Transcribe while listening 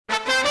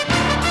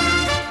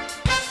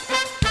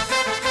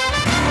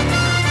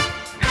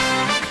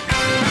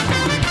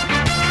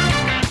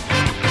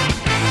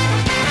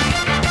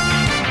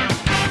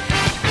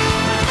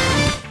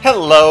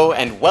Hello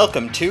and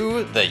welcome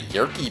to the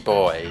Yerky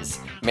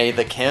Boys. May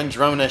the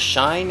Kandrona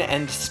shine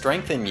and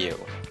strengthen you.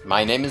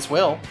 My name is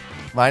Will.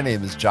 My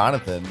name is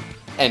Jonathan.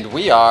 And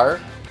we are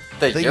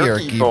the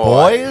Yerky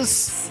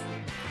Boys.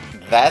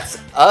 That's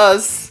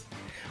us.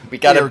 We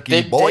got a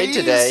big day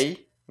today.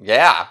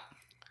 Yeah.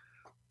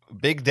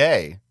 Big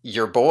day.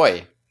 Your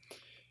boy.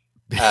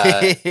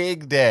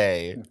 Big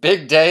day.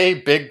 Big day,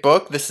 big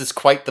book. This is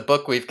quite the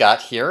book we've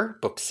got here.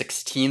 Book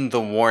 16,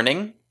 The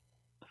Warning.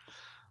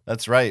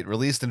 That's right.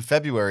 Released in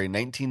February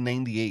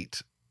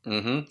 1998.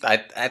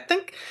 I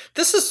think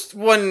this is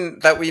one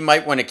that we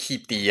might want to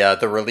keep the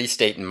release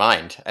date in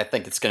mind. I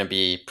think it's going to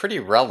be pretty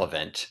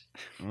relevant.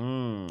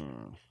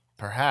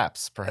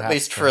 Perhaps. At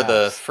least for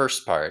the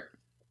first part.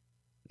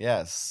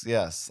 Yes.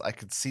 I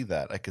could see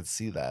that.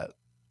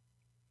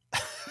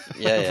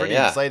 Yeah, Pretty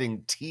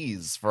exciting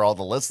tease for all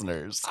the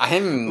listeners.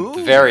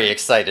 I'm very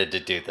excited to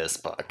do this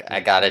book. I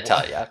gotta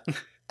tell you.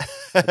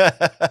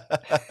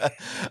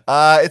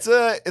 It's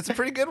a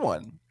pretty good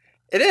one.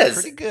 It is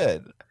pretty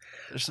good.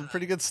 There's some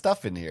pretty good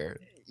stuff in here.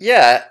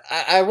 Yeah,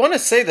 I want to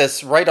say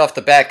this right off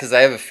the bat because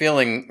I have a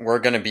feeling we're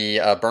going to be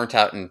burnt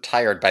out and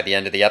tired by the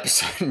end of the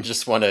episode and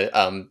just want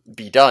to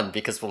be done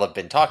because we'll have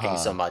been talking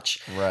so much.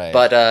 Right.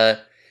 But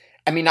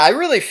I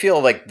really feel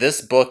like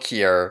this book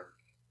here,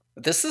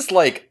 this is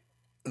like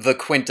the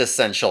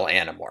quintessential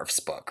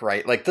Animorphs book,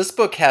 right? Like this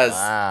book has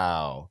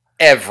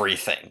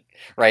everything,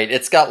 right?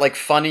 It's got like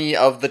funny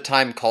of the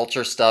time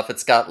culture stuff.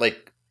 It's got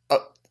like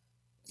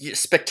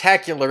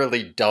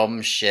spectacularly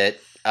dumb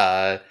shit.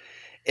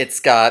 It's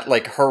got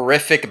like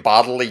horrific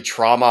bodily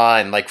trauma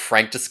and like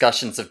frank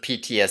discussions of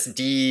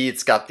PTSD.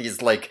 It's got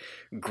these like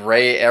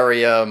gray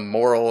area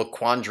moral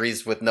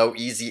quandaries with no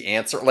easy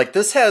answer. Like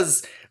this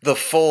has the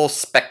full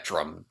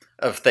spectrum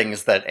of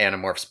things that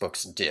Animorphs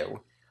books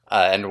do.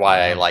 And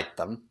why I like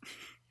them.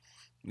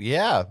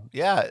 Yeah.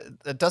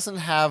 It doesn't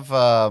have.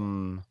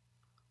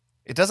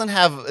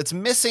 It's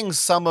missing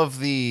some of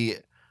the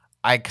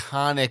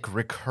iconic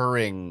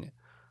recurring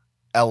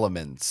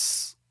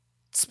elements.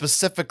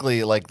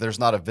 Specifically, like there's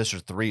not a Visser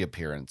 3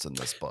 appearance in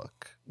this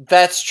book.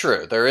 That's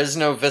true. There is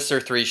no Visser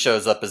 3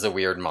 shows up as a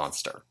weird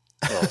monster.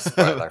 Little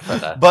spoiler for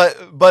that.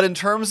 But in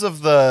terms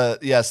of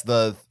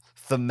the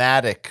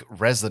thematic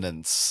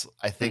resonance,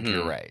 I think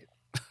you're right.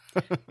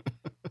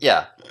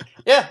 Yeah,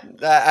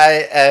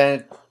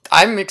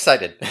 I'm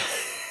excited.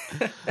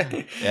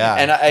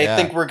 And I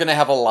think we're going to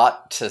have a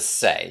lot to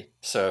say,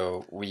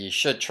 so we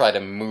should try to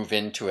move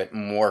into it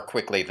more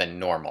quickly than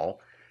normal.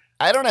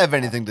 I don't have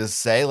anything to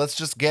say. Let's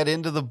just get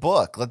into the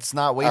book. Let's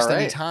not waste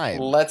any time.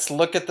 Let's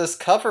look at this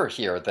cover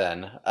here,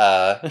 then.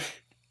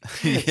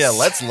 Yeah,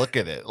 let's look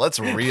at it. Let's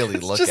really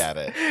look at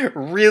it.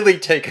 Really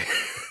take a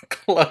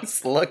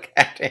close look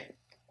at it.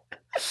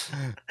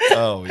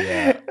 Oh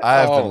yeah,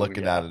 I've been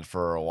looking at it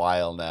for a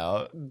while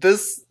now.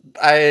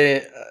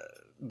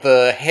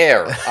 The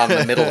hair on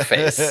the middle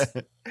face,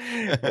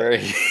 where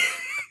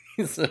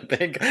he's a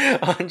big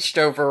hunched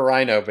over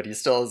rhino, but he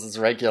still has his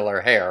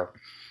regular hair.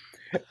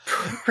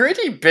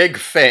 Pretty big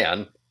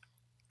fan.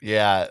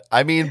 Yeah,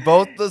 I mean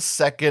both the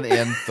second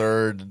and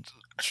third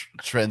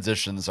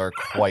transitions are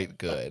quite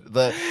good.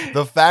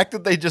 The fact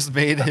that they just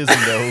made his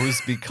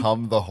nose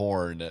become the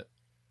horn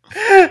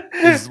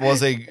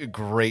was a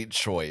great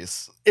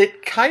choice.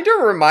 It kind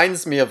of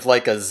reminds me of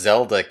like a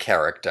Zelda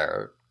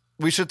character.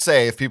 We should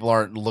say, if people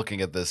aren't looking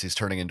at this, he's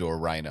turning into a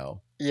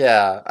rhino.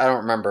 Yeah, I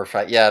don't remember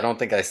I don't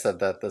think I said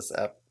that this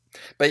ep.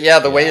 But yeah,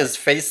 the way his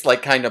face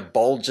like kind of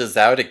bulges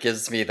out, it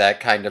gives me that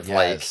kind of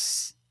you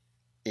see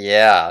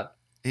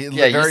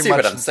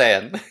what I'm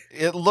saying.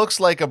 It looks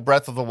like a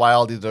Breath of the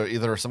Wild,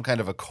 either some kind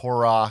of a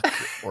Korok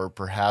or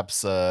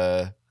perhaps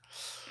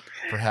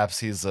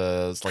he's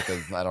a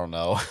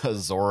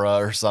Zora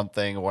or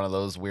something, one of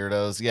those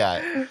weirdos.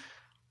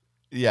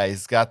 Yeah,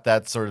 he's got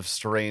that sort of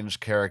strange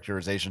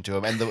characterization to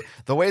him. And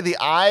the way the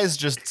eyes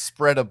just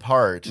spread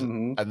apart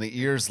and the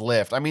ears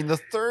lift. I mean, the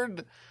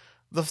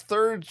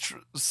third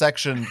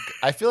section,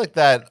 I feel like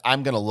that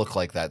I'm going to look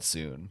like that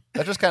soon.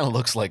 That just kind of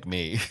looks like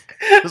me.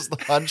 Just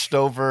hunched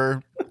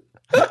over,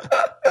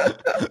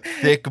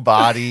 thick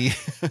body.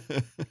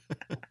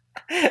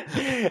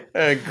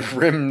 A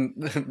grim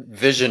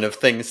vision of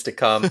things to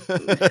come.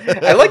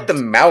 I like the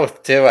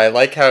mouth too. I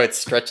like how it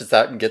stretches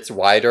out and gets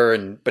wider,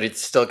 but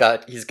he's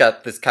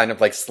got this kind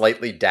of like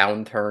slightly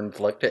downturned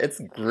look.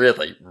 It's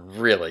really,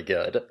 really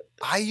good.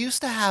 I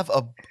used to have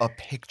a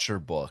picture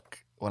book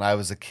when I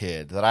was a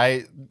kid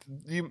that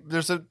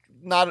there's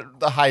not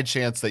a high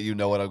chance that you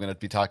know what I'm going to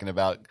be talking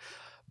about,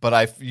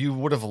 but you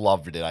would have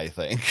loved it, I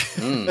think.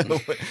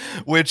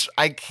 Which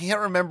I can't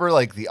remember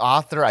like the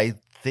author. I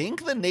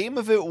think the name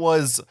of it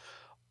was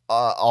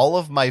All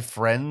of My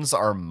Friends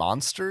Are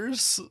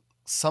Monsters,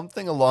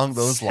 something along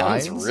those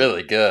lines. Sounds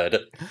really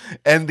good.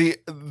 And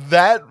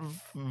that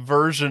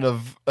version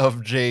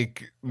of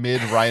Jake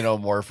mid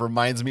Rhinomorph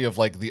reminds me of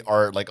like the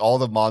art, like all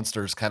the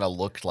monsters kind of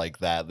looked like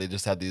that. They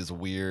just had these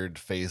weird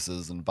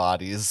faces and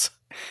bodies.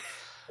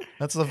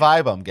 That's the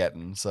vibe I'm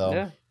getting. So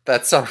yeah,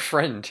 that's our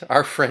friend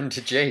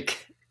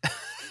Jake.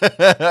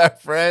 Our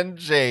friend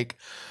Jake,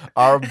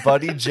 our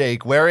buddy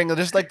Jake, wearing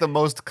just like the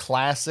most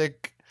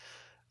classic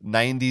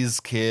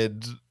 90s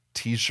kid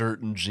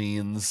t-shirt and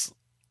jeans.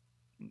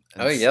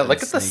 Oh yeah,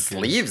 look at the sneakers.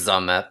 sleeves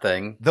on that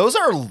thing. Those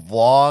are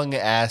long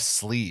ass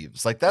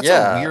sleeves. Like that's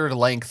a weird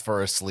length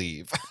for a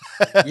sleeve.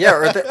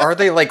 Yeah, are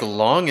they like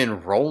long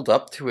and rolled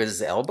up to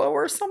his elbow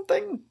or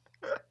something?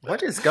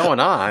 What is going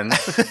on?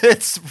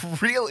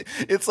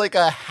 It's like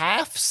a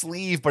half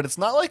sleeve, but it's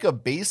not like a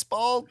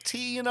baseball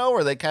tee, you know,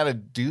 where they kind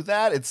of do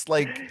that. It's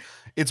like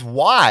it's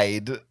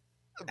wide,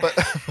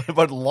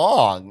 but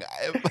long.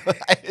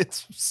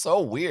 It's so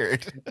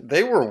weird.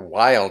 They were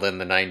wild in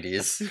the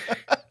 90s.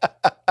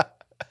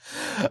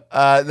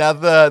 Now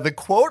the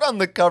quote on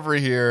the cover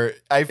here,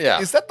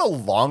 is that the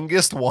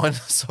longest one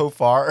so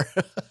far?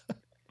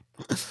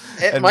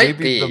 It and might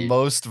maybe be the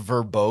most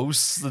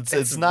verbose.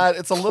 It's not.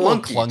 It's a little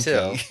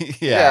clunky.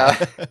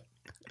 Yeah.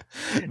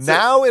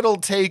 Now it'll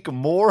take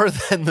more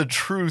than the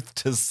truth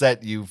to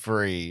set you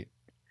free.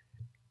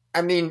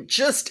 I mean,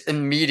 just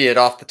immediate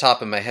off the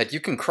top of my head, you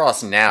can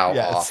cross now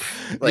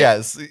off. Like,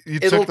 yes, you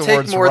took the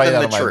words right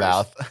out of my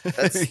mouth.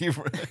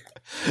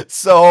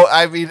 So,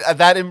 I mean,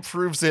 that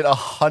improves it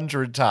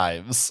 100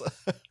 times.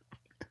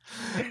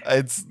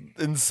 It's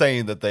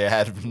insane that they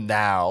had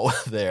now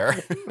there.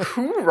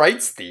 Who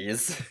writes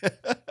these?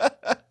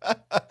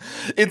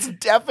 It's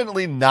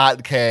definitely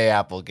not K.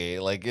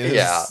 Applegate. Like,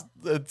 it's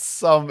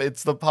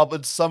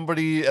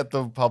somebody at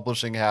the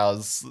publishing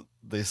house.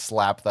 They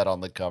slap that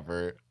on the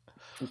cover.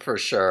 For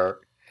sure.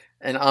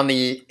 And on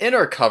the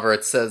inner cover,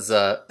 it says,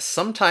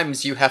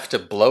 sometimes you have to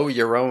blow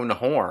your own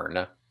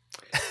horn.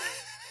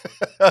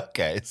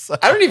 Okay. So.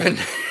 I don't even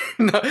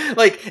know.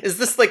 Like, is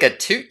this like a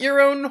toot your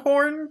own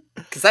horn?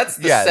 Because that's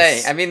the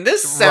saying. I mean,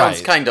 this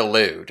sounds kind of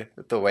lewd,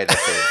 the way that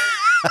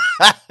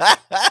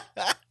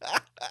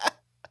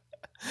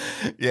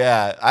they...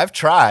 Yeah, I've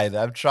tried.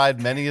 I've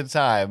tried many a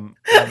time.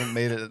 Haven't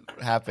made it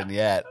happen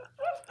yet.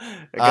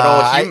 A good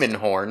old human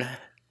horn.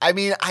 I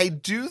mean, I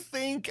do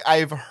think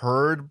I've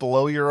heard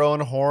blow your own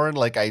horn.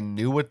 Like, I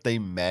knew what they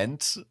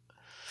meant.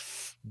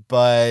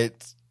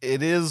 But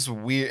it is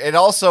weird. And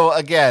also,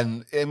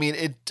 again, I mean,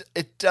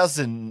 it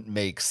doesn't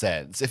make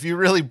sense. If you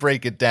really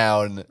break it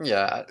down,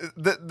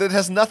 that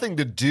has nothing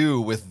to do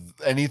with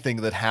anything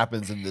that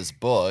happens in this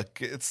book.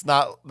 It's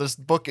not, this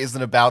book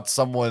isn't about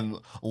someone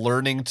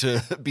learning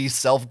to be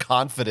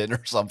self-confident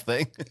or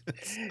something.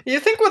 You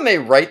think when they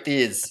write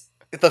these,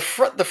 the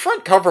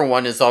front cover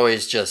one is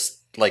always just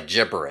like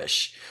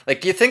gibberish.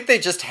 Like, do you think they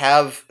just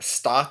have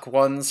stock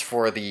ones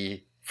for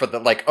the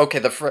like,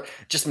 okay,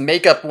 just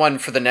make up one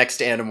for the next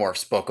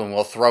Animorphs book and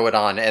we'll throw it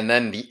on, and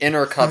then the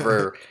inner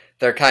cover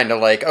they're kind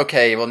of like,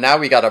 okay, well now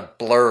we got a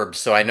blurb,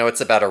 so I know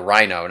it's about a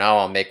rhino. Now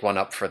I'll make one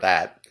up for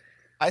that.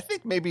 I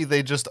think maybe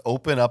they just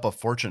open up a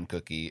fortune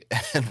cookie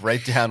and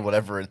write down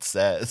whatever it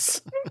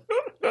says.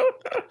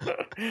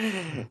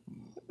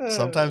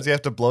 Sometimes you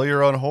have to blow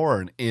your own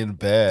horn in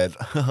bed.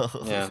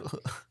 Yeah.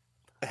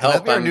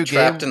 Help, I'm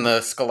trapped in the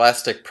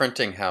Scholastic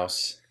printing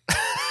house.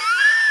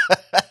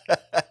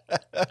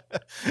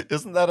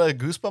 Isn't that a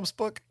Goosebumps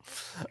book?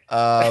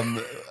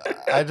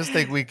 I just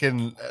think we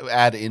can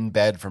add in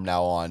bed from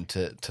now on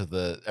to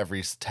the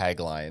every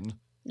tagline.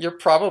 You're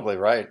probably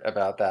right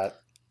about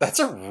that. That's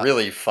a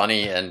really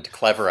funny and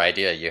clever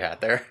idea you had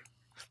there.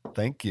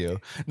 Thank you.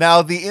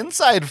 Now, the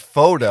inside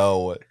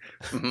photo...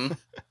 Mm-hmm.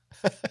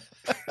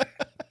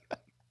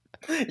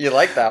 You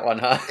like that one,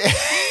 huh?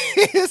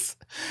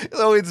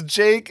 So it's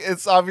Jake.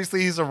 It's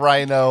obviously he's a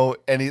rhino,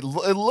 and it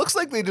looks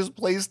like they just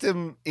placed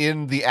him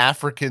in the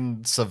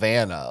African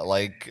savannah.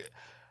 Like,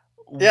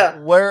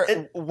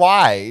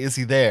 why is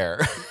he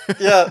there?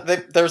 Yeah,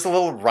 there's a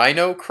little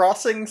rhino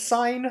crossing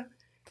sign.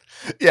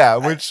 Yeah,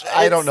 which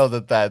I don't know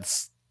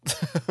that's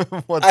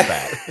what's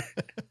that.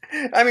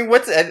 I mean,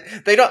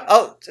 they don't.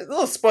 Oh,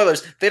 little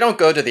spoilers. They don't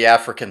go to the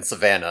African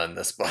savannah in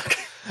this book.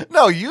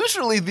 No,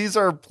 usually these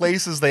are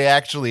places they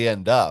actually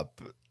end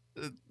up.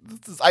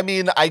 I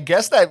mean, I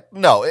guess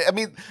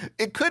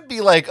it could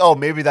be like, oh,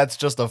 maybe that's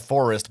just a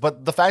forest,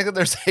 but the fact that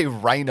there's a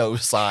rhino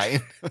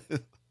sign,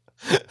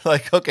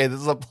 like, okay,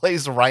 this is a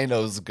place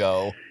rhinos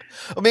go.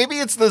 Maybe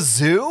it's the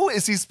zoo.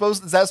 Is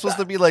that supposed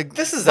to be like?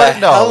 This is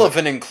hell of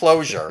an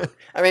enclosure.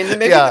 I mean,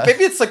 maybe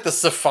it's like the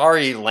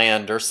Safari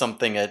Land or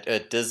something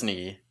at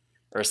Disney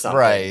or something,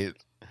 right?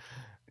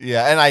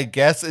 Yeah, and I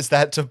guess is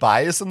that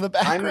Tobias in the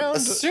background? I'm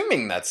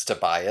assuming that's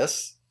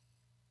Tobias.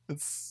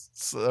 It's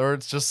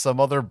just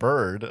some other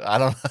bird. I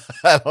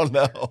don't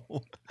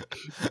know.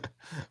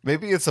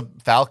 Maybe it's a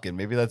falcon.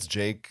 Maybe that's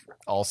Jake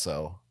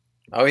also.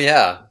 Oh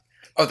yeah.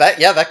 Oh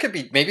that could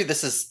be. Maybe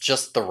this is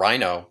just the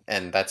rhino,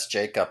 and that's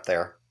Jake up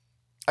there.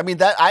 I mean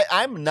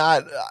I'm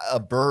not a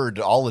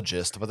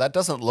birdologist, but that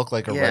doesn't look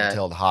like a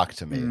red-tailed hawk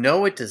to me.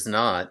 No, it does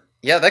not.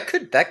 Yeah, that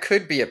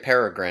could be a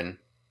peregrine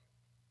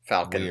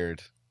falcon.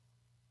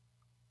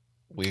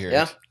 Weird.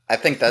 Yeah, I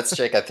think that's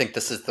Jake. I think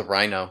this is the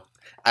rhino.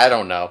 I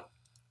don't know.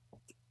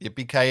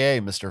 Yippee-ki-yay,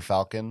 Mr.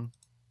 Falcon.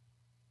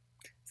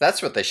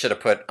 That's what they should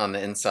have put on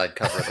the inside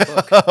cover of the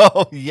book.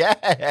 Oh,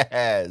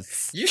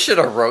 yes. You should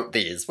have wrote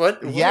these.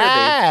 What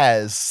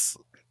Yes.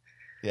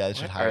 Yeah, they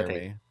should What hire are they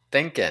me.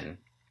 thinking?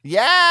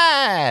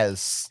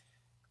 Yes.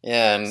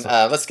 Yeah, and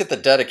let's get the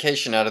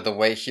dedication out of the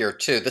way here,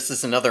 too. This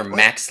is another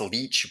Max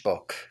Leach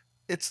book.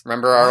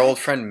 Remember our old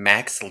friend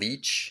Max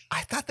Leach? I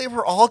thought they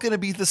were all going to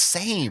be the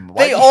same.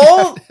 They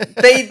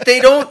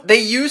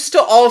used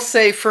to all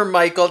say for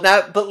Michael.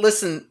 Now, but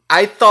listen,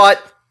 I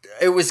thought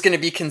it was going to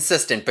be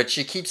consistent, but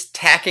she keeps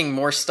tacking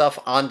more stuff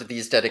onto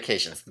these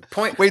dedications. The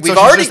point, wait, we've so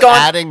already she's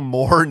just adding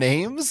more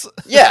names?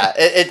 Yeah,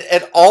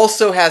 it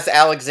also has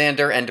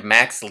Alexander and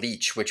Max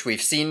Leach, which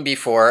we've seen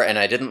before, and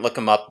I didn't look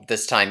them up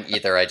this time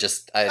either. I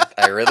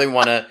really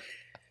want to.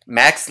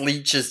 Max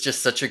Leach is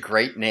just such a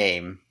great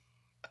name.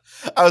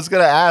 I was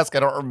going to ask. I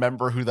don't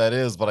remember who that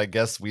is, but I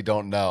guess we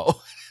don't know.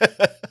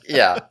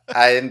 Yeah,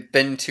 I've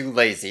been too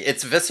lazy.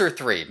 It's Visser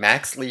 3.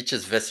 Max Leach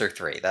is Visser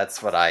 3.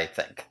 That's what I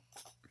think.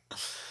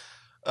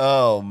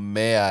 Oh,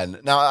 man.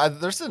 Now,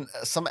 there's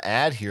some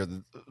ad here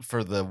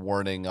for the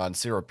warning on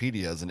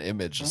Seropedia as an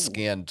image, a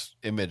scanned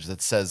image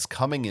that says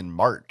coming in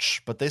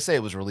March, but they say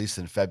it was released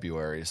in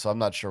February, so I'm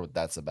not sure what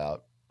that's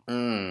about.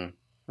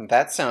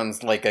 That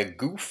sounds like a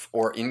goof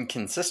or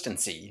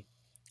inconsistency.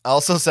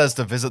 Also says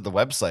to visit the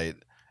website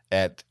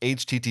at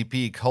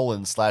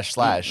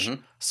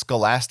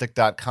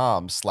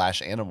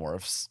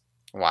http://scholastic.com/animorphs.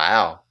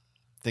 Wow.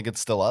 Think it's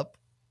still up?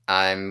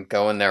 I'm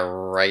going there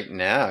right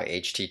now.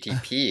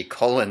 http://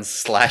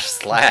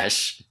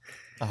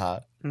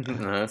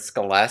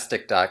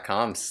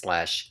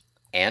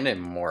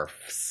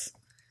 scholastic.com/animorphs.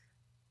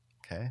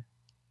 Okay.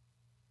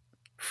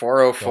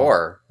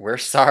 404. We're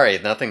sorry.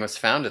 Nothing was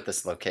found at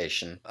this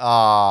location.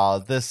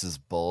 Oh, this is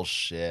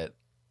bullshit.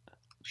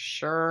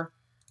 Sure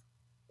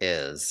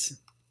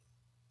is.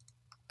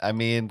 I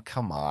mean,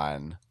 come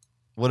on.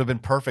 Would have been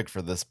perfect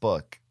for this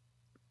book.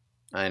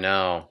 I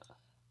know.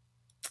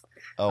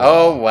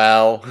 Oh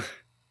well.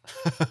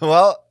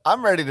 Well,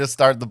 I'm ready to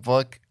start the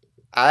book.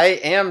 I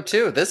am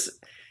too.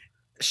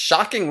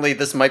 Shockingly,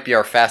 this might be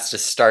our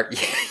fastest start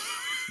yet.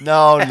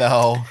 No.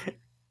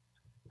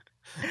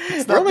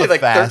 We're only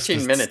like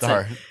 13 minutes in.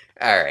 All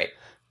right.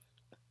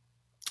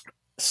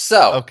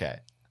 So, okay.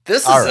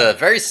 This is a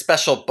very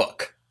special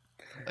book.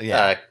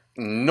 Yeah.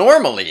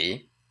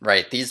 Normally,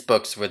 right, these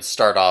books would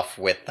start off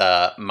with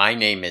My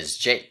Name is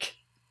Jake.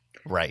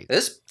 Right.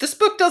 This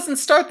book doesn't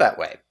start that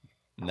way.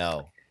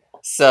 No.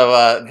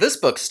 So this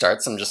book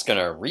starts, I'm just going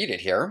to read it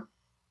here.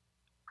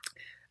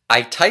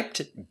 I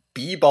typed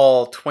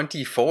B-ball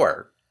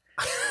 24.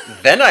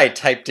 Then I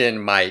typed in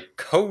my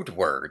code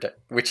word,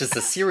 which is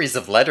a series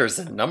of letters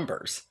and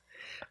numbers.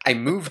 I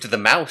moved the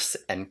mouse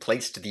and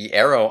placed the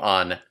arrow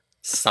on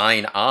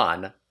sign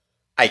on.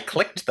 I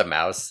clicked the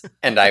mouse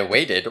and I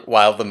waited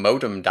while the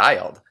modem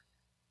dialed.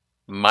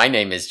 My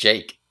name is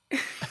Jake.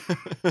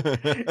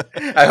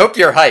 I hope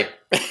you're hype.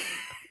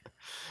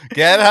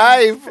 Get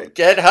hype.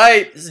 Get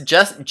hype.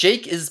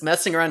 Jake is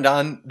messing around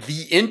on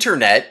the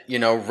internet.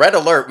 Red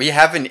alert. We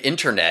have an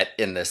internet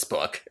in this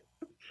book.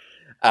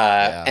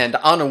 And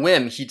on a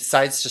whim, he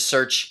decides to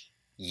search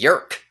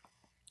Yeerk.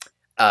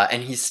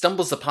 And he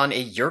stumbles upon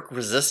a Yeerk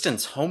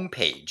Resistance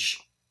homepage.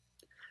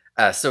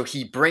 So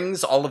he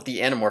brings all of the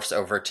Animorphs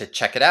over to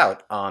check it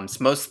out. It's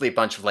mostly a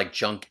bunch of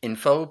junk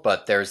info,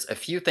 but there's a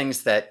few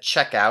things that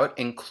check out,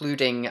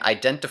 including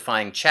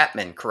identifying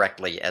Chapman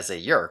correctly as a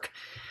Yeerk.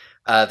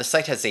 The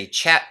site has a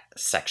chat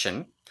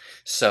section,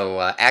 so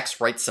Axe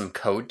writes some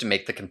code to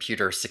make the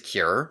computer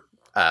secure,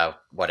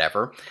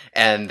 whatever,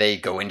 and they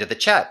go into the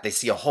chat. They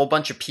see a whole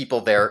bunch of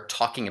people there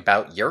talking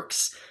about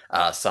Yeerks.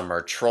 Some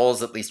are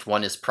trolls, at least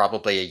one is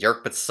probably a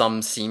Yeerk, but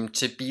some seem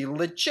to be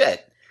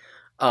legit.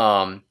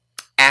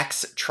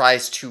 Axe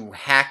tries to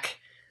hack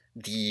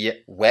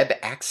the Web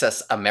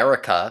Access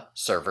America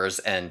servers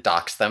and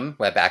dox them.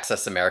 Web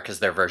Access America is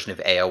their version of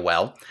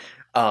AOL.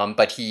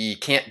 But he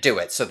can't do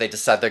it, so they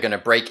decide they're going to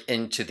break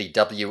into the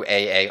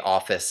WAA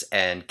office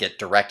and get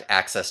direct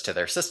access to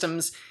their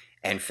systems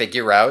and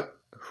figure out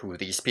who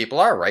these people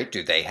are, right?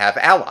 Do they have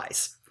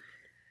allies?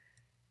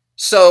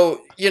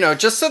 So,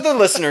 just so the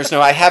listeners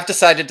know, I have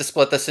decided to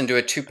split this into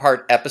a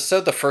 2-part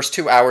episode. The first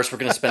 2 hours we're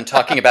going to spend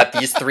talking about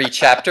these 3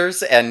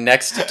 chapters, and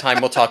next time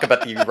we'll talk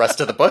about the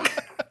rest of the book.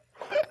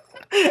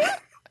 I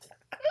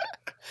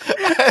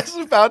was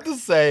about to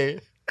say...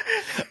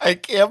 I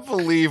can't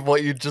believe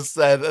what you just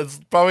said.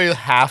 It's probably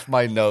half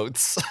my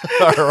notes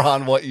are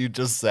on what you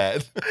just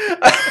said.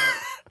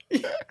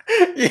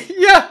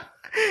 Yeah.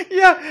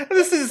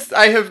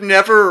 I have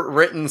never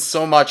written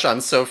so much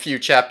on so few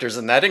chapters,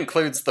 and that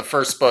includes the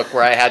first book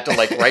where I had to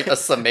write a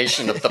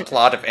summation of the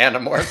plot of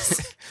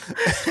Animorphs.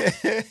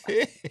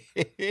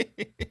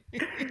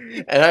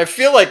 And I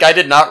feel like I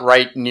did not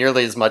write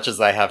nearly as much as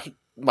I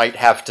might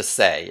have to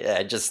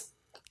say. Just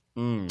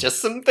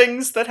some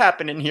things that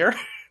happen in here.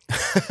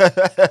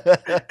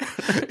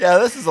 Yeah,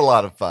 this is a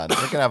lot of fun. We're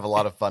going to have a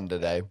lot of fun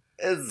today.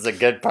 This is a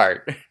good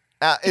part.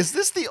 Is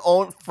this the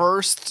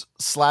first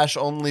 /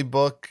 only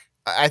book?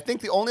 I think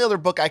the only other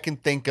book I can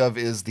think of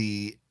is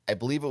the I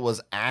believe it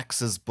was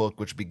Axe's book,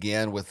 which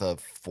began with a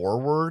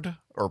foreword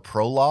or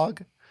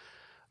prologue.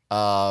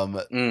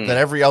 That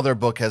every other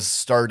book has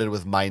started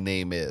with "My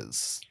name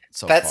is"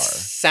 so That far.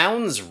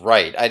 sounds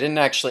right. I didn't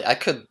actually. I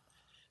could.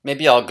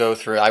 Maybe I'll go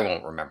through. I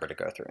won't remember to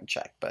go through and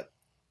check, but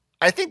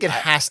I think it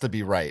has to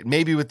be right.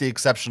 Maybe with the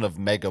exception of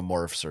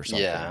Megamorphs or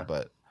something. Yeah.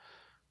 But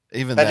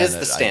even that then, is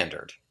the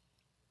standard.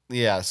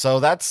 Yeah, so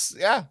that's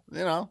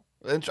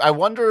I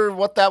wonder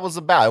what that was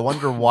about. I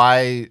wonder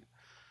why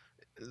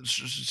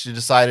she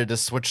decided to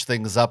switch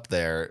things up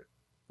there.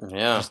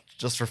 Yeah,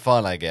 just for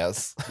fun, I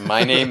guess.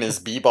 My name is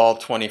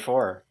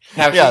B-Ball24.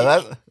 Now,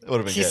 that would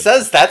have been. He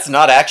says that's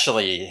not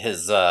actually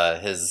his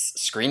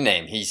screen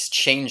name. He's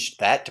changed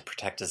that to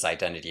protect his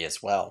identity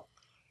as well.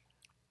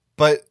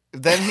 But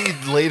then he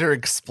later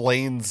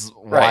explains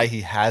why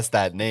he has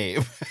that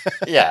name.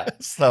 Yeah,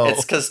 so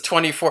it's because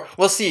 24.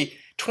 Well, see,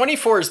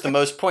 24 is the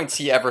most points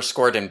he ever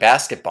scored in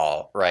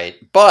basketball, right?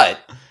 But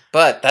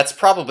that's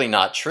probably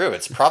not true.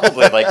 It's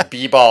probably like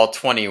B-Ball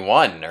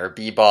 21 or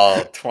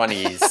B-Ball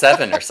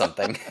 27 or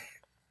something.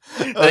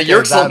 The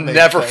Yerks will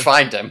never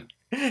find him.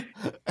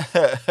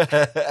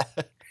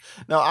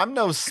 No, I'm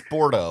no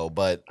sporto,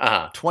 but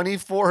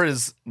 24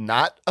 is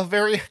not a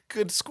very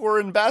good score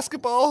in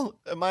basketball.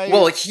 Am I?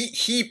 Well,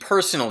 he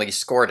personally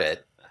scored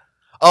it.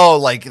 Oh,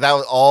 like that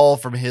was all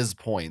from his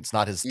points,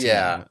 not his team.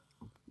 Yeah.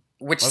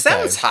 Which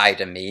sounds high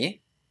to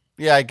me.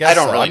 Yeah, I guess I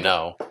don't really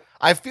know.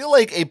 I feel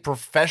like a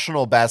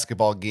professional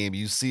basketball game,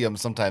 you see them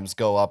sometimes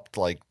go up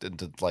to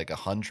into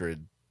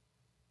 100,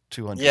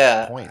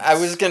 200 points. I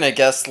was going to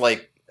guess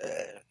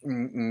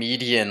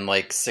median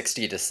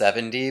 60 to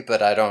 70,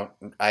 but I don't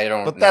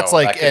But that's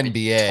like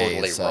NBA.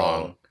 Totally so,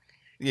 wrong.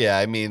 Yeah,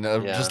 I mean,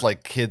 just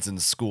like kids in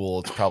school,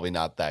 it's probably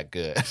not that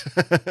good.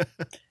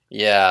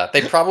 Yeah,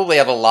 they probably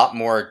have a lot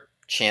more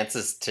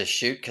chances to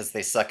shoot because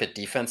they suck at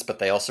defense, but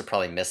they also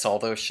probably miss all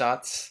those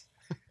shots.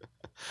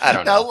 I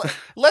don't know. I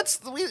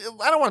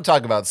don't want to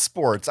talk about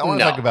sports. I want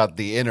to talk about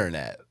the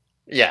internet.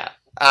 Yeah.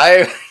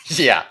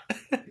 Yeah.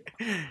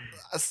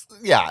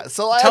 Yeah.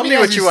 So tell me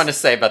what you want to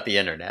say about the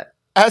internet.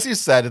 As you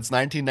said, it's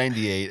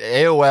 1998.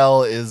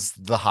 AOL is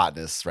the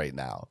hotness right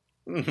now.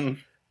 Mm-hmm.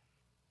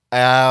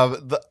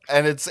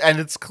 And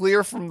it's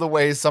clear from the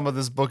way some of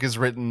this book is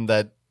written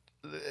that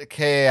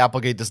K.A.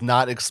 Applegate does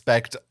not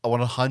expect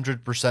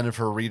 100% of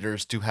her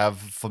readers to have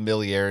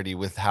familiarity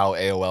with how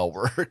AOL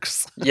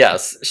works.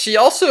 Yes. She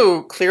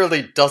also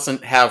clearly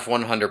doesn't have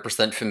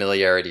 100%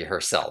 familiarity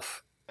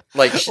herself.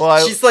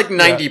 She's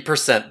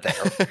 90%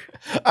 there.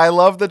 I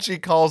love that she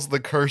calls the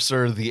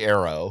cursor the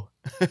arrow.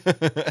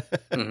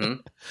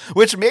 Mm-hmm.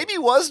 Which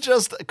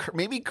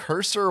maybe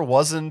cursor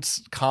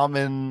wasn't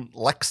common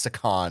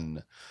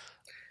lexicon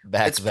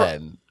back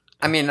then.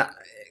 I mean,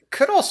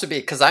 could also be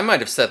because I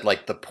might have said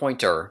the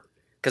pointer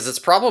because it's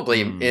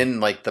probably in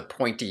the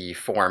pointy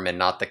form and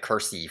not the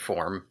cursey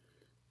form.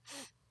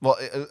 Well,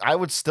 I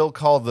would still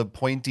call the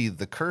pointy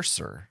the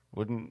cursor.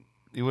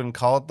 You wouldn't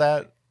call it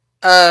that?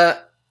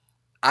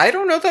 I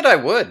don't know that I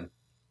would.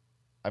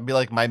 I'd be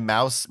like my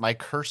mouse, my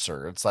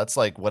cursor. That's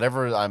like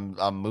whatever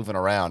I'm moving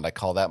around. I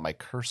call that my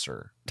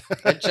cursor.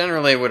 I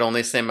generally would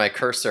only say my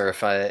cursor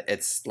if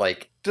it's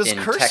does in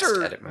cursor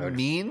text edit mode.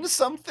 Mean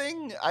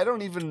something? I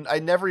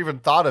never even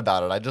thought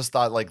about it. I just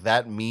thought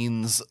that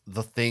means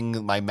the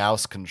thing my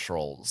mouse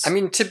controls. I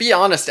mean, to be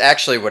honest,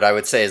 actually, what I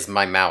would say is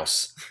my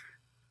mouse.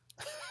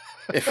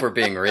 If we're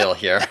being real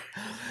here.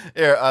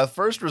 Here,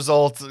 first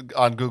result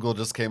on Google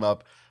just came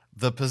up.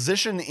 The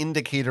position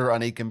indicator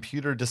on a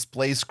computer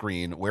display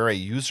screen where a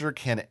user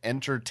can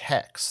enter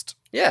text.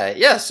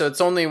 Yeah. So it's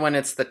only when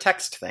it's the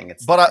text thing.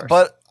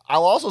 But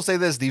I'll also say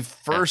this: the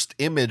first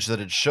image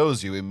that it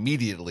shows you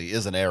immediately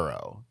is an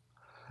arrow.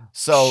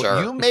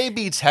 So you may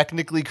be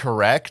technically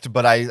correct,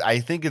 but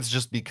I think it's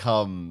just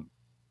become.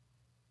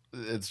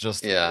 It's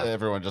just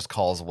everyone just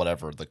calls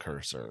whatever the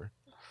cursor.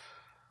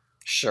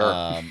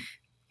 Sure.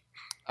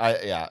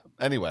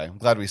 Anyway, I'm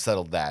glad we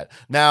settled that.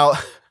 Now.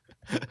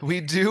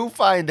 We do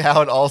find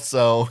out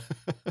also.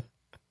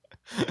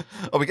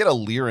 We get a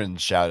Liren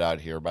shout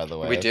out here, by the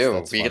way. We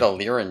do. We get a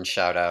Liren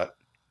shout out.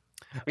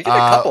 We get a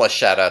couple of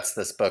shout outs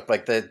this book.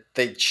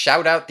 They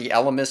shout out the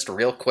Elemist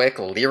real quick,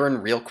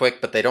 Liren real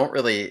quick, but they don't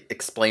really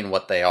explain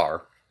what they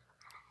are.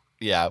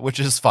 Yeah, which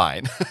is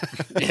fine.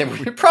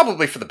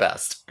 Probably for the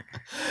best.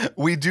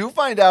 We do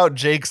find out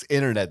Jake's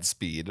internet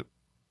speed.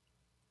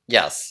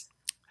 Yes.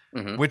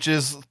 Mm-hmm. Which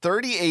is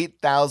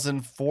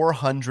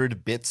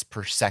 38,400 bits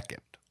per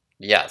second.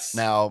 Yes.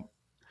 Now,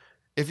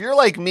 if you're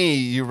like me,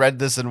 you read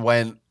this and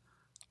went,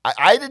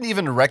 I didn't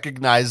even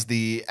recognize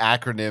the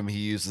acronym he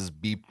uses.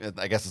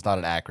 I guess it's not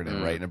an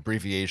acronym, right? An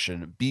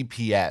abbreviation,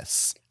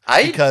 BPS.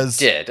 I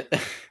did.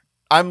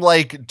 I'm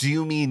like, do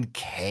you mean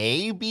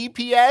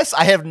KBPS?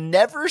 I have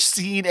never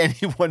seen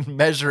anyone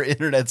measure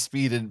internet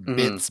speed in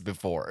bits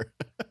before.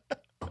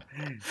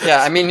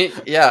 Yeah, I mean,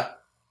 yeah.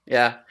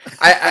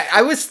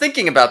 I was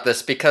thinking about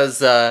this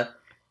because...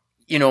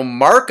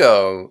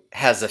 Marco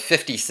has a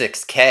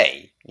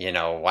 56K,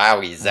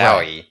 wowie zowie.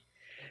 Right.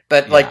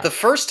 But the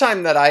first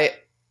time that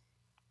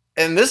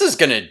and this is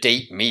going to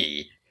date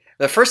me,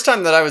 The first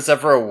time that I was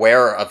ever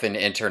aware of an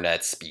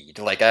internet speed,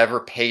 like I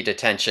ever paid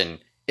attention,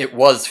 it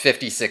was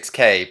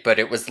 56K, but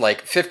it was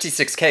like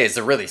 56K is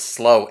a really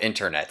slow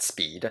internet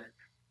speed.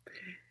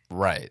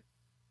 Right.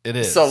 It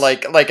is. So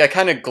like I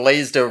kind of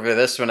glazed over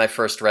this when I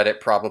first read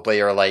it,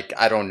 probably, or like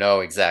I don't know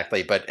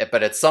exactly, but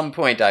at some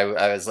point I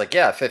was like,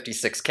 yeah,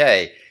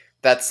 56K,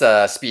 that's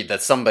a speed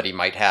that somebody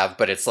might have,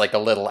 but it's like a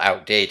little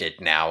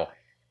outdated now.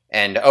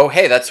 And oh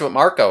hey, that's what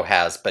Marco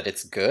has, but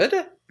it's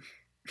good.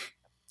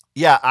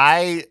 Yeah,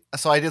 I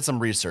did some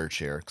research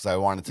here because I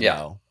wanted to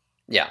know.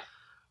 Yeah.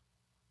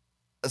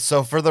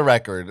 So for the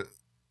record,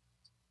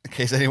 in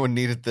case anyone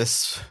needed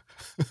this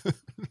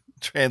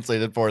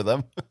translated for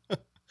them.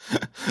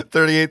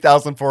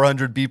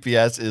 38,400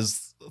 BPS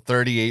is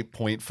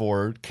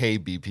 38.4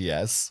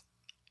 kbps.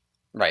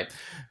 Right.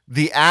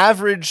 The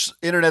average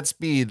internet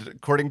speed,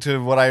 according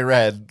to what I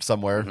read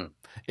somewhere,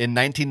 in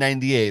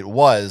 1998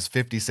 was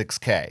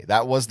 56K.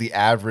 That was the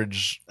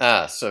average.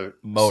 So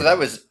modem. that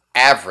was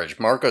average.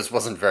 Marco's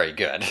wasn't very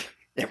good.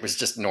 It was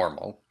just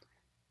normal.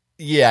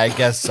 Yeah, I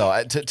guess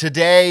so.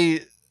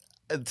 Today,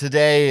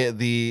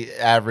 the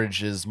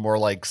average is more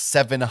like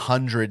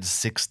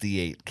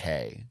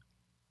 768K.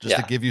 Just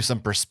to give you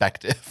some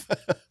perspective.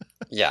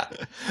 Yeah.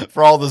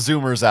 For all the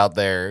Zoomers out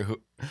there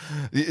who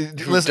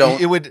listen,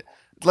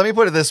 let me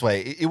put it this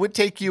way. It would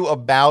take you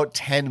about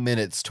 10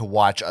 minutes to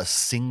watch a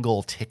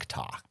single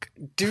TikTok.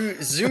 Do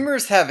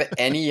Zoomers have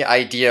any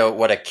idea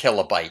what a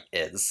kilobyte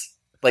is?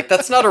 Like,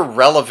 that's not a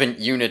relevant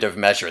unit of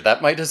measure.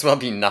 That might as well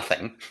be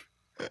nothing.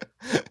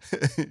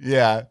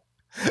 Yeah.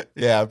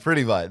 Yeah,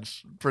 pretty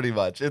much.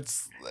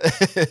 It's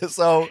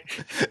so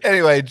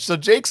anyway, so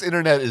Jake's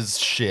internet is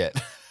shit.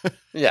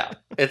 Yeah,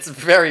 it's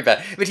very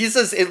bad. But he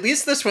says, at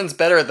least this one's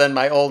better than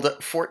my old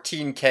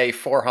 14K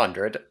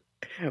 400,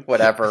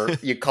 whatever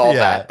you call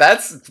that.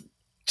 That's,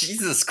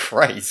 Jesus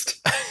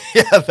Christ.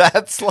 Yeah,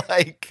 that's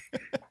like,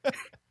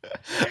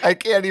 I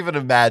can't even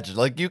imagine.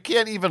 Like, you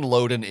can't even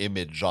load an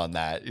image on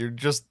that. You're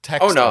just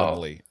text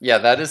only. Yeah,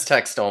 that is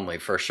text only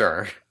for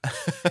sure.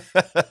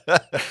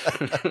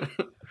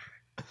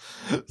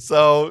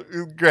 So,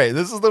 great.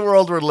 This is the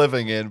world we're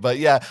living in. But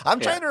yeah, I'm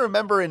trying to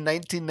remember in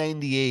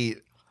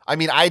 1998, I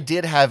mean, I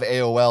did have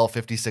AOL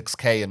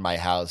 56K in my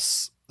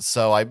house,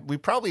 so we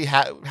probably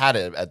had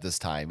it at this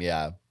time,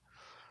 yeah.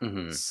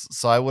 Mm-hmm.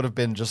 So I would have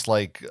been just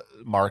like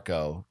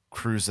Marco,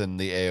 cruising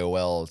the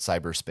AOL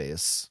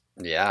cyberspace.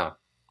 Yeah.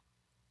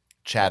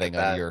 Chatting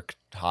on Yerk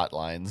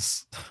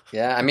hotlines.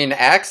 Yeah, I mean,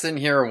 Axe in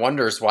here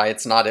wonders why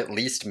it's not at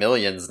least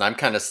millions, and I'm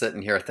kind of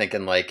sitting here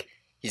thinking, like,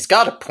 he's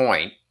got a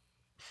point.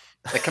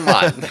 Like, come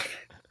on.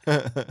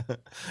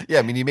 Yeah,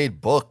 I mean, he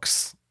made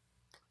books.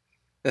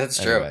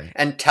 That's true.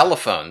 And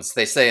telephones.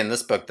 They say in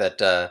this book that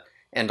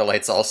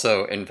Andalites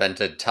also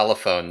invented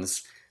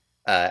telephones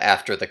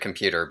after the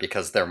computer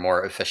because they're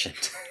more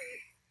efficient.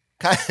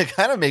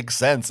 Kind of makes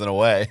sense in a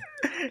way.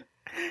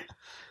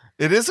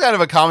 It is kind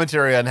of a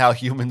commentary on how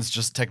humans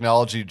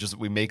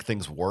we make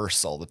things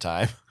worse all the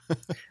time.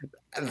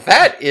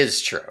 That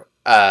is true.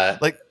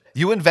 Like,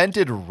 you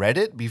invented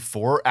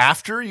Reddit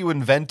after you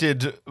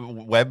invented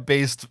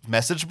web-based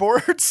message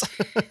boards?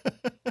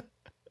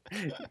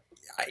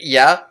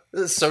 Yeah,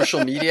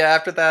 social media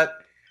after that.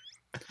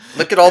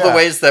 Look at all the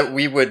ways that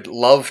we would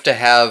love to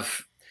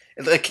have.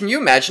 Like, can you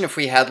imagine if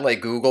we had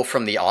like Google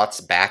from the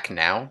aughts back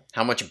now?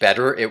 How much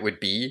better it would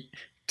be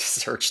to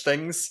search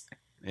things.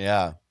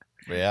 Yeah.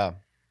 Now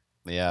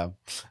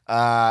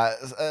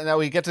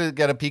we get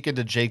a peek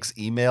into Jake's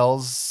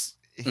emails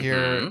here.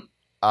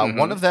 Mm-hmm.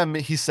 One of them,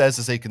 he says,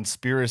 is a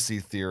conspiracy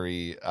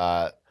theory,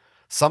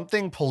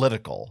 something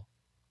political.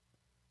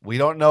 We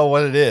don't know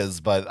what it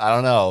is, but I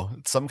don't know.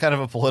 It's some kind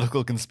of a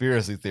political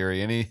conspiracy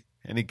theory. Any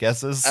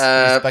guesses?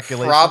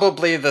 Speculation?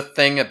 Probably the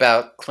thing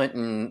about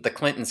the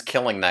Clintons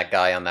killing that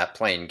guy on that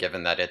plane,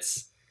 given that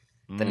it's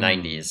the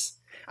 90s.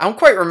 I don't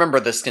quite remember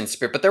this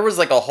conspiracy, but there was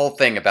like a whole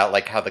thing about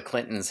like how the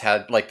Clintons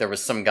had, like, there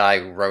was some guy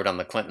who rode on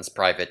the Clintons'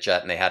 private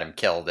jet and they had him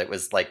killed. It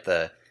was like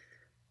the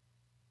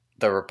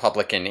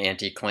Republican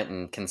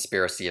anti-Clinton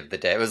conspiracy of the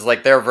day. It was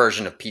like their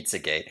version of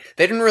Pizzagate.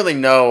 They didn't really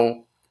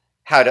know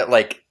how to,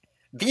 like,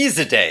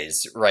 these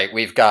days, right?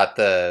 We've got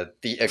the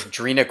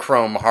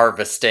adrenochrome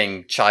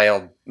harvesting,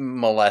 child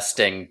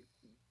molesting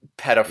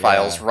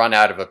pedophiles run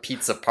out of a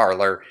pizza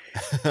parlor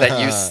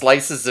that use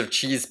slices of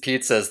cheese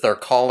pizza as their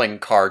calling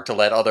card to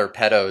let other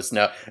pedos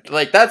know.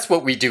 Like, that's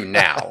what we do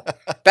now.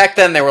 Back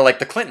then, they were like,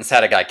 the Clintons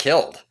had a guy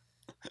killed.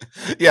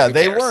 Yeah,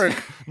 they weren't.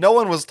 No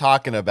one was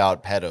talking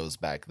about pedos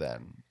back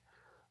then.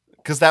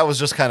 Because that was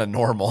just kind of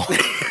normal.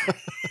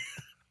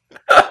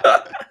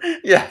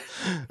 Yeah.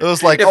 It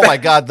was like, oh my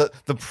God,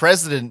 the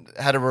president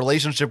had a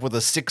relationship with a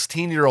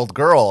 16-year-old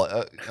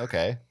girl.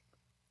 Okay.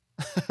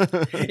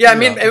 Yeah, I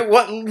mean,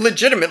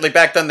 legitimately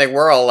back then they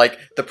were all like,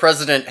 the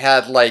president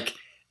had like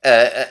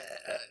an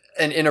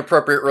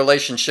inappropriate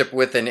relationship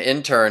with an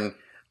intern,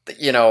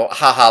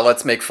 haha,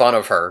 let's make fun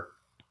of her.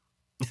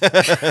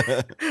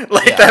 That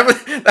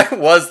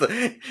was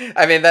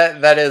I mean,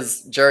 that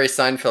is Jerry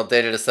Seinfeld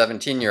dated a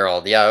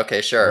 17-year-old. Yeah,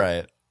 okay, sure.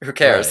 Right. Who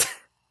cares?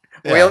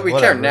 Right. Yeah, we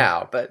care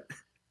now, but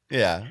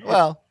Yeah.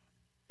 Well,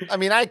 I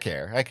mean, I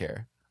care. I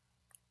care.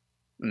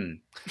 Mm.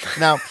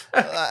 Now,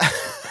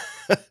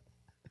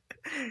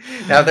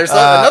 Now there's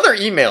another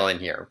email in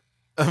here.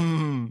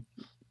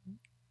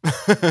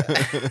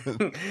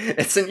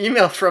 It's an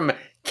email from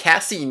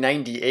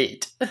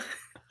Cassie98.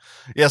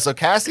 Yeah, so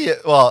Cassie,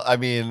 well, I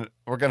mean,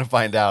 we're going to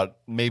find out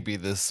maybe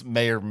this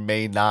may or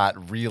may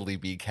not really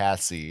be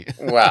Cassie.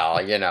 Well,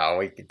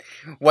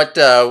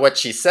 what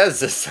she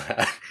says is,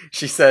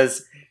 she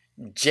says,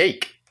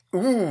 Jake,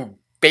 ooh,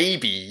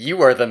 baby,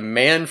 you are the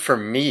man for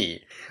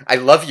me. I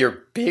love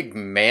your big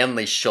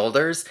manly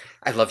shoulders.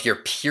 I love your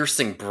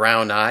piercing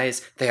brown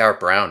eyes. They are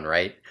brown,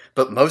 right?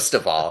 But most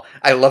of all,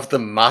 I love the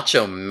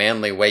macho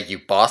manly way you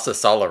boss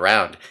us all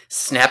around,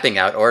 snapping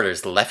out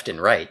orders left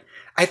and right.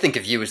 I think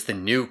of you as the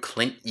new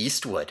Clint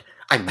Eastwood.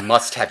 I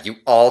must have you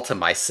all to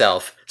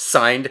myself.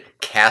 Signed,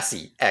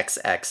 Cassie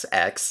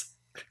XXX.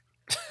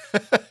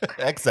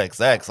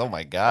 XXX, oh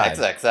my God.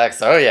 XXX,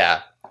 oh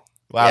yeah.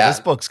 Wow, Yeah. this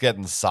book's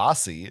getting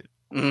saucy.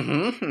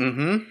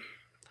 Mm-hmm.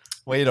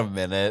 Wait a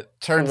minute.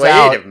 Turns Wait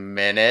out a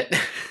minute.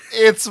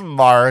 it's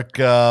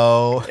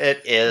Marco.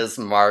 It is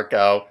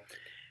Marco.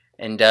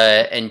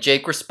 And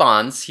Jake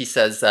responds. He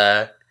says,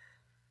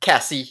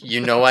 Cassie, you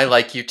know I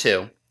like you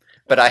too.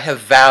 But I have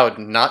vowed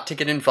not to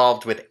get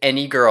involved with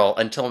any girl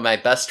until my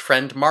best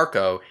friend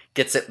Marco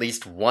gets at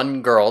least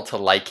one girl to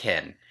like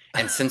him.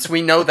 And since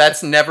we know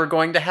that's never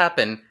going to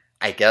happen,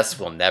 I guess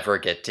we'll never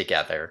get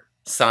together.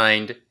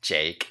 Signed,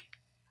 Jake.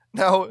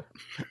 Now,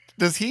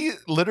 does he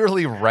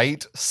literally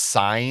write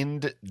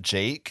signed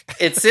Jake?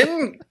 It's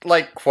in,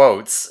 like,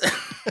 quotes.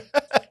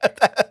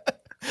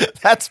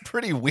 That's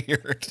pretty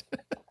weird.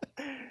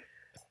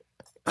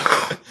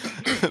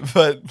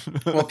 But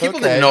well, people okay.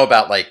 didn't know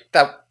about, like,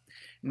 that.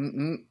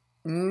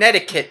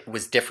 Netiquette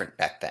was different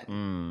back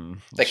then.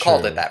 They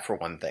called it that for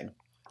one thing.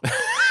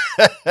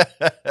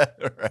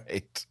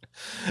 Right.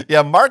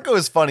 Yeah, Marco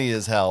is funny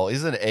as hell.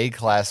 He's an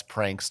A-class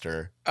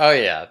prankster. Oh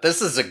yeah,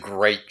 this is a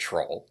great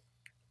troll.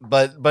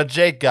 But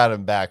Jake got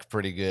him back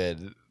pretty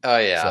good. Oh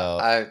yeah, So.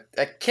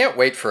 I can't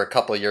wait for a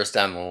couple of years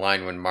down the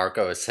line when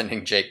Marco is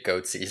sending Jake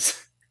goatsies.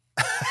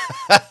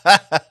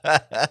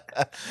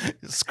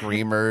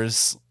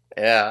 Screamers.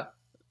 Yeah.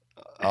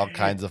 All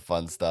kinds of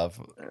fun stuff.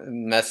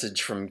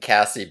 Message from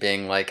Cassie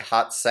being like,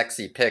 hot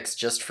sexy pics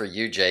just for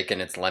you, Jake, and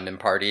it's lemon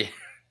party.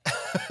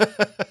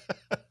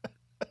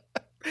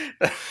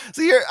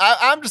 See here,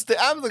 I'm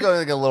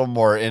going a little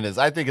more in this.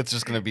 I think it's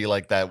just going to be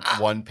like that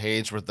one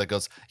page where that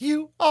goes,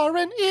 "You are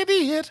an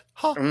idiot."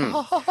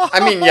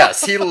 I mean,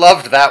 yes, he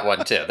loved that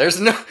one too.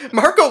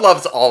 Marco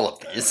loves all of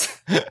these,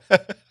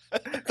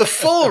 the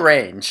full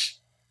range.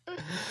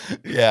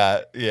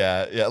 Yeah.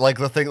 Like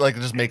the thing, like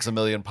it just makes a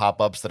million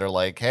pop-ups that are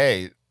like,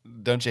 "Hey,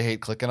 don't you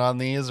hate clicking on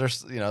these?" or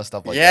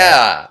stuff like that.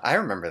 Yeah, I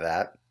remember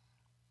that.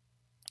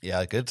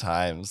 Yeah, good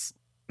times.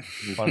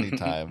 Funny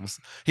times.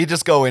 He'd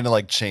just go in and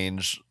like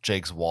change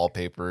Jake's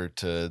wallpaper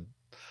to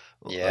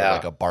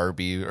like a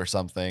Barbie or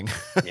something.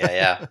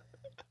 Yeah.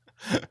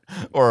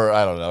 Or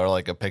I don't know, or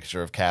like a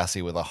picture of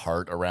Cassie with a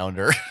heart around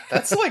her.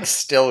 That's like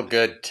still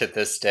good to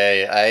this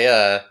day.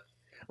 I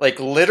like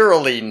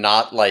literally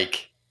not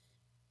like,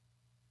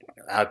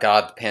 oh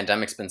god, the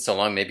pandemic's been so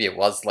long. Maybe it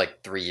was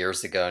like 4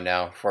 years ago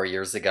now.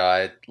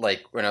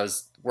 When I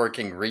was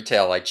working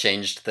retail, I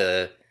changed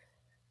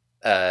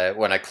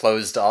when I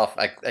closed off,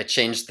 I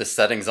changed the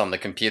settings on the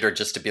computer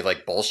just to be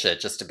like bullshit,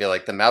 just to be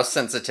like the mouse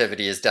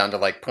sensitivity is down to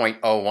like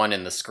 0.01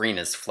 and the screen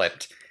is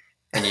flipped.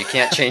 And you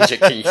can't change it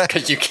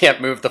because you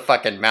can't move the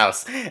fucking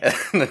mouse.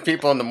 And the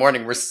people in the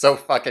morning were so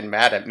fucking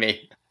mad at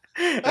me.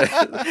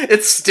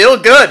 It's still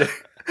good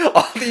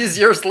all these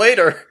years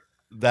later.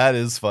 That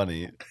is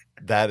funny.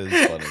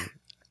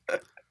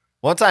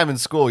 One time in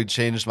school, we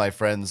changed my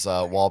friend's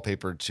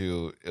wallpaper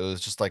to, it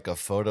was just like a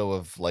photo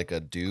of like a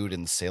dude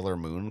in Sailor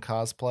Moon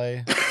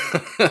cosplay.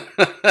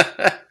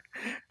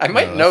 I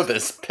might know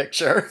this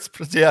picture.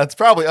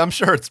 I'm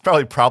sure it's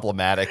probably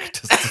problematic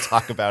to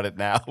talk about it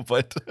now,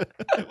 but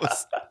it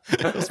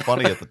was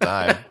funny at the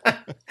time.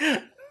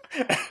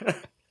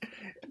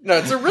 No,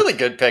 it's a really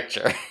good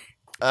picture.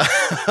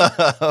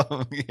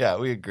 Yeah,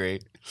 we agree.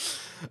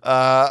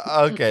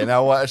 Okay,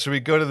 now should we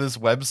go to this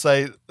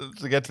website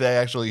to get to the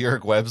actual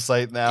Yeerk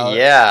website now?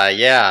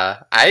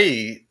 Yeah.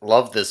 I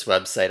love this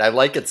website. I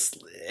like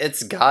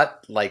it's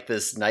got like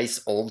this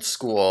nice old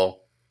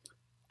school,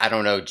 I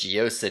don't know,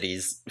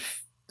 GeoCities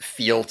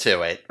feel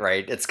to it,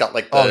 right? It's got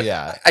like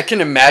I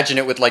can imagine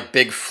it with like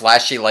big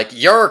flashy like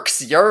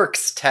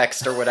Yeerks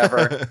text or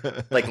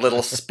whatever, like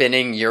little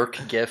spinning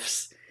Yeerk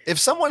gifs. If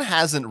someone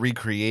hasn't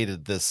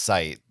recreated this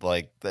site,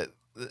 like that,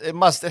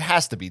 it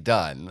has to be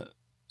done.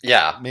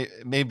 Yeah,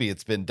 maybe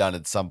it's been done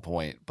at some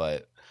point,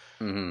 but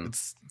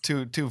it's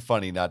too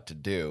funny not to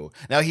do.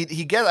 Now he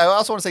gets. I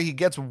also want to say he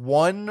gets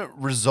one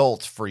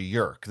result for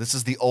Yeerk. This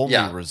is the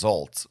only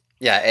result.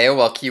 Yeah,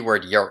 AOL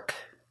keyword Yeerk.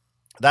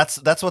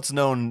 That's what's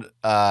known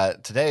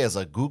today as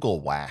a Google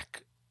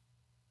whack.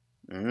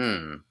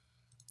 Did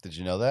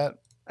you know that?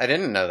 I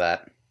didn't know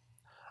that.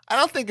 I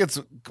don't think it's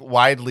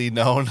widely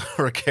known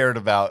or cared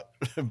about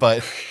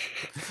but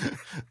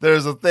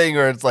there's a thing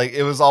where it's like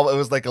it was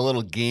like a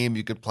little game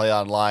you could play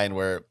online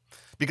where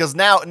because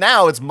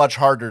now it's much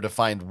harder to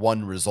find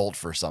one result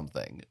for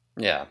something.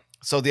 Yeah.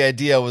 So the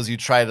idea was you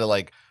try to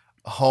like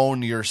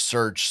hone your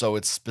search so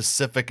it's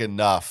specific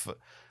enough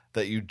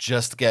that you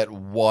just get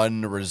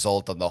one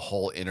result on the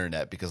whole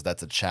internet because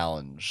that's a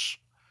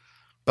challenge.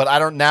 But I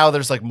don't now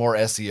there's like more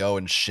SEO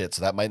and shit,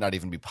 so that might not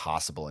even be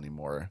possible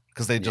anymore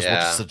because they just will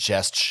just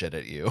suggest shit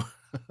at you.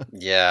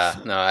 Yeah.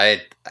 No,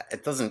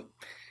 it doesn't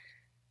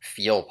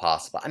feel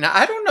possible. Now,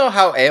 I don't know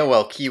how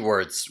AOL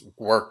keywords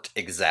worked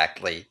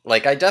exactly.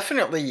 Like, I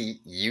definitely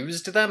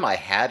used them. I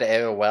had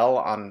AOL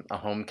on a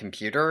home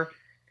computer,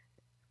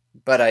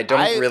 but I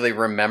don't really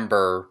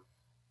remember.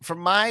 From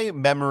my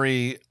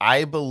memory,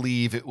 I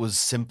believe it was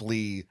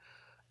simply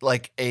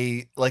like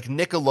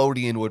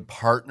Nickelodeon would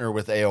partner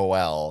with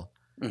AOL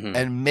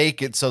and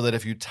make it so that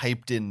if you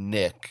typed in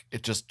Nick,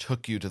 it just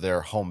took you to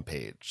their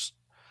homepage.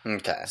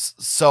 Okay.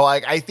 So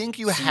I think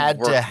you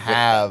had to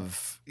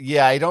have.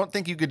 Yeah, I don't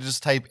think you could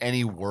just type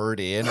any word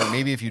in, or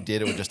maybe if you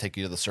did, it would just take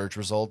you to the search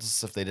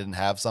results if they didn't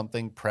have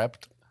something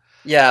prepped.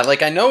 Yeah,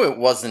 like I know it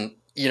wasn't,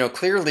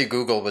 clearly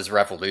Google was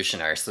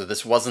revolutionary, so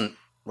this wasn't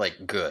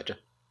like good.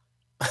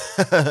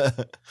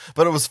 But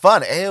it was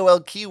fun.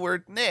 AOL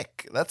keyword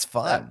Nick. That's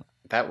fun.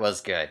 That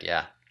was good,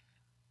 yeah.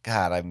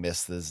 God, I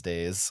miss those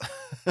days.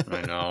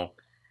 I know.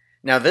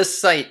 Now, this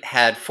site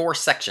had 4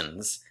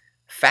 sections: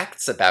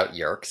 facts about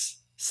Yeerks,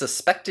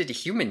 suspected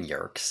human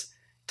Yeerks,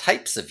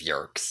 types of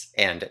Yeerks,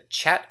 and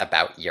chat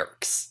about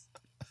Yeerks.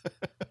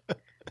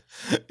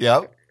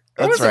 Yep.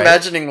 I was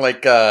imagining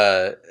like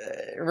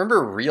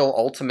remember Real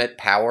Ultimate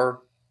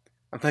Power?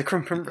 I'm like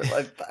remember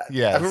like that.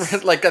 Yes. I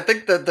remember, like I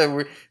think that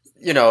the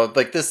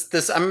like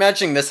this I'm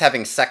imagining this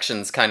having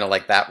sections kind of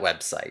like that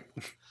website.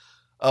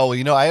 Oh,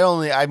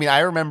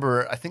 I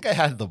remember I think I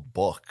had the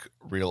book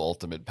Real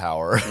Ultimate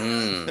Power.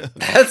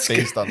 That's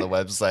based on the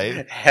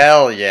website.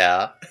 Hell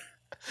yeah.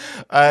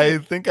 I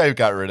think I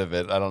got rid of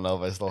it. I don't know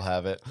if I still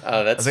have it.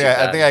 Oh, that's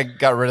I think I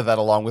got rid of that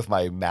along with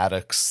my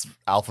Maddox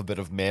Alphabet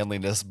of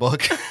Manliness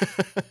book.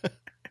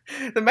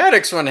 The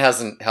Maddox one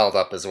hasn't held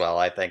up as well,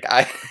 I think.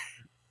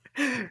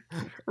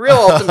 Real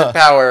Ultimate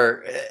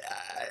Power,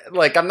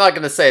 like I'm not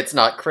going to say it's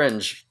not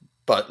cringe,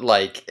 but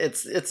like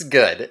it's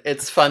good.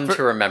 It's fun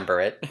to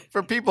remember it.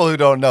 For people who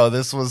don't know,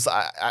 this was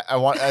I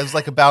was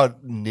like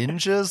about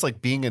ninjas,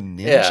 like being a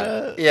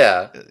ninja.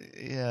 Yeah.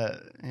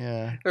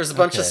 There's a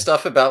bunch of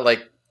stuff about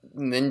like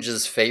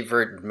ninja's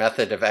favorite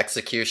method of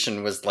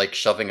execution was like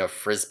shoving a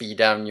frisbee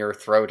down your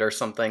throat or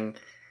something.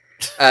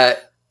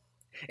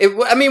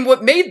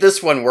 What made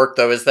this one work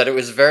though is that it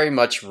was very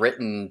much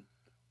written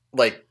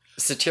like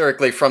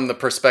satirically from the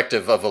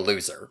perspective of a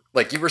loser.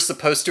 Like you were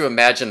supposed to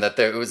imagine that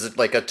there was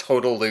like a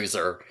total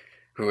loser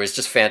who was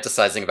just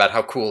fantasizing about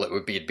how cool it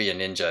would be to be a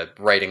ninja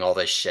writing all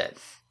this shit.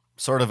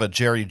 Sort of a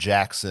Jerry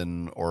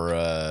Jackson or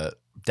a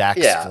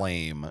Dax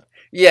Flame.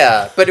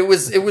 Yeah, but it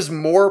was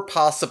more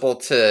possible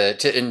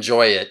to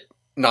enjoy it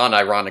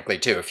non-ironically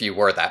too if you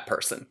were that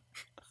person.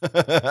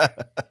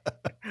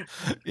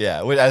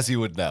 Yeah, as you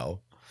would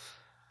know.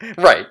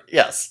 Right,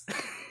 yes.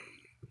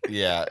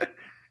 Yeah.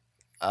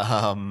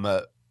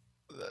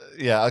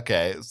 Yeah,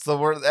 okay.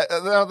 So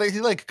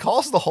he like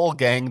calls the whole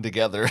gang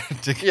together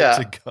to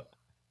go.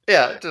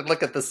 Yeah, to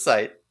look at the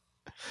site.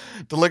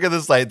 To look at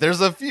the site.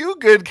 There's a few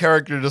good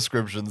character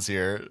descriptions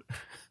here.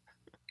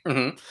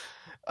 Mm-hmm.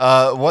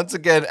 Once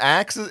again,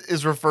 Axe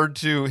is referred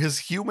to, his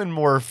human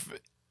morph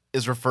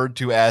is referred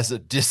to as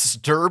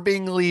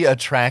disturbingly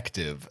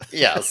attractive.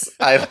 Yes,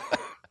 I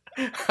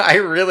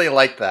really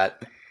like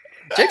that.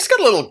 Jake's got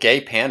a little gay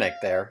panic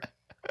there.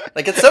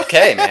 Like, it's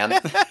okay, man.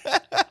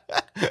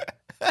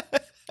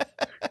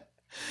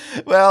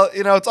 Well,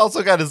 it's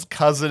also got his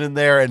cousin in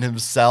there and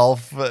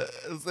himself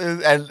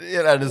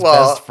and his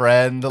best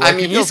friend. Like,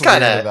 he's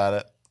kind of about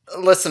it.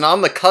 Listen,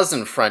 on the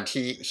cousin front,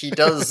 he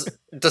does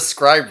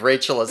describe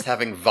Rachel as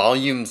having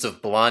volumes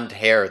of blonde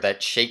hair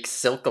that shake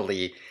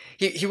silkily.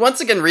 He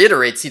once again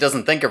reiterates he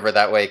doesn't think of her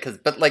that way,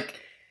 but like,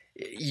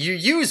 you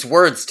use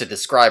words to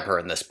describe her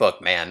in this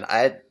book, man.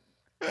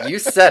 You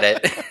said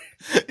it.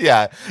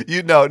 Yeah,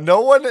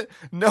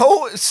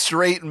 no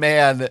straight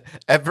man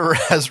ever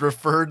has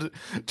referred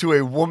to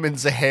a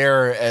woman's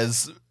hair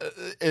as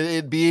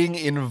it being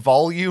in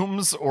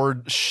volumes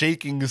or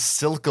shaking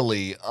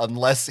silkily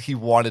unless he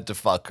wanted to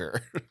fuck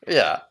her.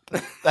 Yeah.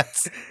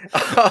 That's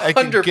 100%. I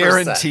can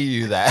guarantee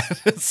you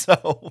that.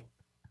 So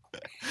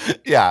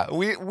yeah,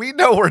 we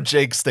know where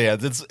Jake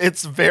stands.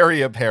 It's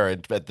very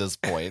apparent at this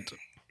point.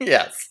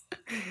 Yes.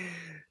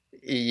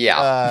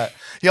 Yeah.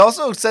 He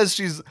also says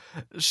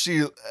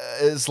she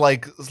is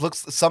like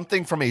looks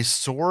something from a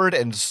sword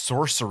and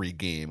sorcery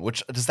game.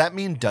 Which does that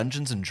mean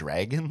Dungeons and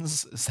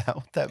Dragons? Is that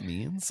what that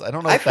means? I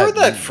don't know. I've heard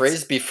that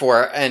phrase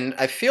before, and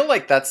I feel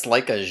like that's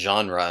like a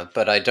genre,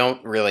 but I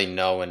don't really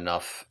know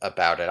enough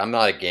about it. I'm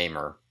not a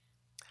gamer.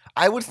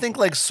 I would think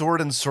like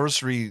sword and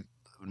sorcery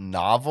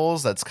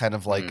novels. That's kind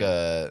of like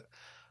a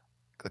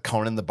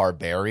Conan the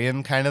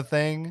Barbarian kind of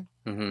thing.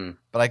 Hmm.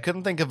 but I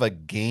couldn't think of a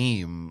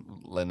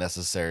game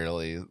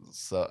necessarily.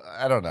 So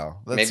I don't know.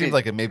 That seemed Maybe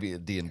like it maybe a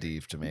D&D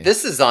to me.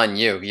 this is on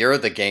you. You're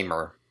the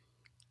gamer.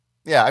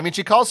 Yeah, I mean,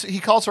 he calls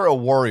her a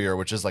warrior,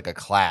 which is like a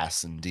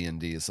class in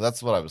D&D. So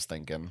that's what I was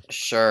thinking.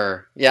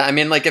 Sure. Yeah, I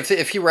mean, like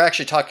if you were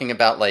actually talking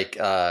about like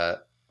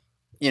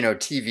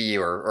TV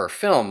or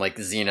film like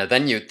Xena,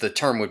 then the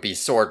term would be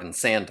sword and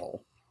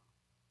sandal.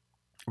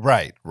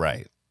 Right,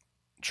 right.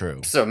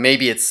 True. So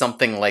maybe it's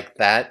something like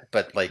that,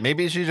 but like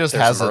Maybe she just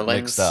there's has it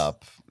mixed Merlins.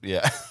 up.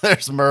 Yeah,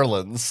 there's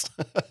Merlins.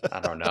 I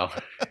don't know.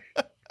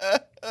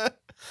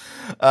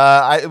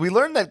 We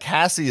learned that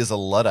Cassie is a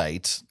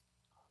Luddite.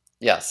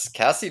 Yes,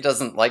 Cassie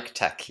doesn't like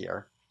tech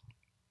here.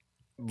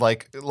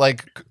 Like,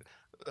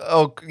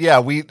 oh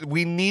yeah,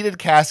 we needed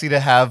Cassie to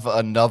have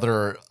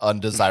another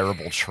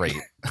undesirable trait.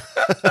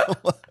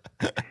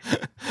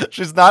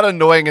 She's not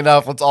annoying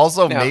enough. Let's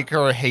also Now, make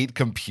her hate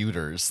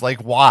computers.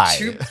 Like,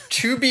 why?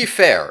 to be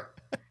fair,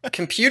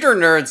 computer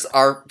nerds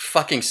are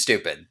fucking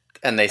stupid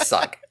and they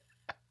suck.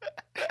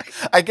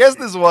 I guess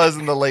this was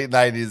in the late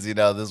 90s,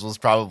 this was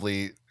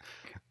probably,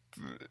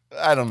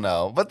 I don't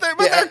know. But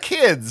they're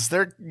kids.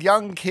 They're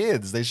young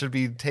kids. They should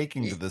be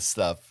taking to this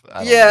stuff.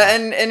 I don't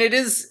know. And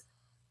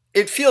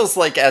it feels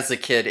like as a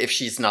kid, if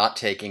she's not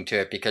taking to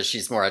it because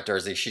she's more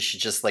outdoorsy, she should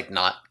just like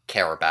not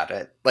care about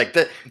it. Like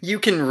you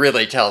can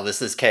really tell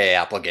this is K.A.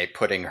 Applegate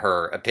putting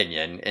her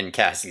opinion in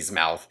Cassie's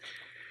mouth.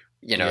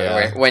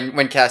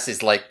 When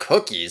Cassie's like,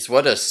 cookies,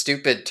 what a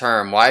stupid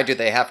term. Why do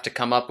they have to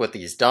come up with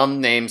these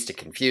dumb names to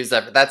confuse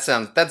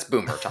that's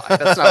boomer talk.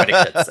 That's not what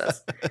a kid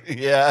says.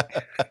 Yeah.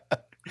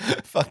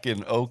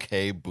 Fucking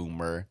okay,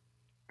 boomer.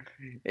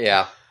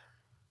 Yeah.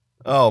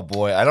 Oh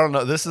boy, I don't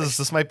know.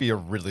 This might be a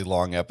really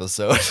long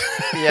episode.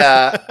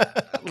 Yeah.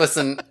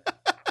 Listen,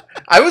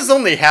 I was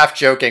only half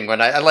joking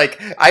when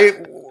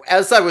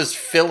as I was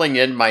filling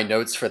in my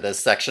notes for this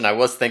section, I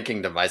was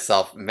thinking to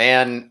myself,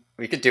 man,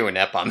 we could do an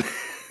ep on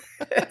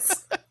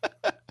this.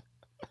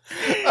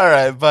 All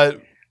right,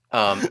 but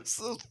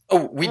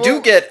we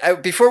do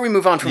get before we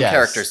move on from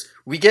characters,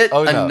 we get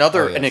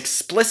an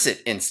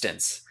explicit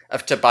instance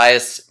of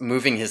Tobias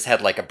moving his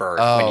head like a bird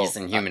when he's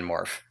in human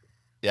morph.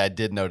 Yeah, I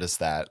did notice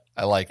that.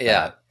 I like that.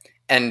 Yeah.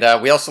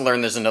 And we also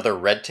learned there's another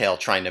red tail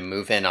trying to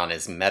move in on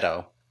his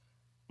meadow.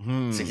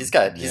 So he's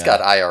got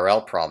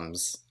IRL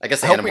problems. I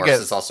guess Animorphs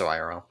is also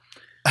IRL.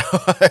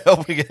 I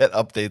hope we get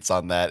updates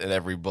on that in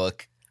every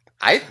book.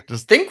 I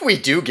think we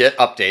do get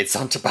updates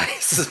on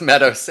Tobias's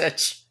meadow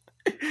sitch.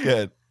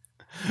 Good.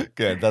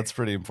 That's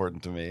pretty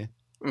important to me.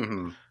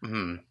 Mm-hmm.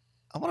 Mm-hmm.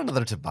 I want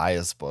another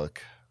Tobias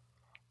book.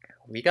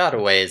 We got a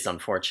ways,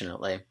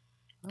 unfortunately.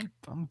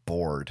 I'm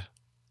bored.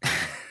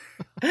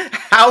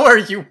 How are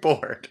you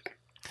bored?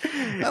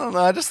 I don't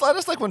know. I just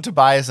like when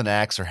Tobias and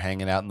Axe are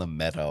hanging out in the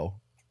meadow.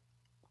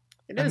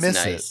 It is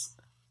nice.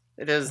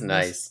 It is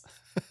nice.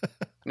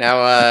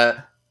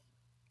 Now,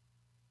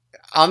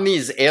 on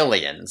these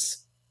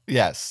aliens.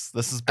 Yes,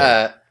 this is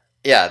big.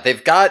 Yeah,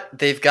 they've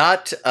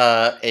got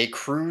a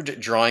crude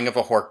drawing of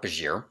a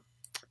Hork-Bajir,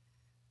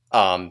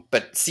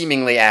 but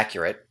seemingly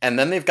accurate, and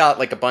then they've got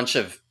like a bunch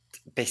of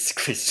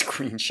basically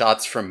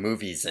screenshots from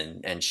movies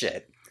and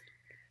shit.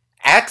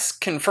 Axe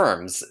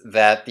confirms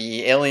that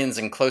the aliens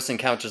in Close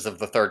Encounters of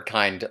the Third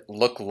Kind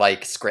look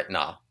like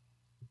Skritna.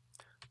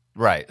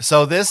 Right.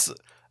 So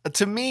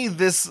to me,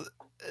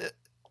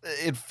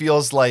 it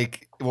feels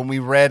like when we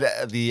read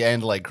the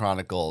Andalite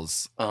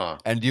Chronicles,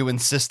 and you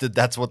insisted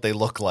that's what they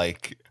look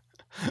like.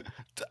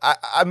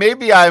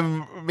 Maybe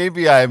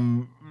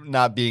I'm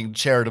not being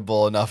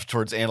charitable enough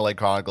towards Andalite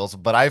Chronicles,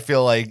 but I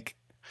feel like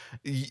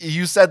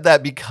you said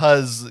that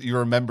because you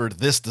remembered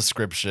this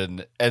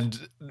description,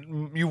 and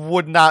you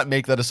would not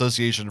make that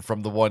association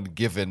from the one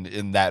given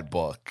in that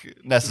book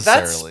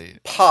necessarily.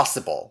 That's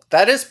possible.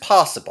 That is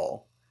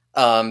possible.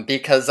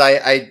 Because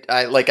I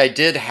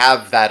did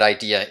have that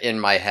idea in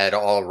my head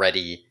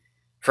already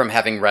from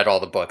having read all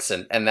the books,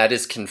 and that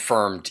is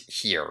confirmed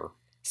here.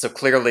 So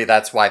clearly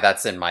that's why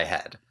that's in my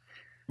head.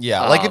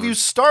 Yeah, like if you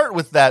start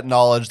with that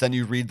knowledge, then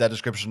you read that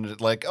description,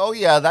 like, oh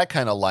yeah, that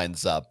kind of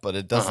lines up, but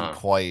it doesn't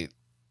quite.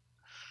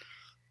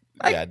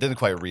 It didn't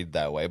quite read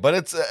that way. But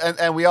it's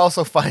and we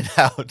also find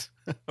out.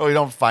 Well, we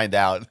don't find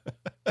out.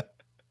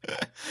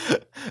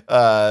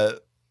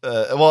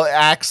 Well,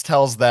 Axe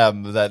tells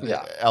them that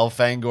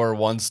Elfangor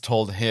once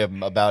told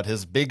him about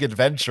his big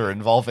adventure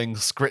involving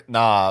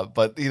Skritna,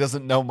 but he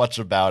doesn't know much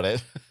about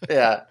it.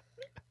 Yeah.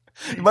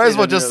 You might as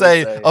well just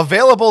say,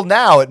 available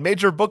now at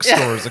major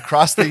bookstores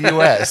across the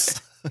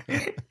U.S.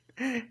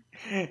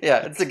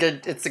 Yeah, it's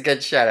a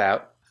good shout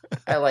out.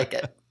 I like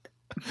it.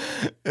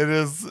 It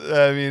is.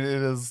 I mean,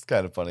 it is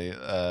kind of funny.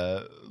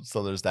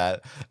 So there's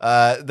that.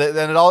 Then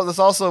this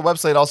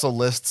website also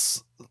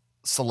lists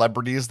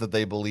celebrities that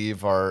they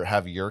believe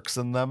have Yeerks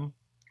in them.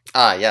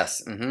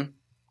 Yes. Mm-hmm.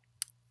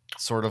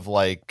 Sort of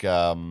like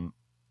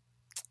maybe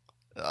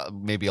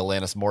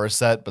Alanis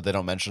Morissette, but they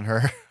don't mention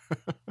her.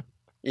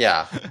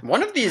 Yeah.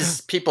 One of these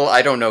people,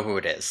 I don't know who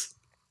it is.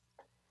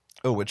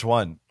 Oh, which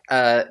one?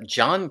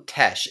 John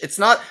Tesh. It's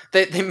not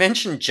they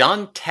mentioned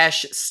John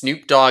Tesh,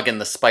 Snoop Dogg, and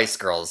the Spice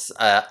Girls.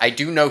 I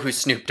do know who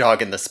Snoop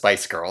Dogg and the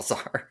Spice Girls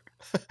are.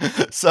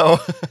 So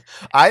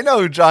I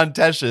know who John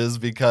Tesh is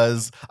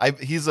because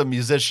he's a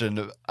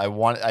musician.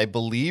 I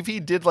believe he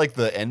did like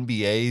the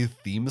NBA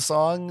theme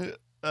song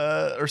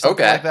or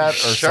something Okay, like that,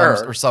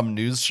 sure. or some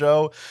news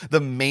show. The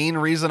main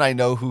reason I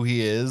know who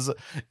he is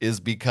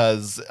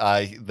because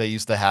they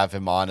used to have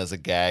him on as a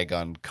gag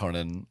on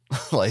Conan.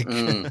 Like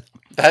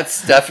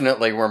That's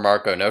definitely where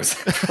Marco knows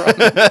it from.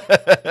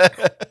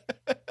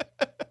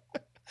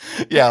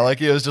 yeah, like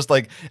he was just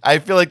like, I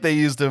feel like they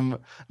used him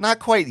not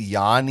quite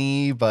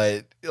Yanni,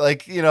 but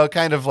like, you know,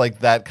 kind of like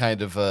that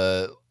kind of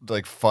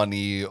like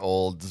funny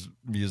old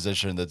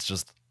musician that's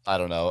just, I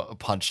don't know, a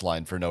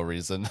punchline for no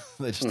reason.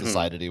 They just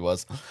decided he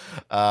was.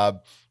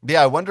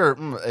 Yeah, I wonder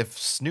if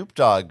Snoop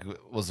Dogg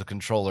was a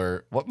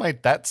controller, what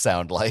might that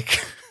sound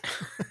like?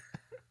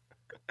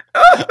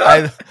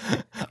 I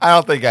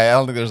don't think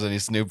there's any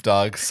Snoop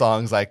Dogg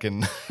songs I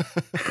can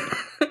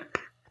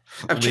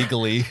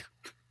legally.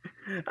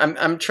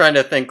 I'm trying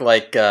to think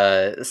like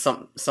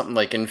something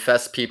like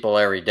infest people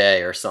every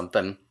day or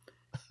something.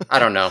 I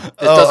don't know. It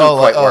doesn't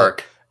quite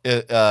work.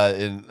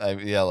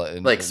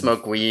 Like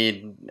smoke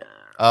weed.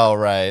 Oh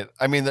right.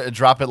 I mean,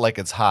 drop it like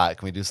it's hot.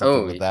 Can we do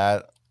something with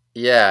that?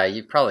 Yeah,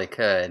 you probably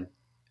could.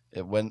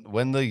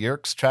 When the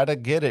Yerks try to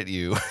get at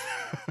you.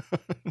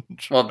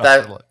 Well,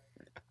 that'd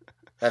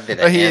be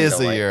the he is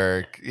a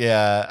Yerk.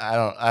 Yeah,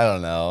 I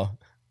don't know.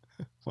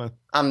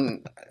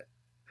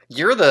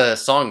 You're the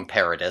song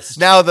parodist.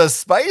 Now the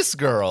Spice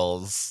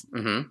Girls.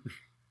 If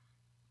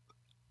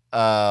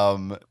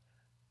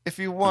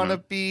you want to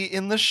be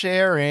in the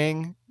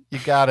sharing, you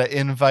gotta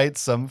invite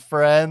some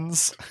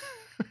friends.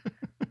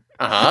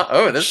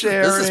 Oh, this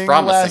is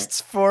promising.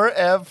 Lasts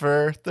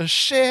forever. The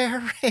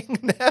sharing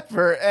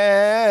never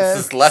ends.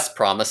 This is less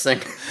promising.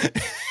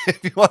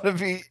 If you want to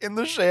be in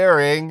the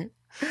sharing,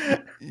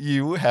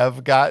 you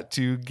have got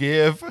to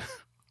give.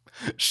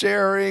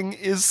 Sharing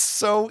is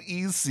so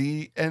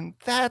easy, and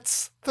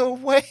that's the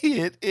way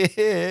it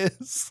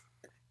is.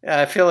 Yeah,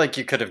 I feel like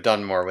you could have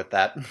done more with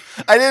that.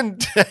 I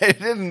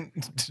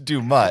didn't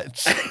do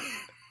much.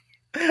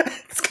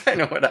 It's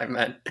kind of what I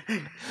meant.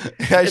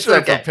 I should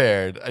have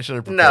prepared. I should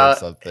have prepared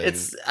something.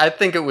 I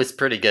think it was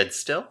pretty good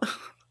still.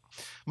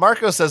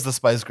 Marco says the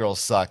Spice Girls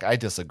suck. I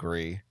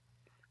disagree.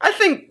 I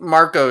think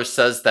Marco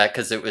says that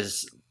because it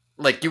was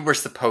like you were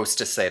supposed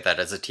to say that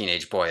as a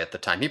teenage boy at the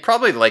time. He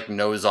probably like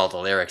knows all the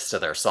lyrics to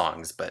their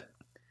songs, but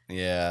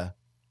yeah,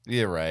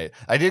 you're right.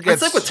 I did get.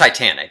 It's like with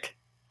Titanic.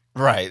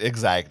 Right,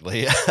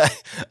 exactly.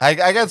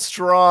 I got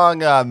strong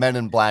Men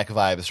in Black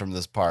vibes from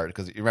this part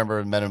because you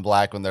remember Men in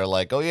Black when they're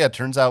like, "Oh yeah, it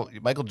turns out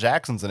Michael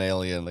Jackson's an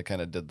alien." They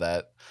kind of did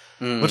that,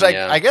 which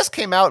I guess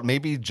came out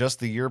maybe just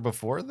the year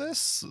before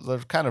this. They're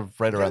kind of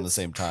right around the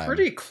same time.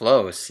 Pretty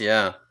close,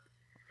 yeah.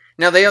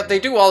 Now they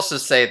do also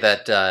say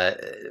that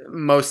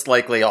most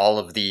likely all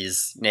of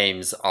these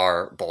names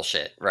are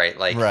bullshit, right?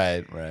 Like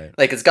right.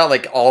 Like it's got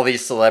like all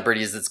these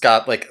celebrities. It's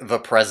got like the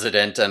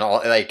president and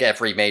all like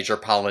every major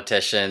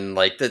politician.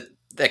 Like that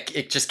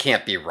it just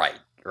can't be right.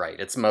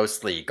 It's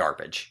mostly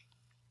garbage.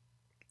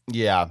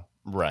 Yeah,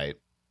 right.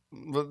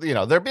 You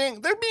know they're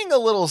being a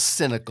little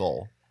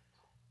cynical.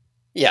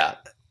 Yeah,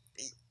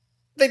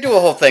 they do a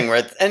whole thing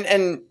where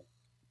and.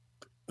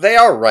 They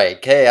are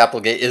right. Kay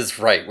Applegate is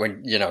right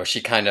when,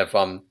 she kind of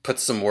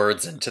puts some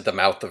words into the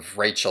mouth of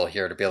Rachel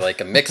here to be like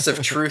a mix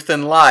of truth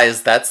and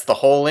lies. That's the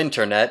whole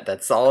internet.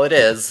 That's all it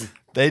is.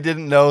 They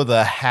didn't know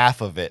the half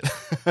of it.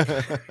 No,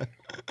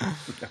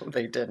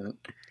 they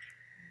didn't.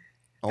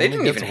 They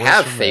didn't even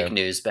have fake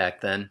news back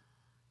then.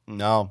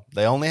 No,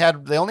 they only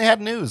had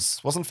news.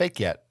 It wasn't fake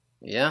yet.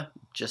 Yeah,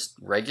 just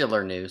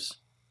regular news.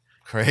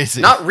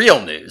 Crazy. Not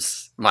real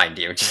news, mind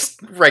you,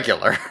 just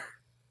regular.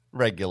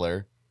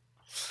 Regular.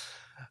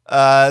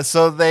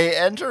 So they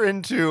enter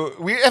into.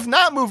 We have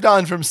not moved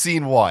on from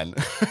scene 1.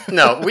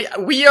 No,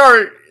 we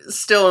are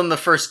still in the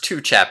first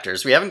 2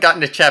 chapters. We haven't gotten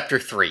to chapter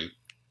 3.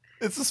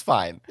 This is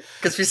fine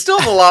because we still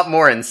have a lot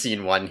more in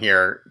scene 1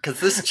 here.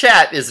 Because this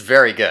chat is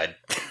very good.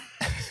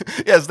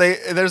 Yes,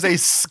 there's a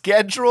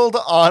scheduled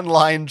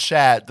online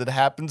chat that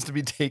happens to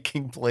be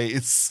taking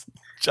place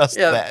just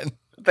then.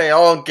 They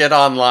all get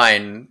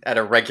online at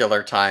a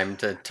regular time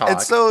to talk.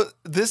 And so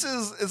this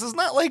is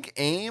not like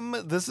AIM.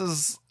 This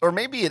is, or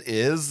maybe it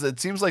is. It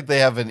seems like they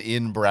have an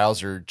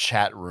in-browser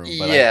chat room.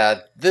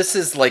 But this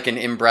is like an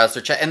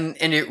in-browser chat. And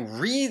it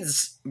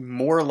reads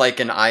more like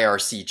an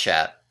IRC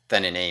chat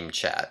than an AIM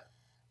chat.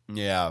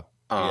 Yeah.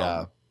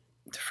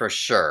 For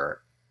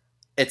sure.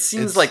 It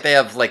seems like they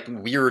have like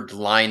weird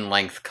line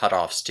length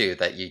cutoffs too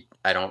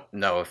I don't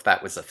know if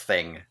that was a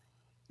thing.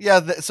 Yeah,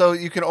 so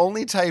you can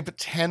only type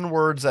 10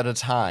 words at a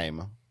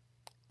time.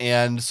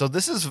 And so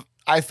this is,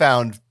 I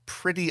found,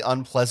 pretty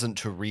unpleasant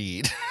to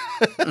read.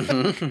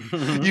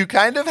 You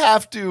kind of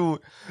have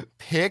to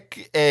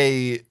pick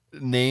a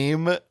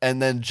name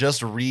and then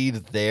just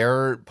read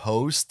their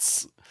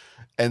posts.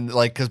 And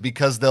like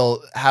because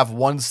they'll have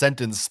one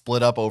sentence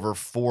split up over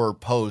 4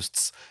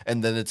 posts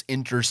and then it's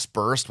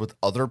interspersed with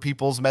other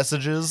people's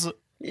messages.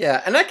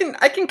 Yeah, and I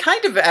can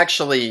kind of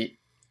actually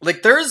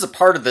like there is a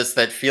part of this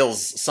that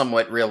feels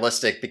somewhat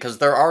realistic because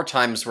there are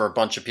times where a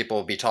bunch of people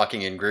will be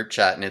talking in group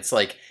chat and it's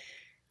like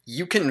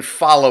you can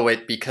follow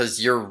it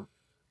because you're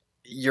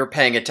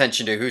paying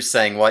attention to who's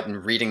saying what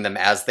and reading them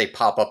as they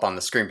pop up on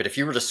the screen. But if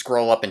you were to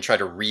scroll up and try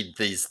to read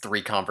these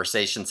 3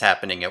 conversations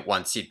happening at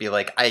once, you'd be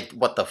like, "I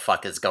what the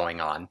fuck is going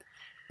on?"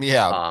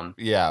 Yeah, Um,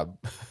 yeah.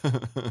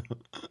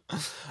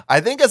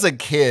 I think as a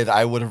kid,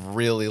 I would have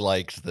really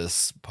liked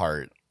this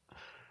part.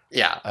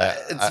 yeah, I,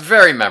 it's I,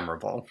 very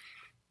memorable.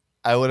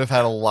 I would have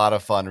had a lot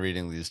of fun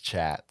reading these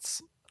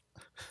chats.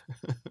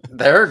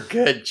 They're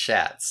good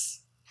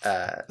chats.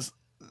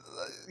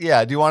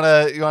 Yeah, do you want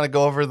to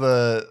go over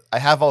the? I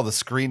have all the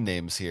screen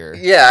names here.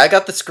 Yeah, I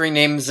got the screen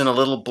names and a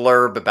little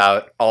blurb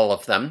about all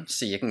of them,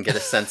 so you can get a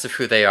sense of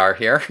who they are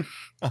here.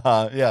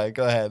 Yeah,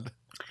 go ahead.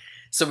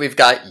 So we've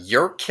got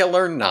Your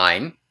Killer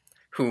 9,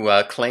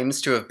 who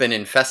claims to have been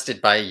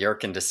infested by a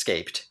Yerk and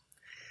escaped.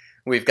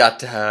 We've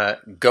got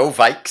Go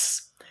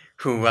Vikes,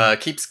 who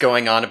keeps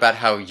going on about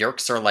how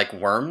Yerks are like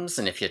worms,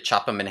 and if you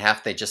chop them in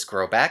half, they just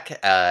grow back.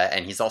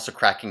 And he's also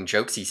cracking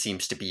jokes. He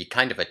seems to be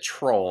kind of a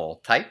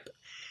troll type.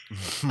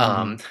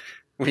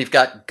 We've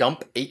got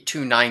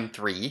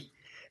Gump8293,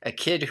 a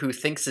kid who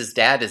thinks his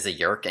dad is a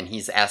Yerk, and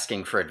he's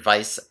asking for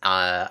advice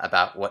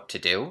about what to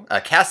do.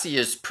 Cassie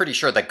is pretty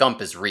sure that Gump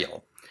is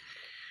real.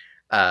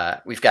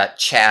 We've got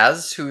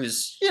Chaz,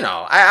 who's,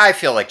 I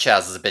feel like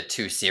Chaz is a bit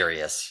too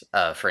serious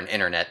for an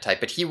internet type,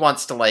 but he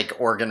wants to, like,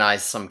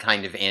 organize some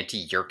kind of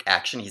anti-Yerk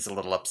action. He's a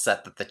little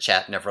upset that the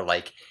chat never,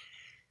 like,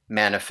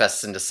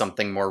 manifests into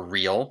something more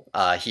real.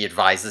 He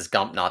advises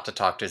Gump not to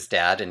talk to his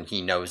dad, and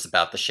he knows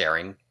about the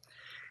sharing.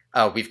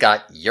 We've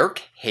got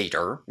Yerk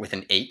Hater with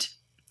an 8,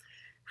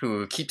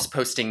 who keeps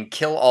posting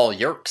kill all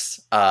Yerks,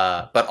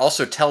 but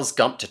also tells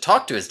Gump to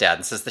talk to his dad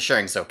and says the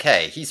sharing's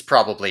okay. He's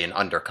probably an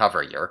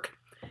undercover Yerk.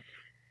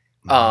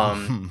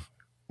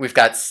 We've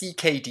got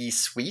CKD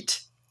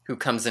Sweet, who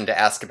comes in to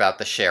ask about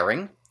the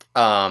sharing.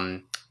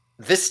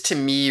 This to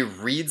me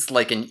reads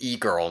like an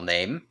e-girl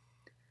name.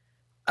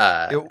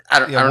 I don't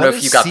know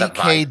if you got that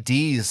vibe.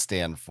 CKD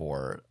stand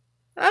for?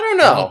 I don't I don't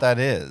know know. what that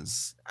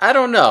is. I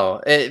don't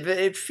know.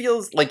 It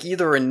feels like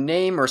either a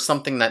name or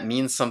something that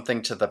means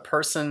something to the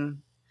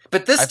person.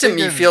 But this to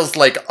me feels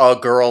like a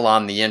girl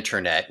on the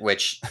internet,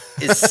 which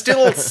is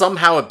still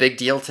somehow a big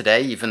deal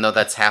today, even though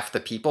that's half the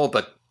people.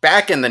 But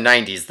back in the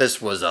 90s, this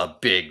was a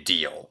big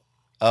deal.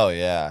 Oh,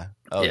 yeah.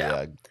 Oh,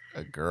 Yeah.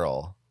 A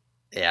girl.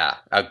 Yeah,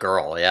 a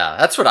girl. Yeah,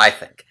 that's what I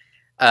think.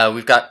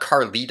 We've got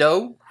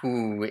Carlito,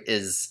 who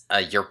is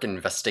a Yerk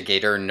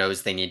investigator,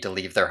 knows they need to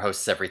leave their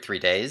hosts every 3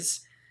 days.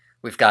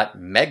 We've got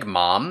Meg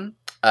Mom,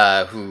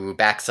 who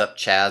backs up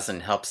Chaz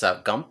and helps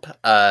out Gump.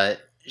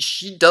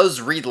 She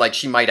does read like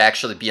she might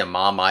actually be a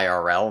mom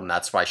IRL, and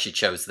that's why she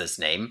chose this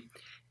name.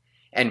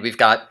 And we've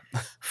got,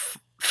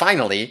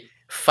 finally,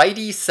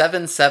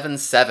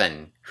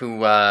 Fighty777,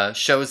 who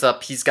shows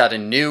up. He's got a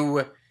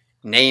new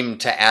name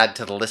to add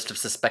to the list of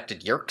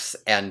suspected Yerks,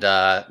 and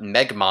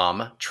Meg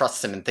Mom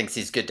trusts him and thinks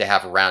he's good to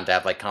have around to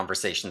have like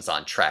conversations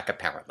on track,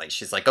 apparently.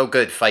 She's like, oh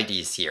good,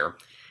 Fighty's here.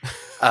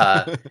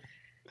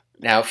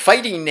 Now,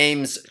 Fighty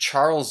names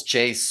Charles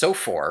J.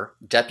 Sofor,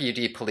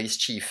 deputy police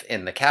chief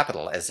in the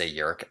capital, as a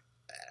Yerk.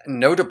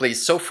 Notably,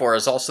 Sofor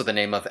is also the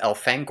name of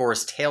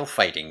Elfangor's tail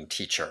fighting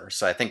teacher,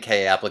 so I think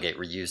K. Applegate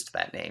reused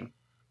that name.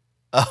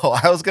 Oh,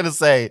 I was going to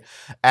say,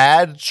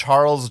 add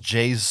Charles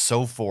J.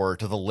 Sofor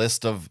to the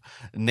list of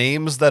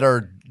names that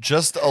are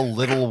just a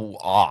little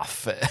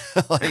off.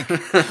 Like,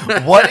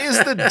 what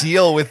is the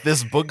deal with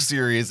this book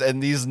series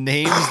and these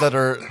names that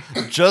are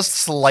just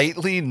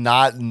slightly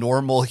not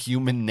normal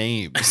human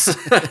names?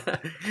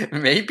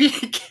 Maybe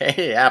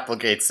K.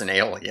 Applegate's an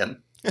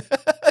alien.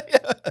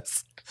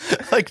 Yes.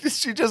 Like,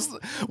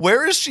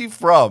 where is she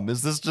from?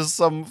 Is this just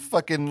some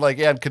fucking, like,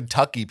 in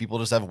Kentucky, people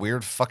just have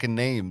weird fucking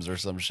names or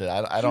some shit?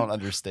 I don't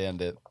understand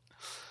it.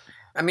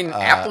 I mean,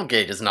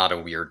 Applegate is not a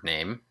weird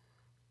name.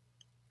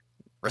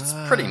 It's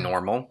pretty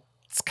normal.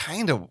 It's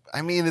kind of,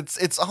 I mean,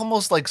 it's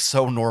almost like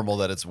so normal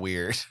that it's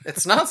weird.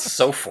 It's not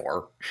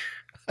Sofor.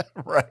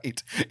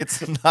 Right.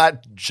 It's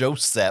not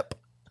Joseph.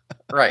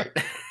 Right.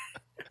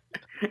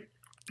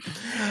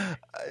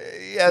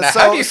 Yeah. Now, so,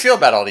 how do you feel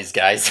about all these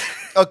guys?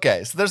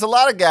 Okay, so there's a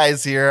lot of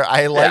guys here.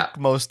 I like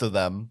most of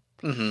them.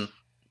 Mm-hmm.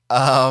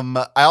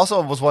 I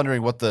also was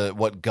wondering what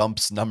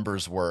Gump's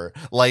numbers were.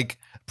 Like,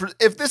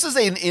 if this is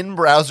an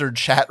in-browser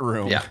chat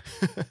room, yeah.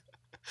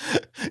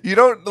 You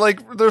don't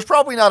like. There's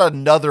probably not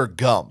another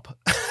Gump.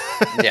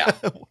 Yeah.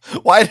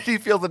 Why did he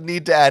feel the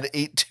need to add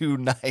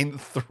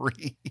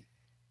 8293?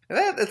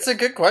 That's a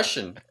good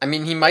question. I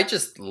mean, he might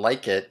just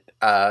like it.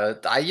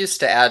 I used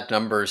to add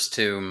numbers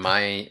to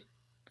my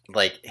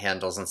like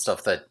handles and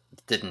stuff that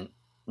didn't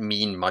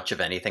mean much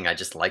of anything. I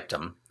just liked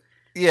them.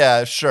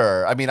 Yeah,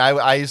 sure. I mean,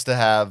 I used to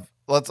have.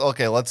 Let's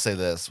say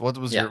this.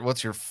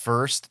 What's your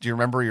first? Do you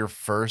remember your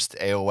first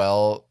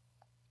AOL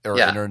or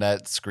Yeah.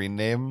 internet screen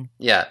name?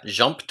 Yeah,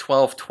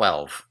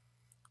 Jump1212.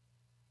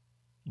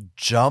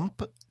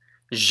 Jump?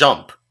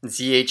 Jump,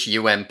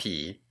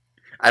 ZHUMP.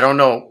 I don't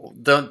know.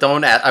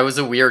 Don't. I was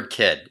a weird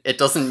kid. It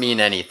doesn't mean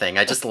anything.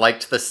 I just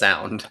liked the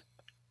sound.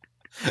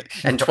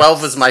 And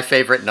 12 was my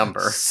favorite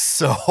number.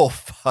 So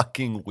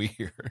fucking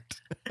weird.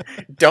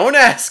 Don't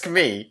ask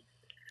me.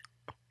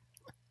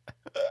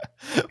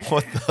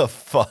 What the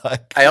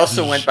fuck? I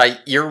also went by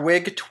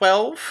Earwig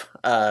 12.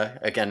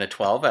 Again, a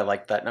 12. I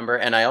liked that number.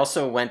 And I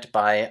also went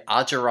by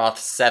Ajaroth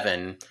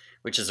 7,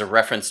 which is a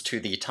reference to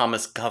the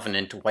Thomas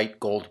Covenant White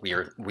Gold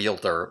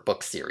Wielder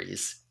book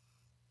series.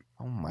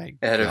 Oh my god.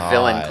 It had a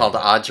villain called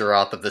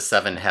Ajaroth of the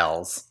Seven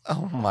Hells.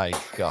 Oh my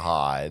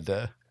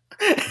god.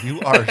 You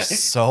are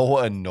so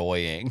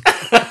annoying.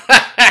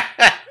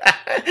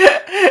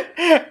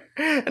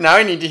 Now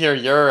I need to hear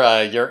your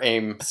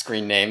AIM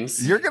screen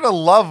names. You're gonna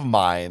love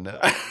mine.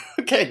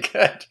 Okay,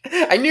 good.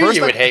 I knew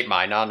you would hate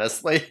mine,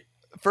 honestly.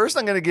 First,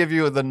 I'm gonna give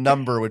you the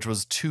number, which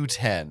was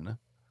 210.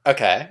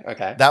 Okay.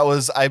 That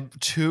was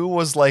 2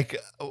 was like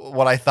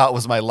what I thought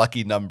was my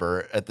lucky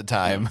number at the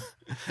time,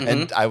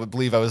 and I would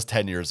believe I was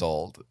 10 years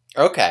old.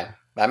 Okay,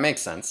 that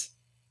makes sense.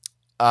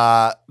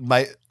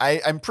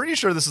 I'm pretty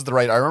sure this is the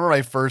right. I remember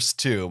my first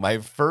 2. My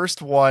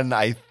first one,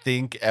 I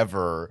think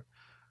ever,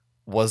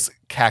 was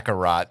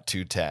Kakarot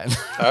 210.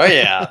 Oh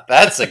yeah,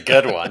 that's a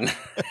good one.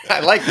 I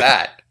like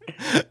that.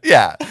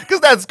 Yeah, because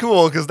that's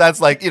cool. Because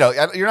that's like, you're not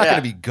going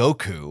to be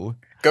Goku.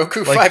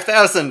 Goku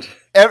 5000.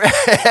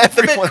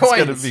 Everyone's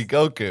going to be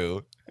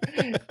Goku.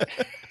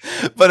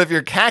 But if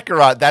you're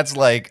Kakarot, that's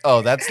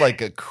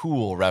like a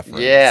cool reference.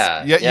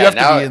 Yeah. You have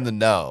to be in the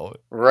know.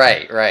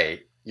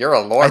 Right. You're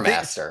a lore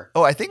master.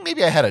 I think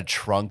maybe I had a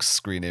Trunks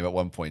screen name at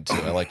one point too.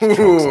 I liked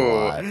Trunks a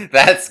lot.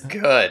 That's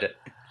good.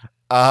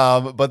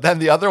 But then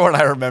the other one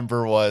I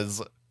remember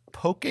was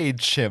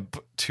Pokechimp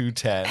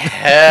 210.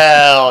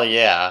 Hell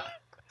yeah.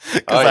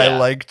 Because I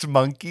liked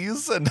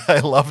monkeys and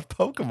I loved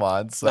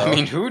Pokemon. So I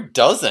mean, who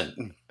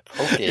doesn't?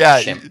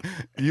 Pokechimp.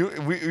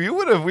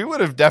 We would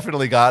have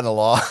definitely gotten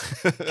along.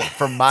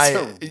 From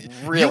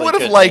really you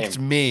would have liked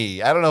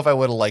me. I don't know if I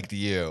would have liked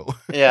you.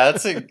 Yeah,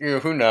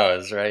 who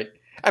knows, right?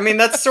 I mean,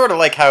 that's sort of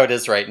like how it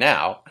is right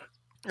now.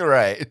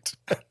 Right.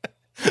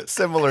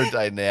 Similar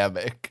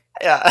dynamic.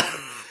 Yeah.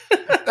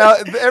 Now,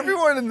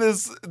 everyone in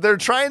this, they're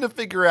trying to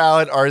figure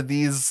out, are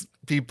these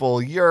people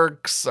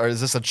Yeerks? Or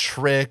is this a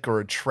trick or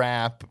a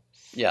trap?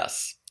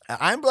 Yes.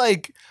 I'm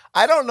like,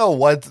 I don't know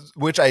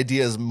which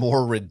idea is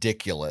more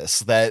ridiculous,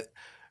 that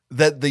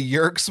the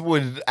Yeerks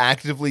would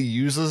actively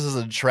use this as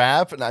a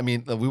trap. And I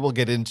mean, we will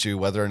get into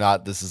whether or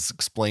not this is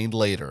explained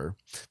later,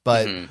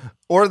 but,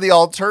 or the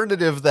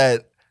alternative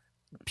that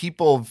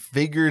people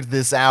figured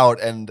this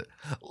out, and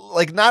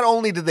like, not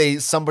only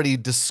did somebody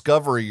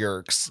discover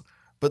Yeerks,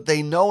 but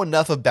they know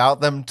enough about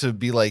them to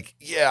be like,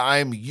 yeah,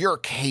 I'm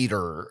Yeerk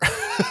hater.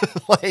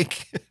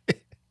 Like,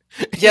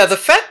 yeah, the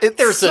fact that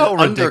there's so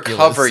an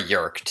undercover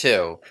Yeerk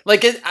too.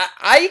 Like,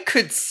 I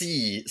could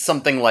see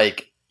something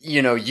like,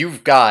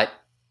 you've got.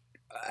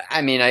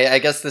 I mean, I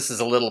guess this is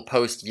a little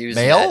post-Usenet.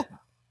 Mail?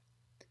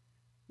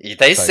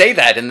 They say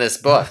that in this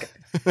book,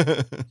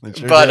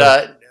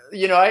 but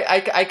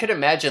I could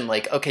imagine,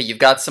 like, okay, you've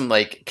got some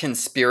like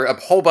a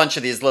whole bunch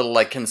of these little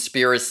like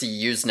conspiracy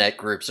Usenet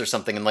groups or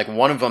something, and like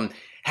one of them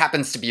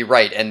happens to be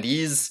right, and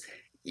these,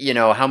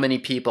 how many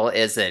people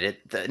is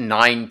it?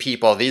 9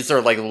 people. These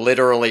are like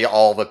literally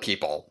all the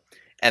people,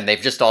 and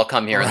they've just all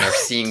come here and they're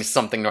seeing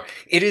something.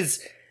 It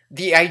is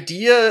the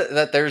idea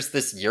that there's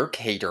this Yeerk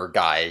hater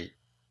guy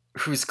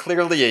who's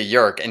clearly a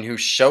Yeerk and who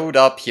showed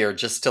up here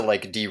just to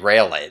like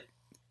derail it.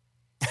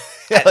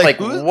 Like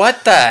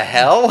what the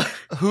hell?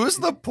 Who's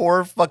the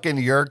poor fucking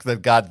Yeerk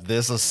that got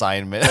this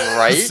assignment?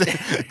 Right?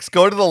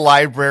 Go to the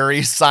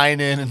library, sign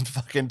in, and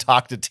fucking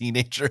talk to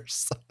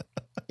teenagers.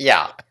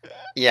 Yeah.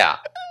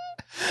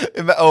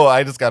 Oh,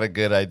 I just got a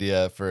good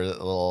idea for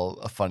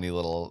a funny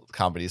little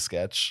comedy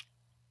sketch.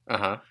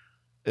 Uh-huh.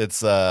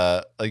 It's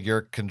a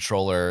Yeerk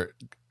controller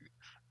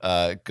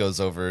goes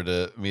over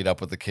to meet up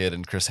with the kid,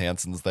 and Chris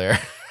Hansen's there.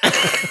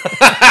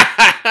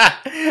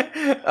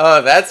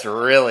 Oh, that's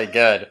really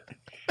good.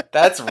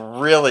 That's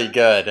really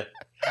good.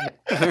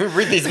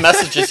 Read these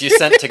messages you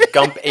sent to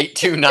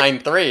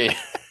Gump8293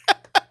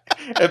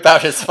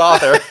 about his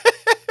father.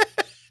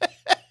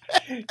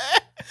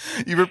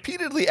 You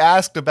repeatedly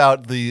asked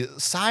about the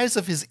size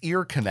of his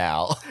ear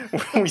canal.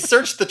 We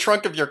searched the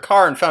trunk of your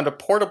car and found a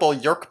portable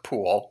Yeerk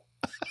pool.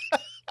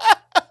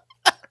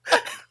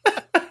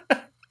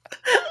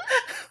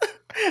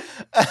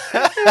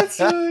 That's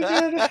really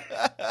good.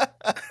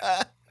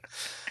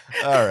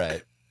 All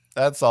right.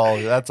 That's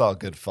all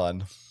good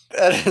fun.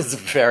 That is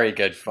very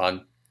good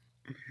fun.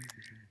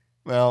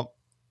 Well,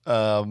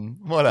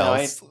 what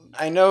else?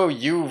 I know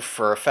you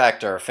for a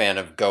fact are a fan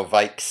of Go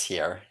Vikes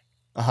here.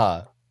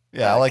 Uh-huh.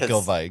 Yeah, I like Go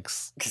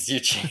Vikes. Because you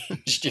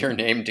changed your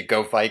name to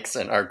Go Vikes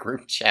in our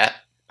group chat.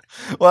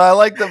 Well, I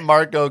like that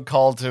Marco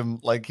called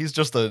him, like, he's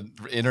just an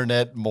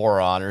internet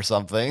moron or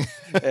something.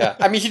 Yeah.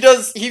 I mean,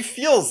 he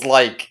feels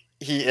like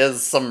he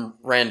is some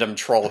random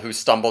troll who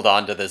stumbled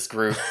onto this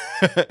group.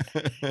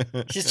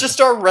 He's just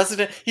our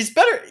resident. He's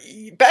better.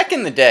 Back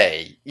in the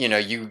day,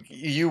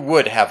 you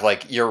would have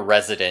like your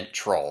resident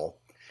troll.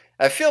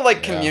 I feel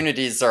like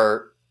communities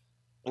are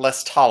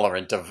less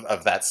tolerant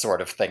of that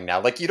sort of thing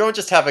now. Like, you don't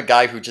just have a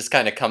guy who just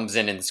kind of comes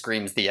in and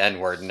screams the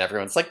N-word and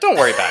everyone's like, don't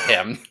worry about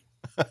him.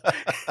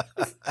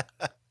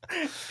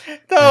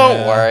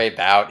 Don't worry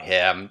about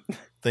him.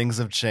 Things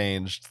have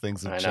changed.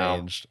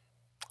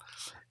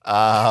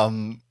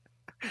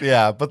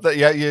 Yeah, but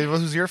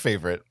who's your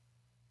favorite?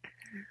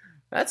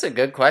 That's a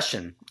good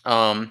question.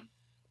 I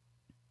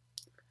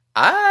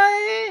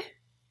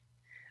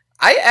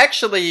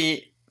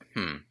actually,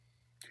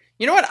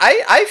 you know what?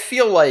 I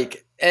feel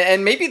like,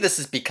 and maybe this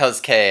is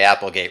because K.A.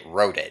 Applegate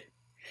wrote it,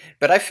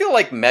 but I feel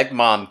like Meg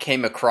Mom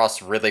came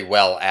across really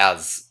well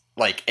as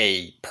like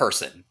a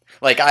person.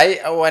 Like,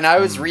 when I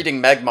was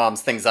reading Meg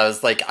Mom's things, I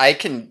was like,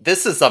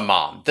 this is a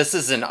mom. This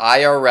is an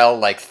IRL,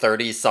 like,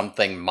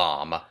 30-something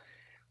mom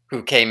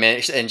who came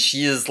in, and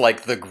she is,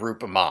 like, the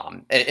group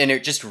mom. And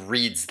it just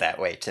reads that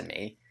way to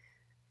me.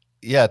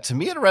 Yeah, to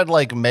me it read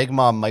like Meg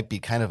Mom might be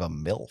kind of a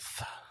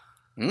MILF.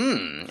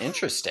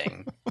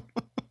 Interesting.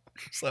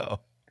 So.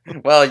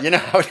 Well, you know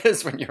how it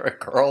is when you're a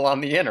girl on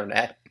the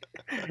internet.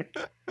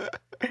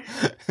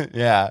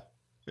 Yeah.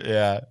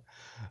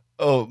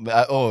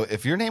 Oh,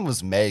 if your name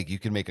was Meg, you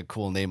could make a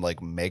cool name like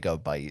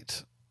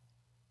Megabyte.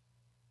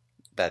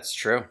 That's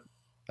true.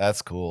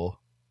 That's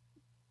cool.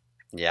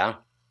 Yeah.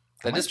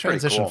 That is pretty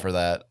transition cool. for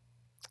that.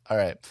 All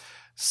right.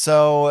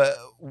 So,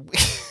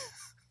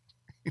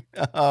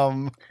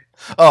 and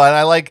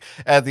I like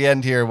at the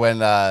end here when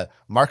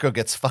Marco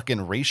gets fucking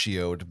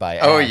ratioed by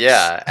Axe. Oh,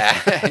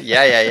 yeah.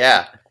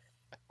 Yeah.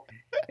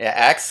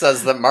 Axe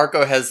says that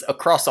Marco has,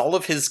 across all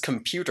of his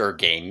computer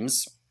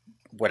games,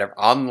 whatever,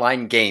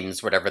 online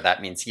games, whatever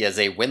that means, he has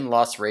a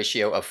win-loss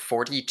ratio of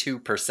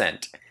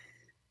 42%.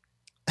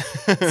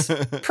 It's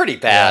pretty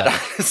bad,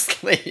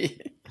 honestly.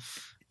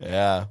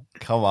 Yeah.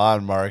 Come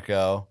on,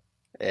 Marco.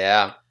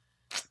 Yeah.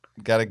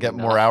 Got to get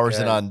more hours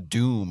in on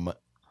Doom.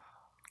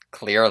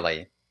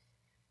 Clearly.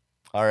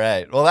 All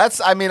right. Well,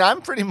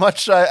 I'm pretty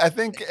much, I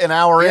think an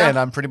hour in,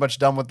 I'm pretty much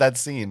done with that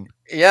scene.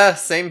 Yeah,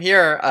 same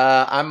here.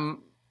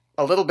 I'm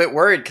a little bit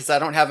worried because I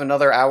don't have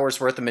another hour's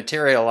worth of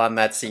material on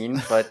that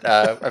scene, but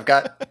I've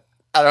got,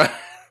 I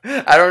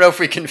don't know if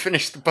we can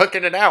finish the book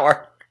in an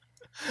hour.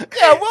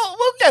 Yeah,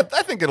 we'll get,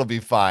 I think it'll be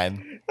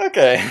fine.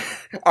 Okay.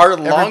 Our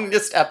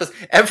longest episode,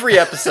 every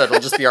episode will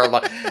just be our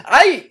long,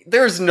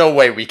 there's no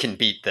way we can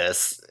beat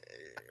this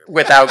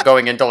without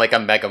going into like a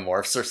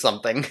Megamorphs or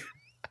something.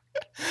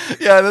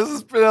 Yeah, this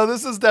is going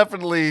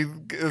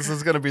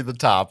to be the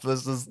top.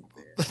 This is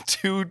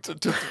 2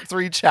 to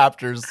 3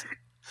 chapters.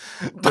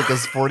 Took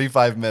us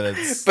 45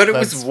 minutes. But it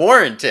was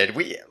warranted.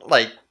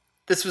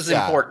 This was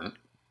important.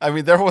 I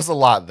mean, there was a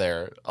lot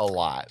there. A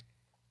lot.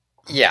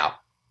 Yeah.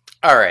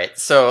 All right.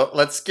 So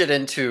let's get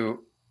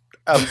into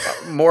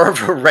more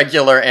of a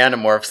regular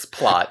Animorphs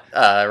plot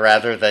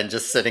rather than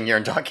just sitting here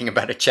and talking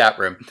about a chat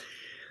room.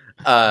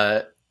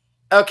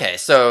 Okay.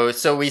 So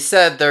we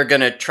said they're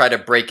going to try to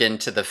break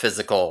into the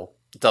physical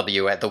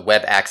W at the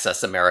Web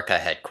Access America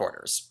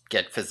headquarters.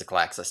 Get physical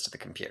access to the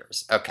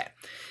computers. Okay.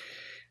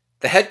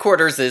 The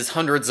headquarters is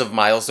hundreds of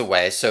miles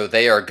away, so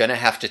they are going to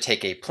have to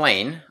take a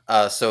plane.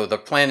 So the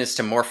plan is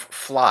to morph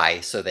fly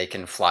so they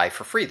can fly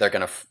for free. They're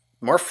going to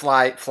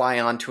morph fly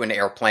onto an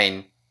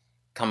airplane,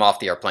 come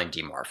off the airplane,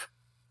 demorph.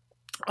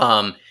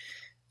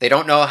 They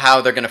don't know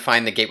how they're going to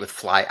find the gate with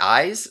fly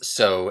eyes,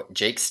 so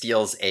Jake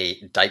steals a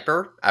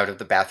diaper out of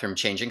the bathroom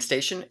changing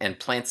station and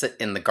plants it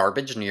in the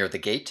garbage near the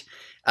gate,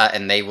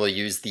 and they will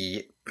use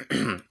the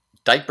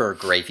diaper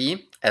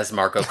gravy, as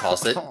Marco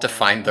calls it, to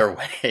find their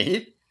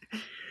way.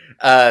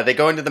 They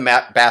go into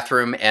the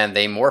bathroom and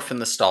they morph in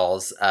the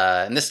stalls.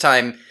 And this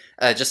time,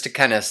 just to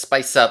kind of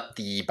spice up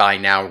the by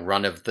now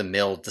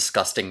run-of-the-mill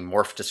disgusting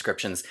morph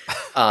descriptions,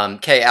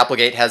 K.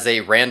 Applegate has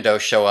a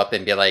rando show up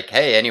and be like,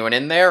 hey, anyone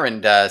in there?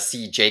 And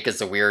see Jake as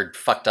a weird,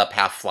 fucked up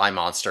half-fly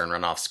monster and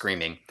run off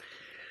screaming.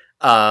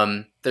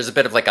 There's a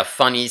bit of like a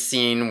funny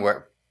scene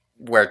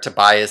where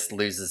Tobias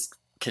loses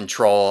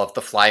control of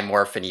the fly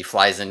morph and he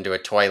flies into a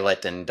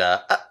toilet and,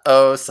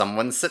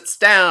 someone sits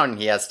down.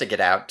 He has to get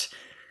out.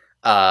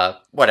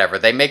 Whatever.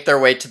 They make their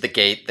way to the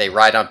gate. They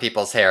ride on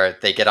people's hair.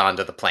 They get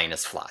onto the plane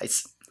as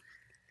flies.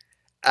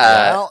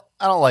 I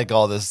don't like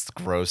all this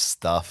gross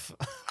stuff.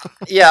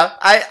 Yeah,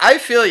 I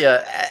feel you.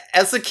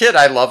 As a kid,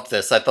 I loved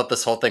this. I thought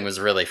this whole thing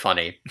was really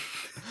funny.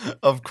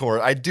 Of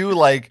course. I do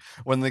like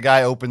when the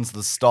guy opens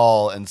the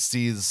stall and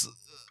sees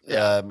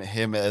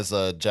him as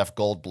a Jeff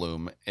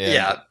Goldblum.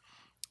 And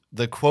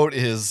the quote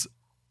is,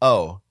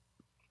 oh,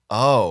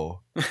 no.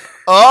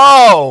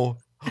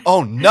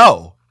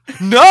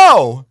 No!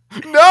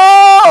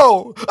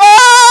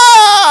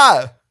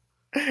 Ah!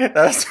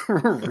 That's a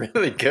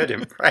really good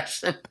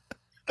impression.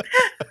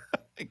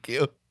 Thank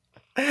you.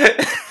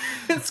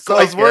 It's so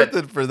it's worth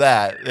it for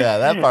that. Yeah,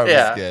 that part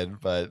was good.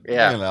 But,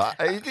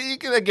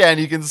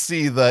 you can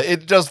see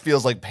it just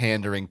feels like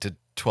pandering to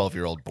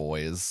 12-year-old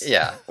boys.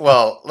 Yeah.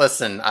 Well,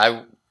 listen,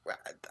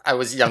 I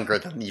was younger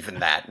than even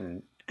that.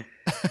 And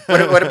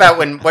what about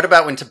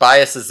when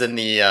Tobias is in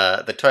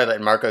the toilet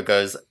and Marco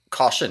goes,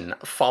 "Caution,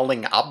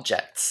 falling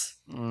objects."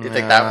 You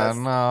think that was?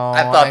 No,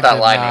 I thought that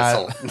did line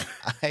not. was.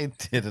 I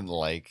didn't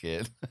like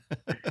it.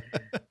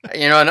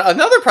 And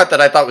another part that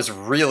I thought was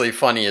really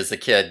funny as a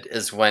kid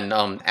is when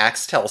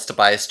Axe tells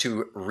Tobias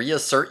to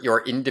reassert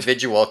your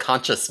individual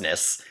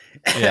consciousness,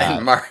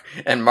 Yeah.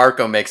 and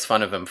Marco makes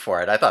fun of him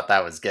for it. I thought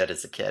that was good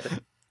as a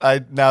kid.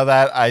 Now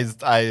that I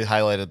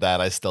highlighted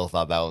that, I still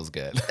thought that was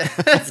good.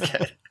 That's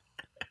good.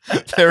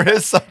 There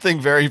is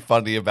something very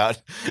funny about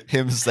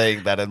him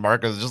saying that, and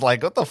Marco's just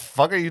like, "What the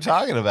fuck are you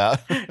talking about?"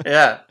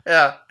 Yeah,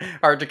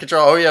 hard to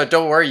control. Oh yeah,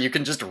 don't worry, you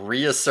can just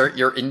reassert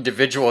your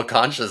individual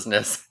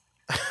consciousness.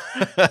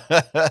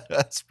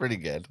 That's pretty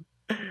good.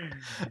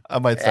 I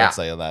might start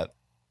saying that.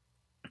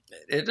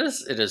 It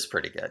is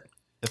pretty good.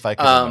 If I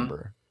can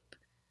remember.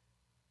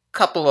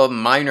 Couple of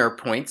minor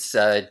points.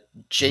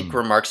 Jake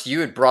remarks,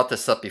 you had brought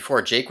this up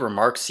before. Jake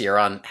remarks here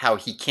on how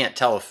he can't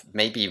tell if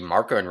maybe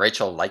Marco and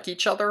Rachel like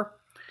each other.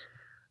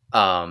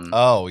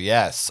 Oh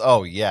yes,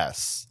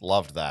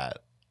 loved that.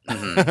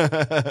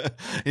 Mm-hmm.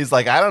 He's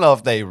like, I don't know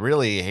if they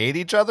really hate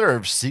each other or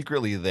if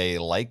secretly they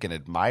like and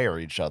admire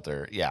each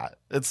other. Yeah,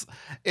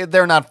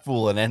 they're not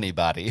fooling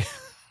anybody.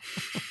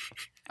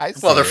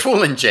 They're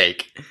fooling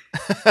Jake.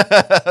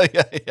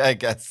 Yeah, I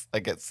guess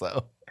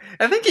so.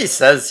 I think he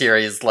says here,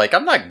 he's like,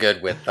 I'm not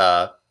good with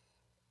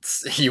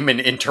human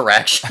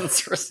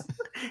interactions or something.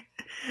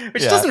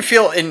 Which doesn't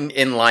feel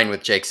in line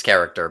with Jake's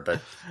character,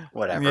 but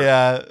whatever.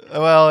 Yeah,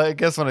 well, I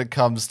guess when it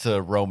comes to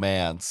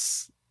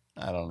romance,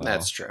 I don't know.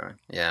 That's true,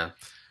 yeah.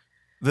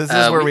 This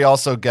is where we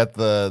also get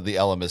the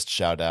Ellimist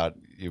shout out.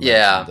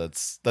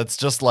 That's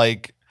just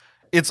like,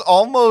 it's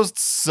almost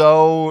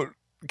so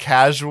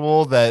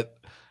casual that,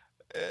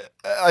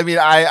 I mean,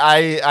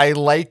 I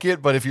like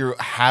it, but if you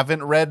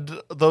haven't read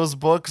those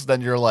books, then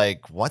you're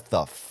like, what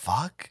the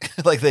fuck?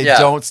 Like, they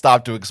don't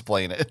stop to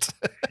explain it.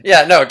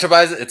 Yeah, no,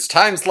 Tobias, it's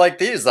times like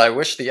these I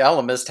wish the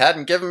Ellimist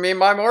hadn't given me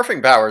my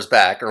morphing powers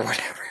back, or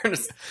whatever.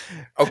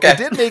 Okay. It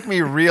did make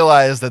me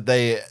realize that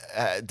they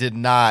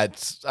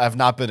have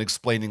not been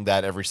explaining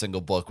that every single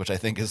book, which I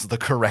think is the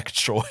correct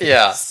choice.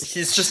 Yeah,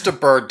 he's just a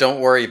bird, don't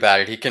worry about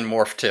it, he can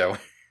morph too.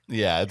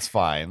 Yeah, it's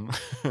fine.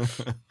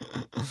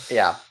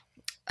 Yeah.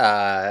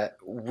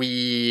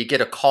 We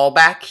get a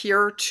callback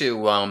here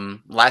to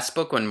last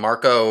book when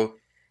Marco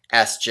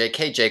asked Jake,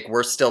 "Hey Jake,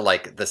 we're still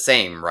like the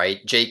same,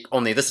 right?" Jake,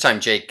 only this time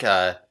Jake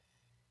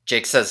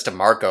says to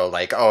Marco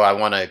like, "Oh, I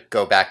want to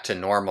go back to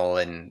normal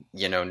and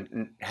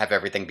have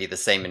everything be the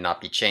same and not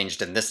be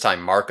changed." And this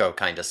time Marco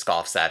kind of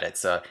scoffs at it.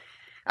 So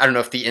I don't know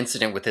if the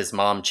incident with his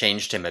mom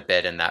changed him a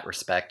bit in that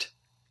respect.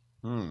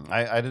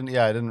 I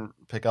didn't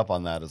pick up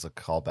on that as a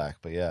callback,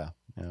 but yeah.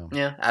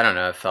 I don't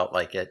know. It felt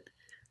like it.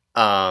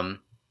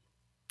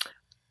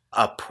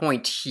 A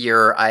point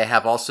here I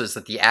have also is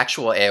that the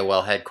actual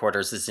AOL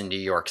headquarters is in New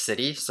York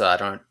City,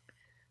 so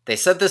they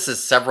said this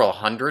is several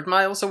hundred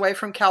miles away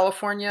from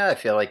California. I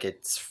feel like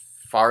it's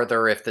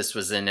farther if this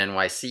was in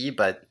NYC,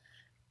 but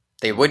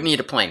they would need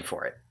a plane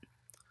for it.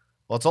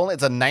 Well,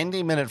 it's a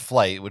 90-minute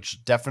flight,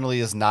 which definitely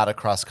is not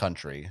across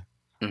country.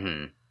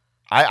 Mm-hmm.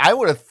 I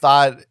would have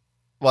thought,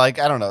 like,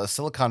 I don't know,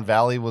 Silicon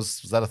Valley,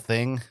 was that a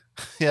thing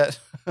yet?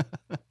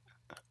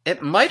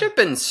 It might have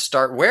been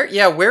where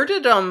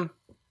did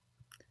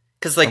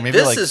because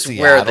this is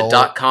Seattle, where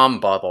the .com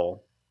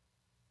bubble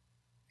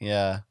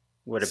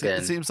would have been.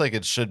 It seems like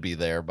it should be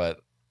there, but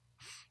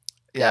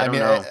I don't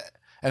know.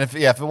 And if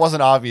it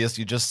wasn't obvious,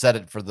 you just said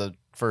it for the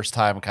first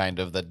time, kind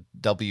of, that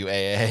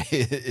WAA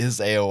is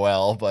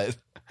AOL, but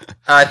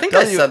I think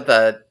I said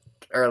that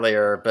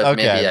earlier, but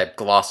maybe I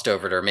glossed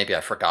over it, or maybe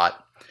I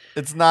forgot.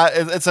 It's not.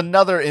 It's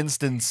another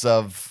instance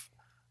of.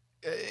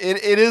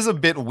 It is a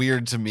bit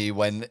weird to me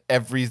when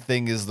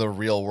everything is the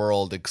real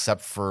world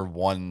except for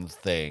one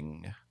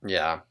thing.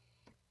 Yeah,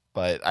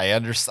 but I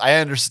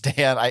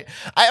understand. I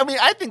mean,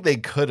 I think they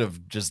could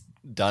have just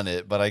done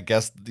it, but I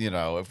guess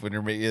if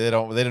when they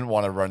didn't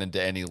want to run into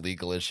any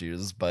legal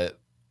issues. But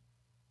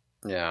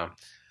yeah,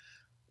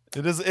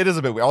 it is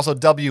a bit weird. Also,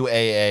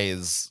 WAA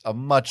is a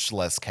much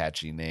less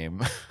catchy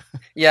name.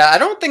 Yeah, I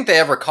don't think they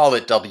ever call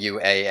it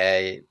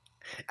WAA.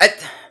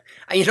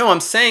 I'm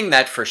saying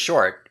that for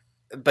short.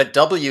 But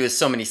W is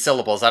so many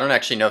syllables, I don't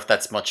actually know if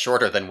that's much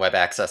shorter than Web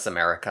Access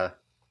America.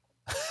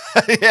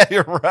 Yeah,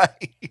 you're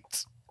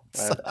right.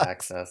 Web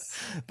Access.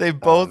 They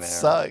both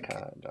suck.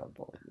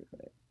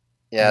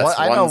 Yeah,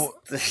 I know.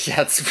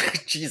 Yeah,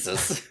 it's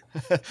Jesus.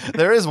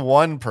 There is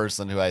one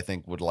person who I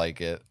think would like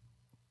it.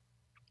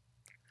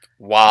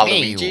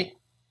 Waluigi?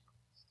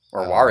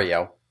 Or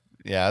Wario.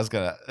 Yeah, it was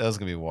gonna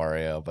be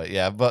Wario, but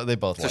yeah, but they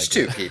both There's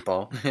like two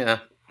people. Yeah.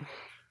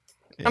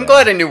 I'm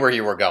glad I knew where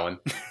you were going.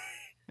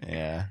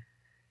 Yeah.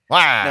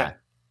 Wow.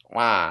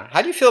 Wow.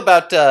 How do you feel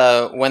about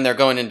when they're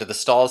going into the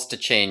stalls to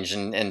change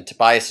and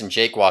Tobias and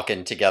Jake walk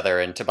in together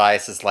and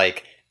Tobias is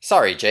like,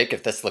 "Sorry, Jake,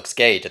 if this looks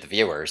gay to the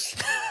viewers."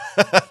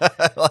 Yeah,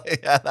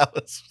 that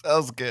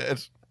was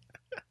good.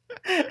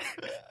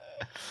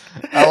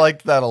 I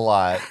liked that a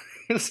lot.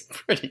 It was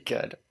pretty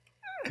good.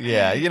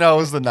 Yeah, it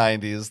was the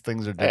 90s.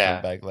 Things are different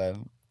Yeah, back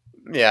then.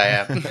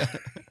 yeah,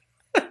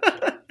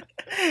 yeah.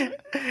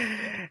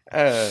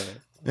 uh,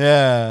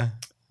 Yeah.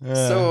 This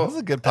is so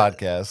a good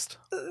podcast.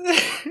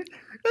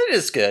 it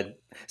is good.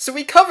 So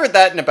we covered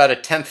that in about a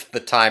tenth the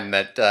time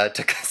that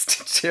took us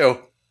to do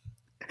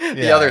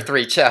the other Yeah.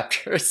 3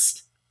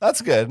 chapters.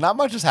 That's good. Not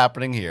much is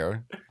happening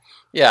here.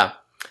 Yeah.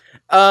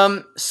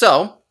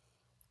 So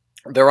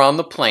they're on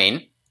the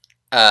plane.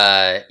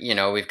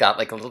 We've got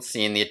like a little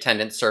scene. The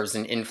attendant serves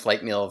an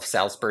in-flight meal of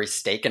Salisbury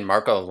steak, and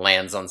Marco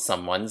lands on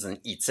someone's and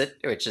eats it,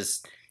 which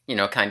is,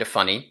 kind of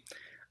funny.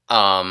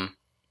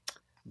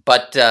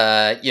 But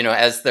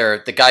as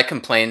the guy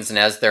complains, and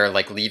as they're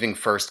like leaving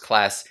first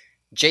class,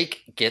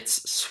 Jake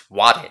gets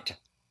swatted.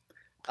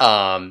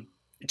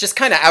 Just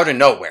kind of out of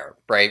nowhere,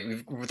 right?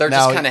 They're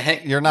Now, just kind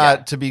of you're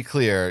not, to be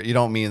clear, you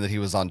don't mean that he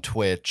was on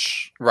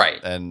Twitch,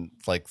 right? And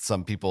like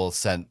some people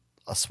sent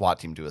a SWAT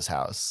team to his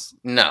house.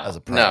 No, as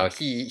a prank.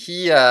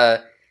 He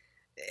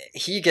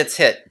gets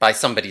hit by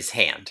somebody's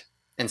hand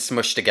and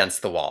smushed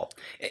against the wall.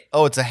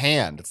 Oh, it's a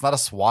hand. It's not a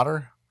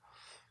swatter?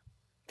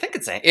 I think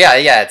it's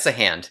it's a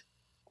hand.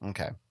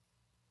 Okay.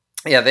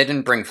 Yeah, they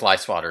didn't bring fly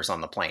swatters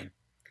on the plane.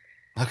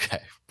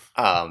 Okay.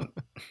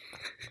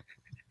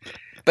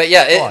 But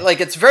yeah,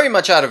 it's very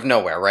much out of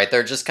nowhere, right?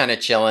 They're just kind of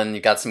chilling. You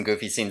got some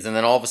goofy scenes, and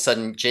then all of a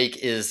sudden, Jake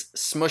is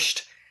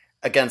smushed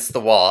against the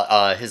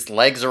wall. His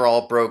legs are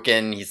all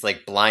broken. He's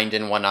like blind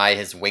in one eye.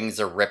 His wings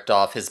are ripped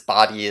off. His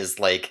body is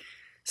like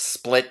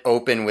split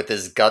open with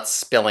his guts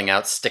spilling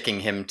out,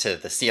 sticking him to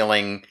the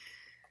ceiling.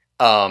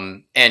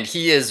 And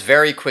he is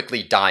very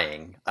quickly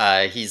dying.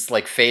 He's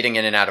like fading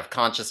in and out of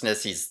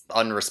consciousness. He's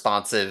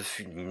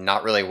unresponsive,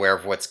 not really aware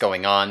of what's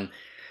going on.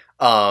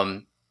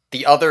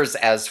 The others,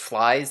 as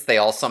flies, they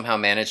all somehow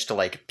manage to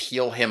like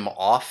peel him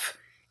off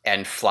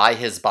and fly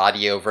his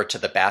body over to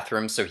the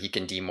bathroom so he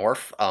can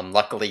demorph.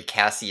 Luckily,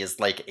 Cassie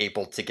is like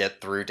able to get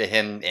through to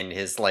him in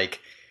his like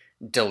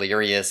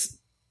delirious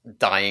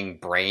dying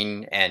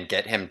brain and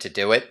get him to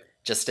do it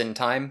just in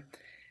time.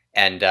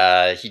 And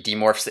he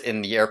demorphs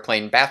in the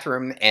airplane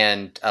bathroom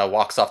and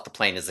walks off the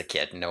plane as a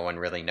kid. No one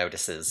really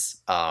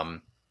notices.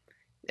 And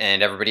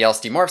everybody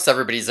else demorphs.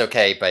 Everybody's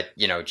okay, but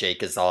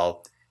Jake is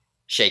all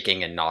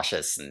shaking and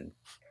nauseous and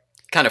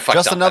kind of fucked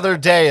up. Just another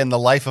day in the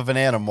life of an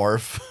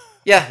Animorph.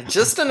 Yeah,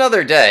 just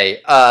another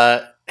day.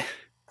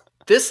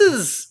 This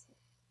is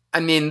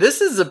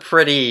a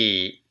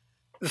pretty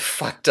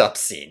fucked up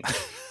scene.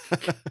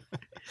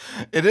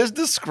 It is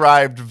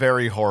described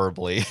very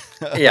horribly.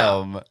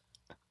 Yeah.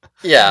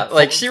 Yeah,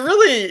 like she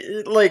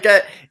really, like,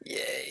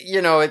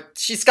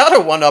 she's got to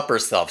one-up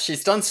herself.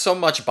 She's done so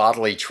much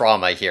bodily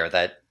trauma here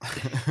that...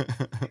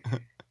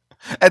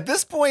 At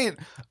this point,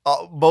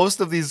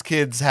 most of these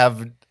kids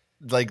have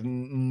like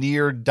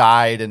near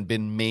died and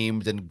been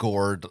maimed and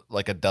gored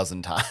like a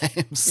dozen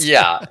times.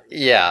 Yeah.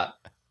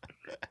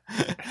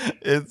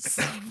 It's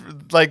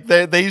like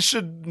they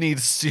should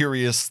need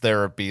serious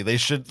therapy. They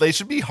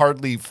should be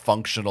hardly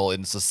functional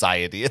in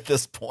society at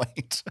this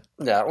point.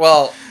 Yeah,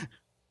 well,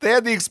 they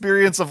had the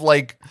experience of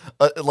like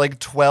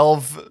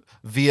 12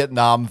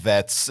 Vietnam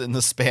vets in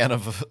the span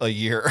of a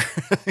year.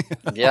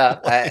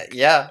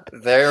 Yeah,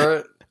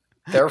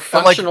 they're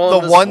functional.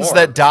 Like the ones war.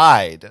 That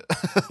died.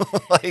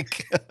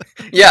 Like,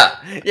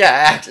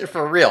 yeah,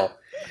 for real.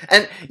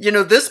 And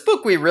this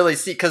book we really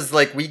see because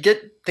like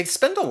they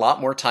spend a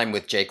lot more time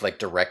with Jake like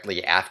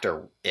directly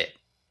after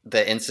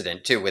the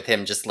incident too, with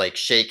him just like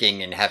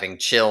shaking and having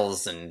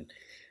chills and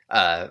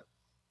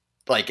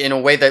like in a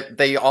way that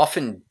they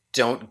often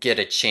don't get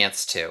a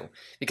chance to,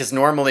 because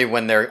normally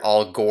when they're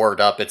all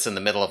gored up, it's in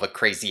the middle of a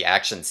crazy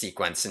action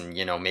sequence, and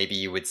maybe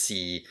you would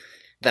see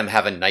them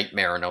have a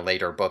nightmare in a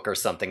later book or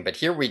something. But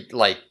here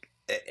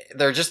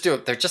they're just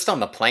on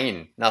the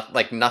plane.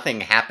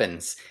 Nothing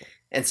happens,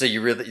 and so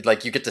you really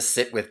you get to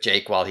sit with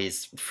Jake while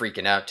he's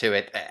freaking out too.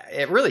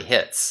 It really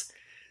hits.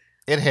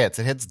 It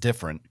hits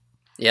different.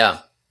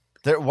 Yeah.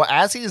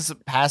 As he's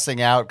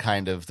passing out,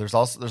 kind of. There's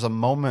a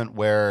moment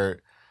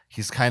where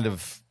he's kind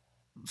of.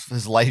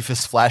 His life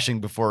is flashing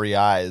before his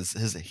eyes.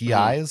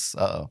 Eyes?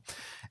 Uh-oh.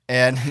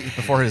 And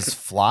before his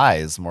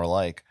flies, more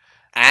like.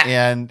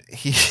 And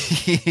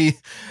he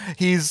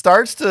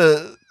starts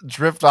to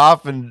drift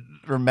off and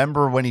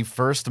remember when he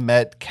first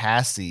met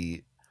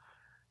Cassie.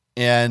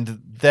 And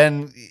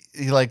then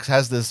he like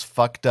has this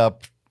fucked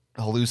up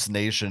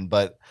hallucination,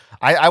 but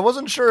I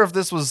wasn't sure if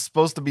this was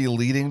supposed to be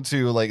leading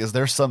to like, is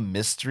there some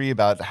mystery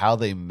about how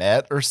they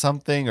met or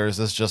something, or is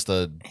this just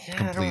a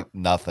complete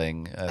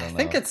nothing? I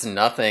think it's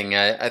nothing.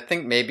 I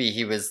think maybe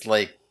he was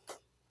like,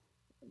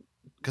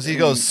 because he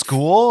goes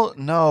school.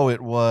 No, it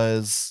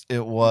was.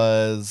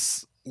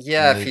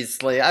 Yeah, if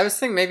he's like, I was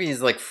thinking maybe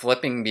he's like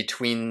flipping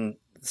between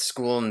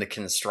school and the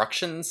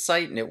construction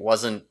site, and it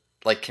wasn't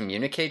like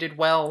communicated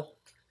well.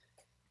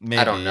 Maybe,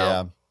 I don't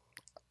know.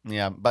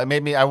 Yeah, but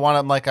maybe I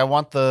want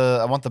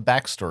the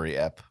backstory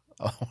ep.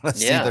 I want to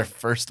see their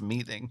first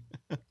meeting.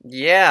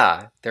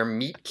 Yeah, they're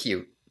meet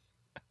cute.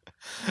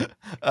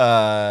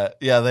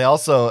 Yeah, they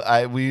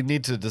also we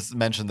need to just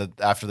mention that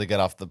after they get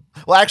off the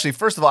well, actually,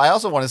 first of all, I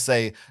also want to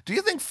say, do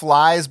you think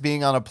flies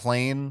being on a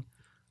plane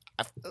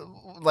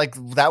like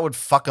that would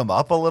fuck them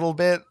up a little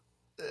bit?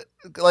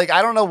 Like,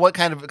 I don't know what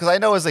kind of, because I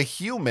know as a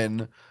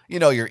human,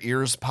 your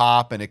ears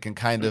pop and it can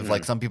kind of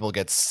like, Mhm. some people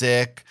get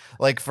sick.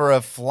 Like for a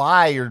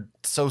fly, you're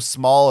so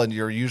small and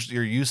you're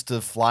used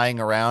to flying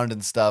around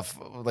and stuff.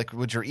 Like,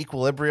 would your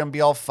equilibrium be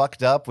all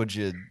fucked up? Would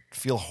you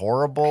feel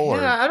horrible or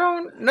Yeah, I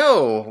don't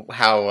know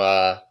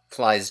how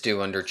flies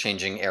do under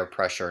changing air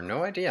pressure.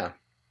 No idea.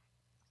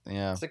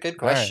 yeah? It's a good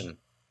All right. question.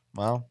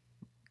 Well,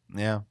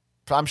 yeah.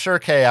 I'm sure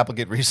Kay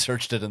Applegate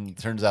researched it and it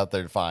turns out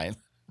they're fine.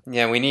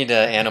 Yeah, we need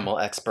an animal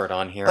expert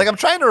on Like, here. I'm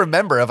trying to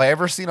remember, have I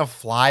ever seen a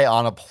fly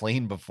on a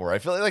plane before? I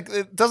feel like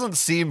it doesn't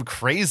seem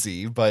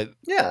crazy, but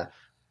Yeah,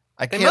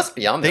 I they can't must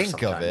be on there think of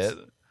sometimes. it.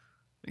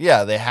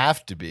 Yeah, they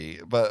have to be,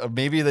 but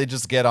maybe they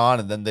just get on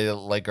and then they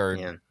like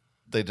Yeah,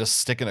 they just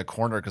stick in a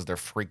corner because they're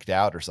freaked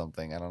out or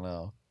something. I don't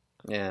know.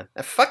 yeah.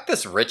 Fuck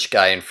this rich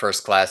guy in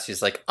first class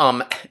who's like,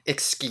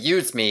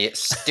 excuse me,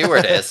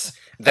 stewardess,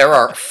 there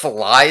are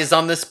flies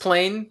on this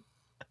plane?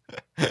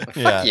 Fuck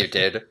Yeah. you,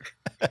 dude.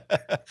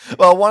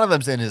 Well, one of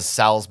them's in his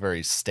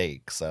Salisbury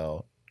steak,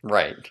 so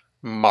Right.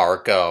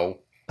 Marco.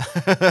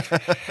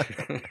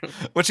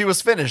 which he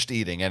was finished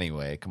eating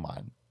anyway. Come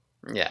on.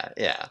 Yeah,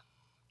 yeah.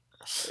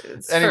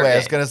 It's fair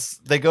Anyway, game.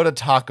 they go to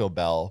Taco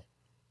Bell.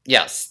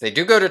 Yes, they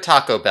do go to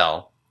Taco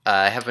Bell.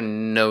 I have a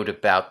note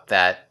about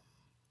that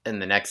in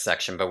the next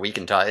section, but we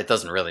can talk. It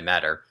doesn't really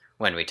matter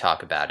when we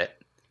talk about it.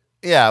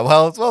 Yeah,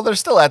 well, they're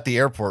still at the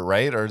airport,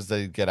 right? Or does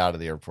they get out of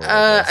the airport?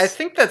 I I guess.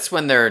 think that's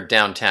when they're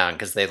downtown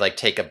because they like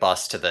take a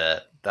bus to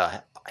the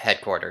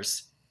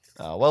headquarters.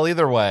 Well,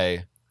 either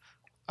way,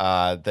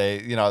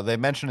 they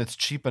mention it's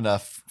cheap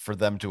enough for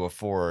them to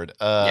afford.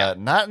 Yeah,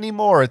 Not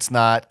anymore. It's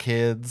not,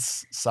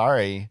 kids.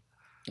 Sorry.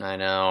 I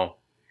know.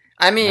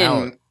 I Now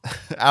mean,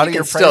 out you of can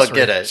your still price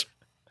get it. range.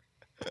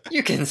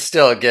 You can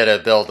still get a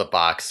build a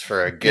box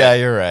for a Yeah, good.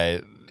 you're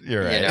right.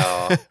 You're You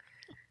right. know,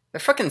 they're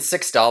fucking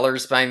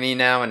 $6 by me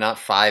now, and not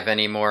 5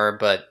 anymore.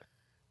 But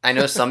I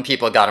know some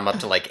people got them up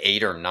to like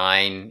 8 or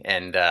 9,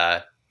 and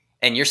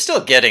you're still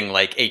getting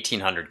like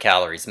 1,800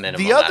 calories The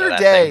minimum out of other that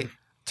thing. day,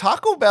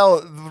 Taco Bell,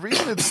 the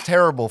reason it's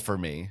terrible for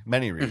me,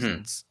 many Hmm.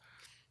 reasons.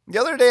 The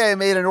other day I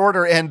made an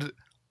order and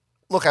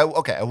look, I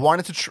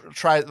wanted to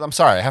try. I'm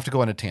sorry, I have to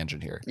go on a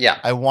tangent here. Yeah,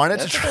 I wanted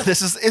to that's try. okay.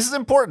 This is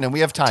important, and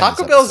we have time.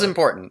 Taco this Bell's episode.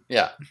 important.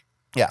 Yeah,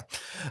 Yeah,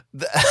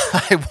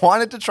 I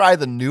wanted to try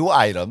the new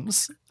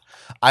items.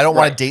 I don't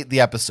want right. to date the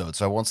episode,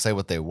 so I won't say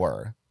what they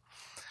were.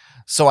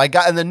 So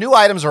and the new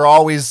items are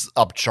always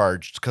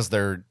upcharged because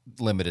they're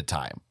limited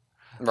time.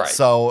 Right.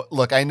 So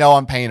look, I know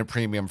I'm paying a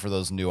premium for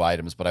those new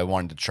items, but I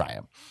wanted to try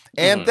them.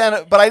 And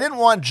Mhm. but I didn't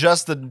want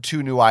just the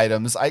 2 new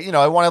items. I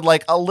wanted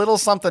like a little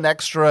something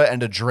extra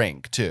and a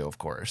drink too, of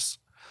course.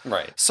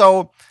 Right.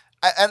 So,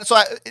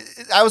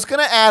 I was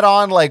gonna add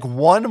on like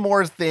one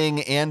more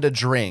thing and a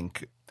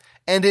drink,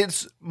 and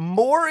it's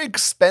more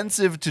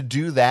expensive to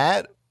do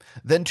that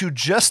than to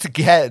just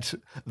get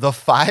the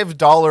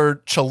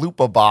 $5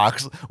 chalupa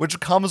box, which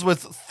comes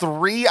with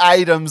 3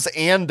 items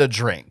and a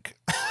drink.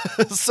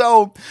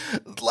 So,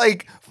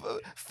 like,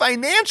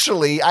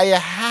 financially, I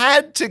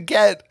had to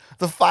get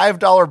the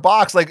 $5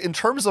 box. Like, in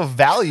terms of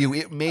value,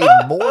 it made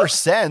more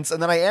sense.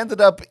 And then I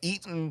ended up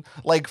eating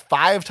like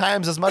 5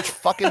 times as much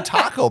fucking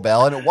Taco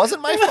Bell, and it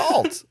wasn't my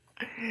fault.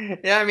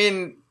 Yeah, I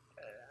mean,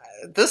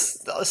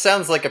 this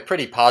sounds like a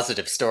pretty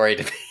positive story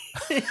to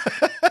me.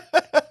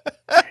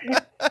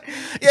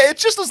 Yeah, it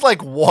just was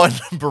like one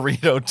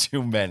burrito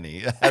too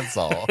many. That's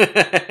all.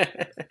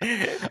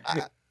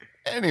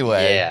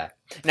 Anyway, Yeah.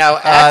 Now,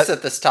 Axe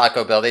at this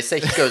Taco Bell, they say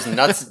he goes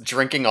nuts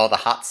drinking all the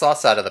hot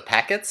sauce out of the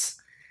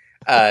packets.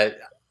 Uh,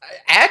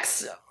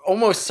 Axe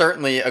almost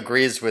certainly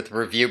agrees with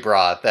Review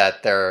Bra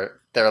that their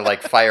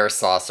like fire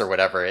sauce or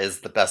whatever is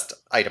the best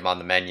item on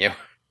the menu.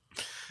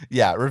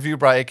 yeah, Review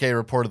by AK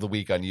Report of the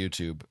Week on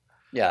YouTube.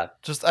 Yeah.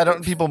 Just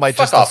people might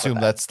Fuck just off with assume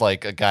that. that's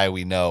like a guy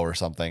we know or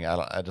something.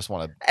 I just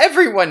want to.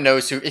 Everyone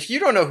knows who. If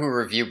you don't know who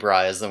Review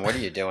Bra is, then what are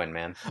you doing,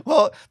 man?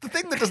 Well, the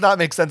thing that does not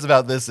make sense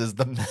about this is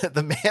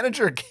the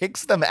manager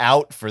kicks them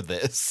out for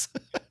this.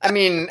 I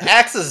mean,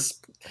 Axe is.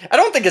 I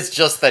don't think it's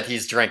just that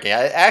he's drinking.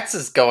 Axe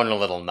is going a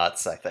little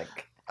nuts, I think.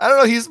 I don't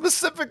know. He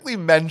specifically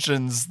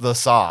mentions the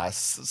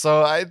sauce,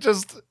 so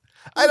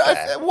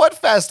Okay. what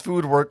fast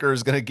food worker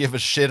is going to give a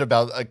shit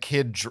about a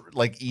kid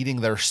like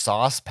eating their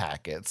sauce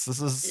packets?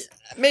 This is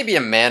Maybe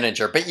a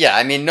manager, but yeah,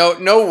 I mean,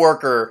 no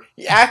worker.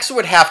 Axe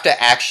would have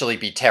to actually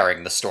be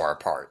tearing the store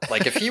apart.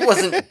 Like, if he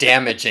wasn't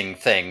damaging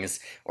things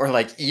or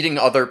like eating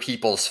other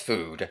people's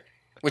food,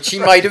 which he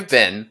might have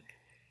been,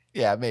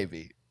 yeah,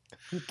 maybe.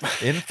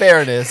 In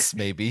fairness,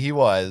 maybe he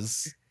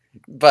was.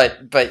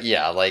 but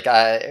yeah, like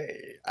I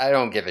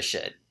don't give a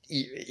shit.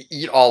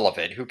 Eat all of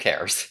it. Who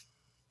cares?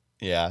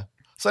 Yeah.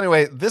 So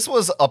anyway, this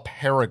was a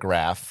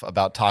paragraph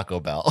about Taco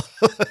Bell,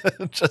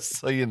 just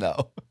so you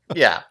know.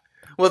 Yeah.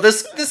 Well,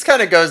 this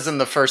kind of goes in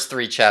the first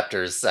 3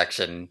 chapters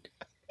section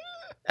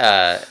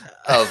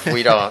of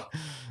we don't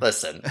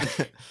listen.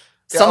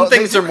 Some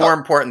things are more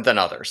important than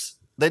others.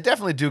 They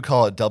definitely do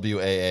call it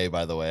WAA,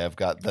 by the way. I've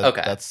got that.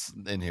 Okay. That's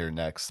in here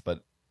next, but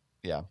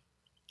yeah.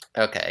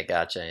 Okay,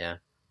 gotcha, yeah.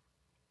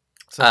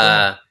 So,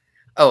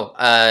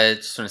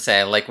 just want to say,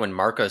 I like when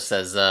Marco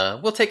says,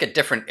 we'll take a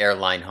different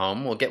airline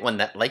home. We'll get one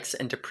that likes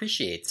and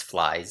appreciates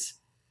flies.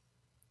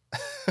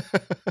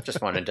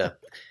 Just wanted to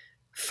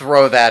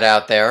throw that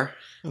out there.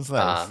 That's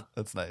nice.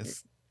 That's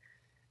nice.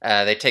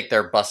 They take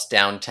their bus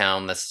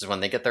downtown. This is when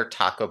they get their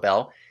Taco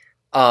Bell.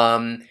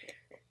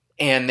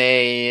 And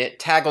they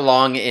tag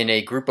along in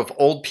a group of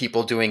old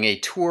people doing a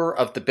tour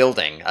of the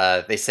building.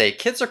 They say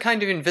kids are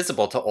kind of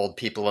invisible to old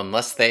people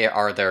unless they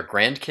are their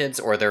grandkids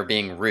or they're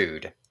being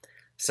rude.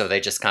 So they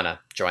just kind of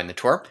join the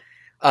tour.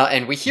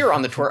 And we hear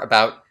on the tour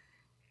about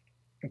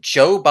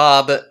Joe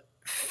Bob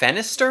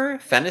Fenestre?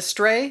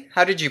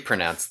 How did you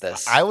pronounce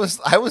this? I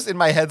was in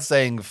my head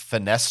saying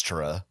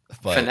Fenestra.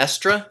 But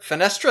Fenestra?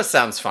 Fenestra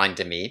sounds fine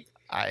to me.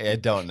 I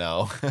don't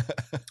know.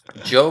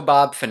 Joe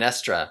Bob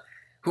Fenestra,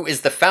 who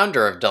is the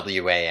founder of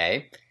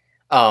WAA.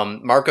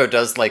 Marco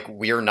does like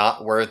we're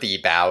not worthy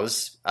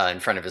bows in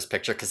front of his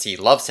picture because he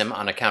loves him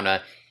on account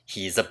of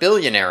he's a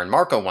billionaire and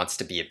Marco wants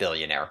to be a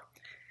billionaire.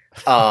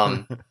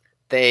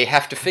 They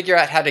have to figure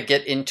out how to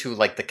get into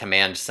like the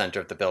command center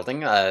of the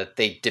building.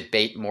 They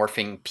debate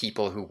morphing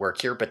people who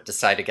work here, but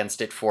decide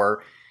against it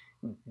for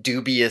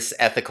dubious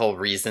ethical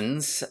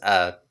reasons.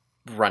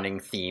 Running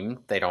theme.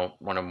 They don't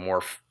want to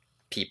morph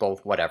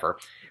people, whatever.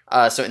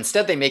 So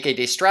instead they make a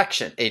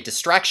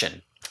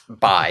distraction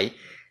by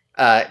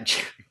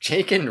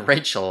Jake and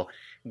Rachel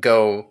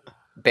go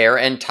bear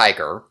and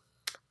tiger.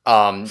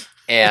 And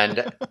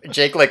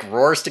Jake like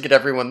roars to get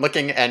everyone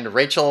looking, and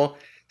Rachel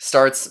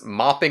starts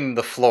mopping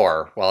the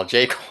floor while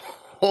Jake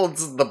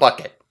holds the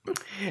bucket.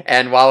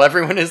 And while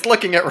everyone is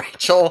looking at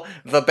Rachel,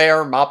 the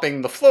bear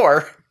mopping the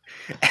floor,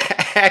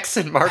 Axe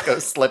and Marco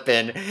slip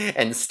in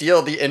and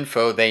steal the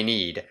info they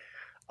need.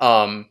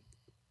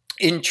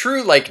 In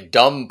true, like,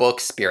 dumb book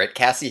spirit,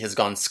 Cassie has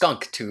gone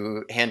skunk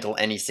to handle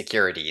any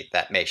security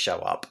that may show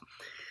up.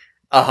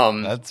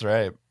 That's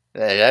right.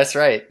 That's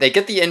right. They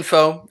get the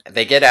info,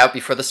 they get out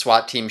before the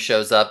SWAT team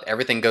shows up,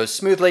 everything goes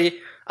smoothly,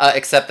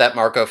 except that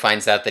Marco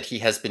finds out that he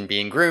has been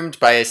being groomed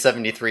by a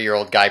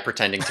 73-year-old guy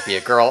pretending to be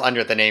a girl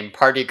under the name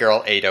Party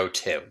Girl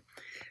 802,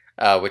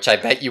 which I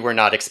bet you were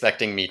not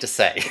expecting me to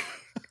say.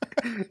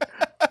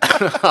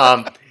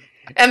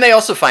 And they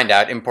also find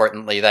out,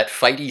 importantly, that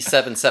Fighty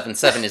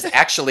 777 is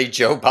actually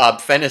Joe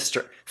Bob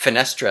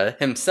Fenestra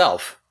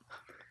himself.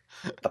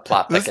 The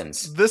plot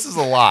thickens. This is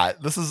a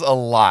lot. This is a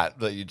lot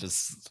that you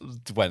just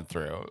went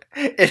through.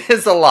 It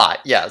is a lot,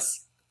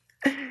 yes.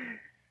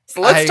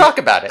 So let's talk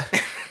about it.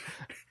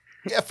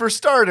 Yeah, for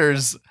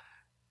starters,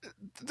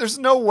 there's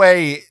no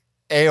way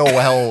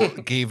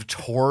AOL gave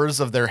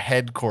tours of their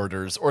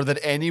headquarters or that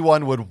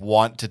anyone would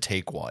want to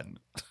take one.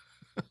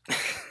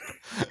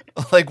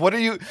 Like, what are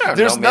you?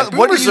 There's not.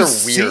 What do you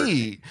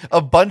see?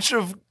 A bunch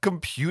of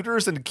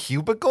computers and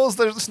cubicles.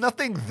 There's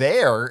nothing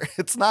there.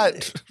 It's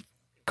not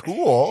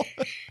cool.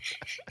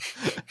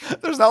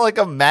 There's not like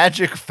a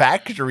magic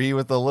factory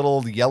with a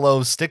little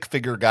yellow stick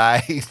figure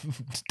guy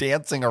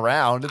dancing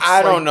around.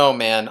 I don't know,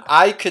 man.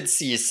 I could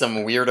see some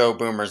weirdo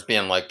boomers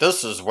being like,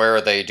 "This is where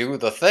they do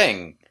the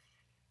thing."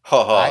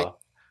 Ha.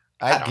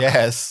 I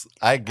guess.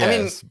 I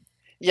mean,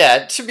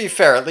 yeah, to be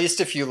fair, at least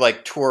if you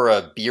like tour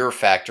a beer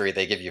factory,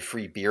 they give you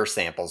free beer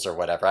samples or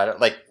whatever. I don't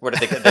like. What are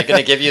they? They're going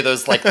to give you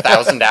those like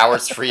 1,000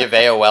 hours free of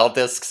AOL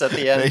discs at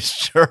the end. They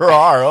sure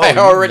are. Oh, I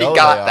already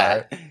got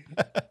that.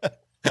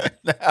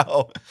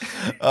 Now,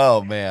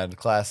 oh man,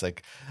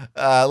 classic.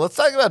 Let's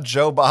talk about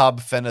Joe Bob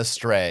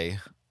Fenestre.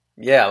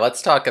 Yeah,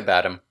 let's talk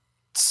about him.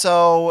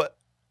 So,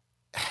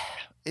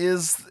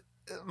 is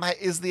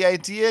the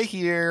idea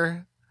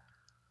here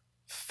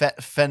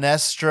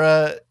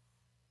Fenestra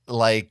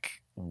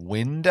like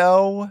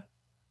window?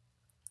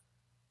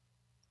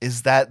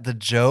 Is that the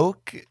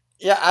joke?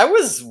 Yeah, I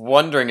was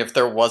wondering if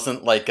there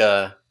wasn't like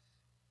a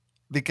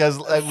because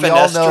we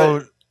all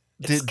know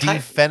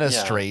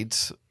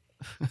defenestrate. Yeah.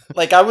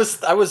 Like I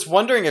was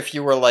wondering if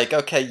you were like,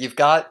 okay, you've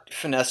got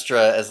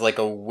Fenestra as like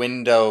a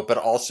window, but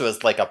also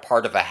as like a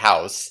part of a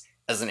house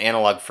as an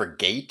analog for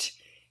gate,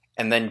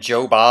 and then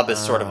Joe Bob is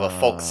sort of a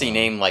folksy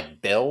name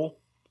like Bill.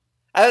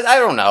 I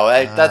don't know.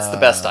 That's the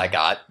best I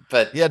got.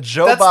 But yeah,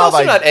 Joe that's Bob.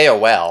 Also not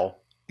AOL.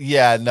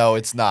 Yeah, no,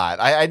 it's not.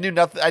 I knew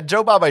nothing.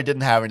 Joe Bob, I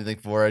didn't have anything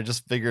for. I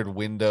just figured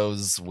window.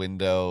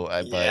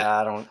 Yeah,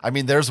 I don't. I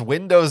mean, there's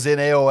windows in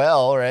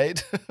AOL,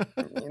 right?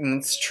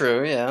 It's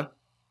true. Yeah.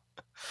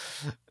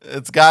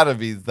 It's got to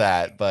be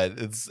that, but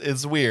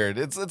it's weird.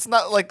 It's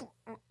not like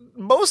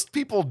most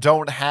people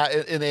don't have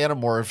in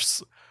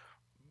Animorphs.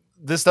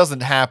 This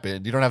doesn't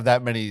happen. You don't have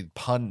that many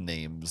pun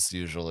names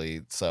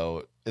usually,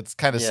 so it's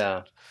kind of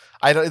yeah.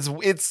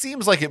 It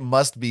seems like it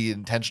must be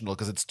intentional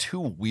because it's too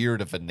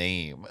weird of a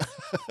name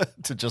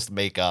to just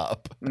make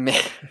up.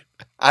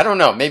 I don't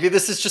know. Maybe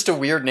this is just a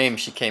weird name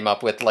she came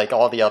up with, like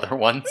all the other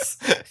ones.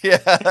 Yeah,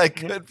 it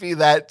could be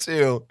that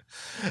too.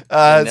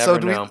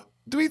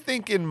 Do we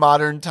think in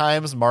modern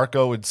times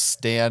Marco would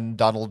stand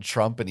Donald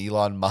Trump and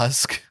Elon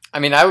Musk? I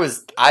mean,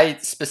 I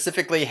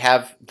specifically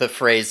have the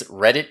phrase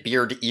Reddit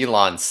beard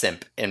Elon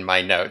simp in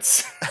my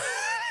notes.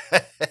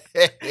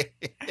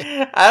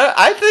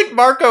 I think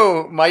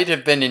Marco might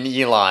have been an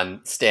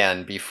Elon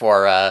stan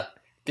before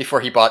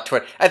he bought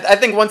Twitter. I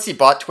think once he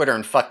bought Twitter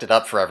and fucked it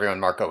up for everyone,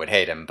 Marco would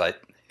hate him,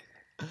 but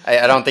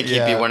I don't think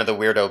he'd be one of the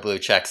weirdo blue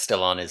checks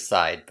still on his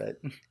side.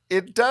 But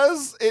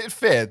it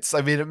fits.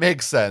 I mean, it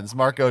makes sense.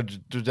 Marco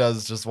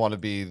does just want to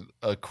be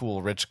a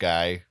cool rich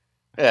guy.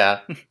 Yeah.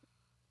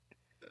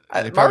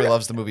 And he probably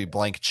loves the movie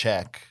Blank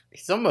Check.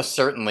 He's almost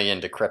certainly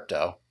into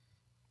crypto.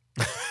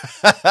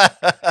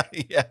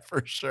 Yeah,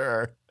 for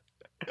sure.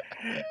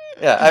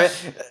 Yeah, I mean,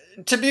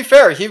 to be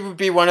fair, he would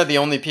be one of the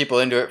only people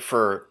into it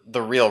for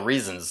the real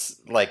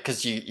reasons. Like,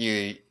 because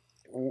you,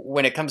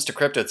 when it comes to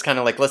crypto, it's kind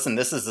of like, listen,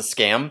 this is a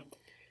scam.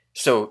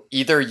 So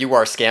either you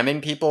are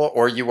scamming people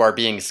or you are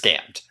being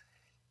scammed.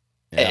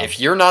 Yeah. If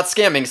you're not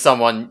scamming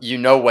someone, you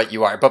know what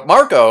you are. But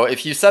Marco,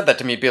 if you said that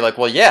to me, be like,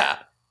 well, yeah,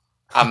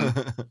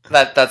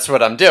 that's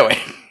what I'm doing.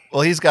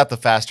 Well, he's got the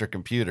faster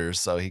computers,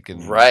 so he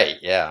can. Right.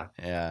 Yeah.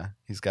 Yeah,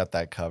 he's got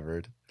that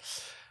covered.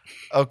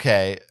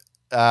 Okay.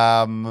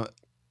 Well,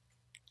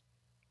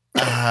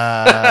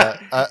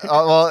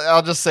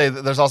 I'll just say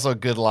that there's also a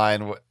good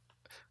line.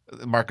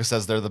 Marcus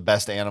says they're the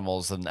best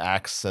animals, and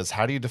Axe says,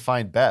 "How do you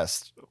define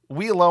best?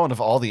 We alone of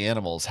all the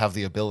animals have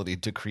the ability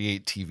to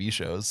create TV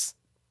shows."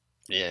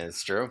 Yeah,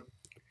 it's true.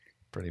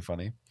 Pretty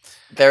funny.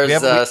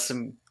 There's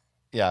some.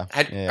 Yeah.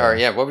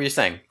 What were you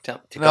saying?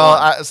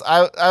 I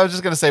was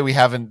just gonna say we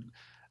haven't.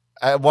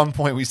 At one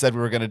point, we said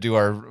we were gonna do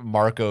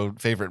our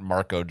favorite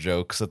Marco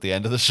jokes at the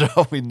end of the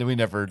show. We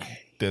never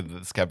did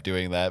this. Kept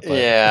doing that. But.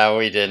 Yeah,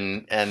 we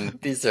didn't. And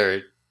these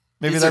are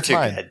maybe they're too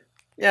fine. Good.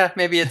 Yeah,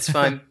 maybe it's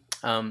fun.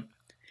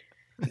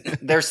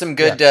 There's some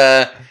good,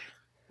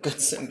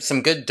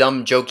 some good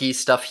dumb jokey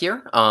stuff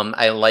here.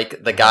 I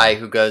like the guy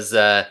who goes,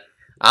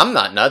 "I'm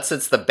not nuts.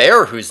 It's the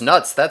bear who's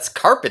nuts. That's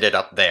carpeted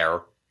up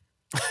there."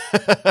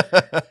 Pretty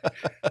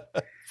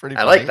funny.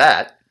 I like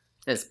that.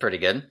 It's pretty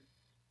good.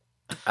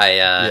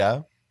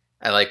 I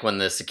like when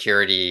the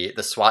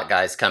SWAT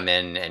guys come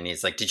in and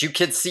he's like, "Did you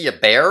kids see a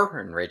bear?"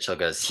 And Rachel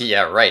goes,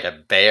 "Yeah, right, a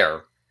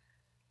bear."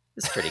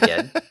 It's pretty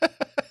good.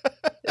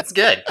 It's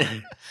good.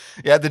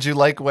 Yeah, did you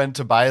like when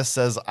Tobias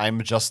says,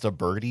 "I'm just a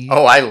birdie"?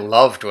 Oh, I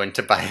loved when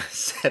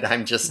Tobias said,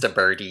 "I'm just a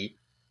birdie."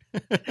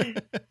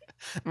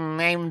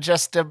 I'm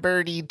just a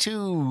birdie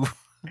too.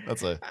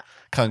 That's a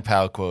Kung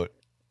Pao quote.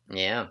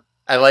 Yeah.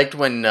 I liked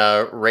when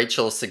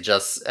Rachel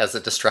suggests as a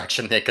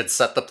distraction they could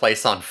set the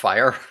place on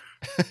fire.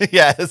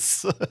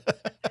 Yes.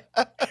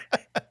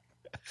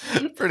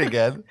 Pretty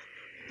good.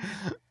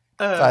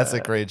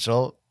 Classic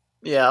Rachel.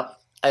 Yeah.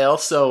 I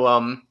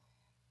also,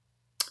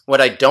 what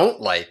I don't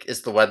like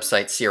is the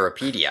website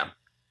Sierrapedia.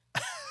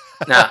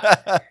 Now,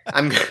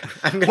 I'm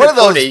going to what do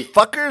those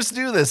fuckers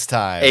do this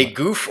time? A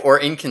goof or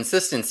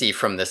inconsistency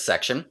from this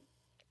section.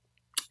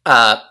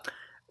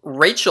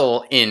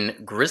 Rachel in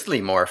Grizzly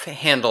Morph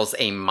handles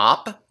a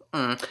mop,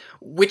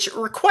 which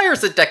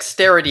requires a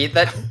dexterity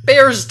that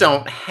bears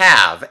don't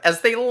have,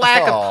 as they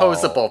lack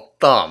opposable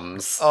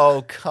thumbs.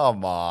 Oh,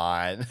 come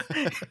on.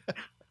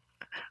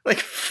 Like,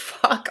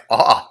 fuck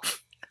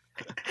off.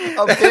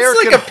 A bear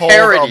can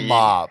hold a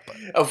mop.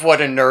 Of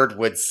what a nerd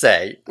would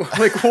say.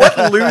 Like,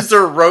 what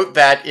loser wrote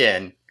that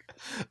in?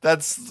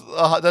 That's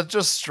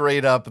just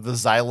straight up the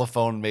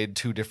xylophone made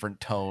two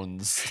different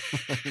tones.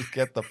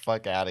 Get the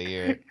fuck out of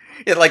here.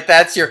 Yeah, like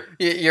that's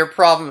your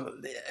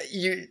problem.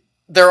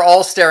 They're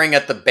all staring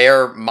at the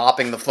bear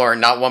mopping the floor,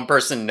 and not one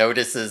person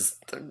notices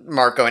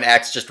Marco and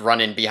Axe just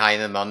running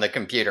behind them on the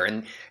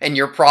computer. And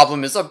your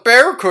problem is a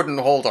bear couldn't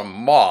hold a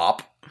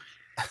mop.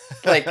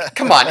 Like,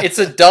 come on, it's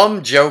a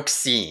dumb joke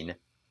scene.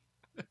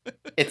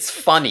 It's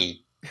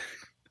funny.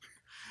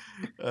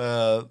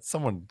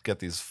 Someone get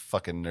these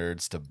fucking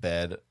nerds to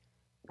bed.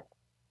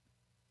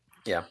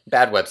 Yeah,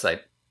 bad website.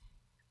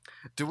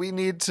 Do we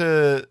need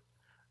to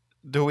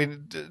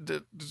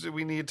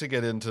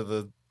get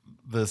into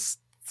this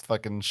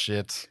fucking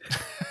shit?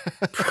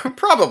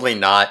 Probably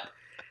not.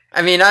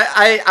 I mean,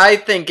 I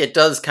think it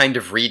does kind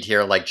of read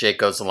here like Jake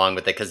goes along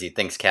with it because he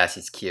thinks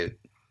Cassie's cute.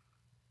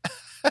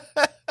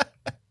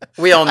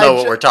 We all know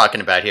what we're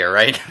talking about here,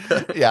 right?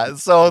 Yeah,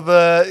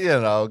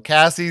 so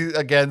Cassie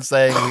again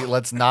saying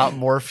let's not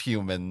morph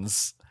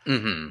humans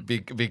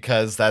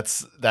because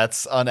that's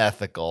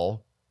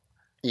unethical.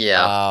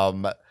 Yeah.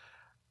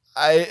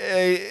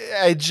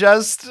 I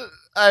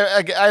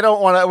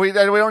don't want to. We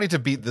don't need to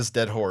beat this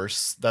dead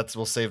horse.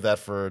 We'll save that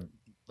for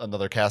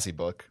another Cassie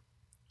book.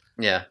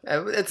 Yeah,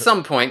 at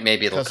some point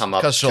maybe it'll come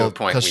up to a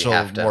point we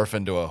have to morph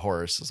into a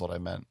horse. Is what I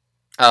meant.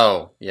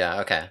 Oh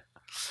yeah, okay.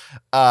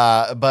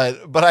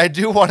 But I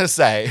do want to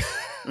say,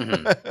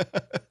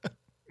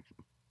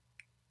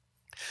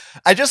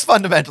 I just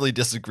fundamentally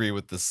disagree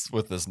with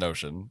this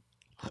notion.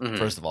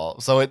 First of all,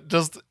 so it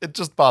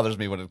just bothers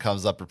me when it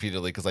comes up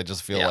repeatedly because I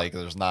just feel like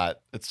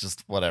it's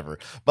just whatever.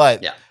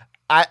 But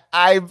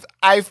I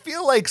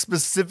feel like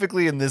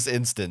specifically in this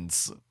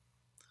instance,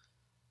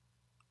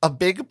 a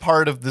big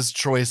part of this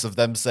choice of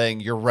them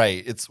saying, you're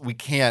right,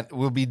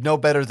 we'll be no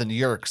better than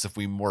Yeerks if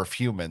we morph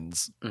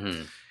humans,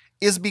 Mm-hmm.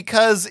 is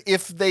because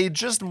if they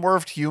just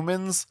morphed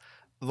humans,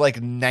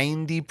 like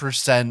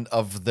 90%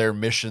 of their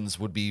missions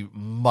would be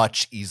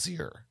much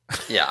easier.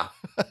 Yeah.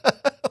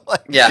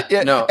 Like,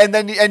 Yeah. No.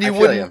 and you I feel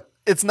wouldn't. you.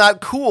 It's not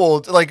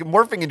cool. Like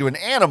morphing into an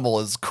animal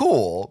is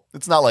cool.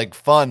 It's not like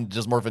fun to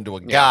just morph into a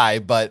guy,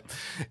 but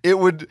it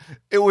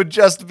would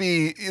just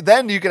be.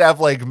 Then you could have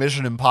like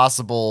Mission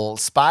Impossible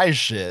spy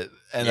shit,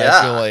 and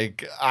I feel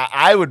like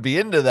I would be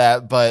into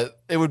that, but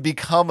it would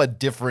become a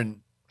different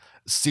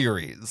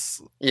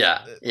series.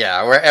 Yeah.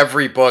 Yeah. Where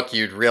every book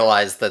you'd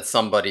realize that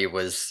somebody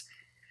was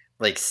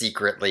like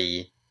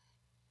secretly.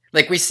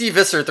 Like we see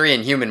Visser 3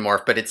 in Human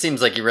Morph, but it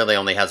seems like he really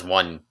only has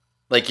one.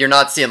 Like, you're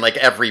not seeing, like,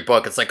 every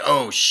book. It's like,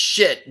 oh,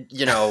 shit,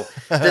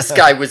 this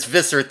guy was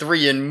Visser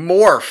 3 in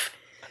Morph.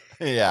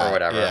 Yeah. Or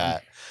whatever.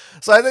 Yeah.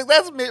 So I think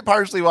that's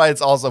partially why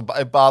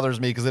it bothers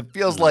me, because it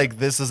feels like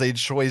this is a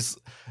choice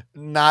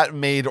not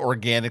made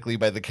organically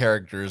by the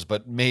characters,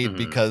 but made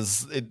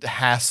because it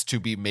has to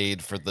be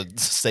made for the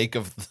sake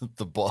of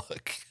the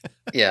book.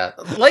 Yeah.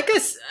 Like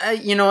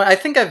I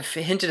think I've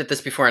hinted at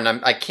this before, and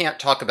I can't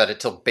talk about it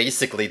till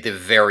basically the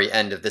very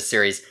end of the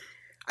series.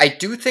 I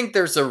do think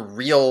there's a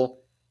real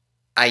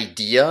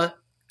idea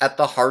at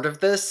the heart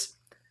of this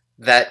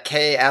that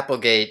Kay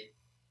Applegate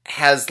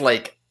has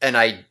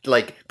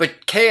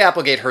but Kay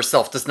Applegate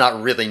herself does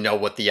not really know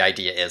what the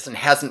idea is and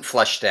hasn't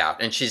fleshed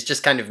out, and she's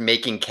just kind of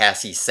making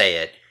Cassie say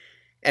it.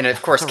 And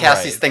of course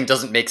Cassie's thing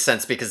doesn't make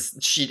sense because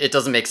it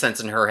doesn't make sense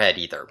in her head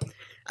either.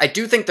 I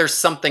do think there's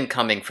something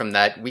coming from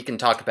that. We can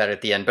talk about it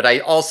at the end, but I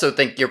also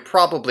think you're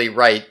probably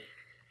right.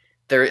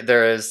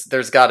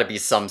 There's got to be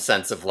some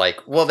sense of like,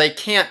 well, they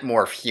can't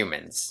morph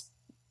humans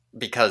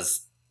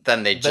because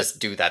then they just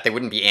do that. They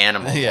wouldn't be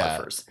animal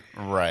morphers.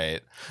 Right.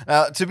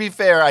 Now, to be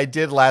fair, I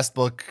did last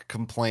book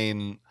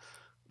complain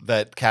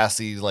that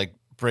Cassie like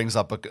brings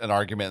up an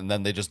argument and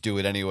then they just do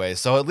it anyway.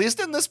 So at least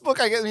in this book,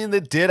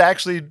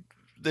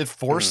 it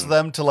forced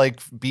them to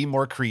like be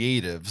more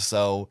creative.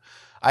 So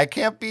I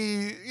can't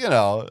be,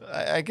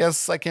 I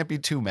guess I can't be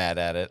too mad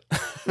at it.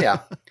 Yeah.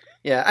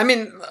 Yeah, I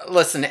mean,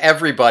 listen,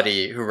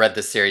 everybody who read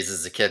this series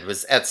as a kid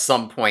was at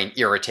some point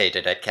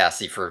irritated at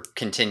Cassie for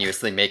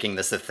continuously making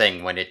this a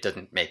thing when it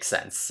didn't make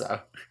sense,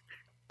 so.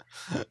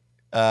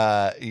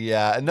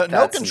 Yeah,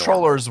 no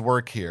controllers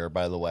work here,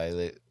 by the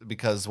way,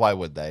 because why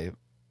would they?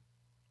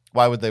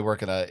 Why would they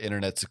work in a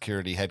internet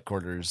security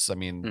headquarters? I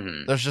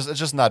mean, it's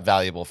just not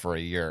valuable for a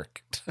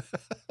Yeerk.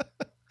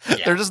 Yeah.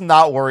 They're just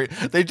not worried.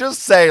 They just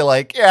say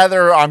like, yeah,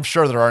 I'm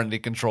sure there aren't any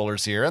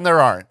controllers here, and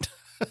there aren't.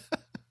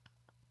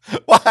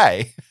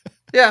 Why?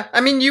 Yeah,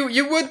 I mean,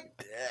 you would.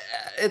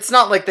 It's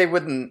not like they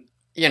wouldn't.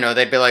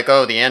 They'd be like,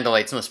 "Oh, the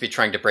Andalites must be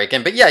trying to break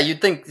in." But yeah,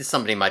 you'd think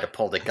somebody might have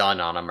pulled a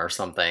gun on them or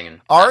something.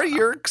 Are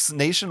Yeerks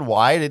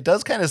nationwide? It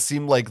does kind of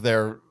seem like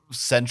they're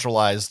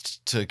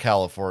centralized to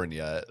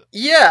California.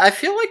 Yeah, I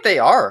feel like they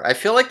are. I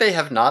feel like they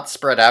have not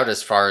spread out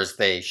as far as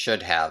they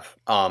should have.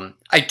 A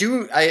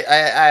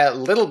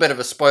little bit of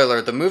a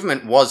spoiler. The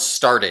movement was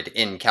started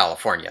in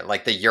California,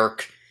 like the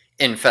Yeerk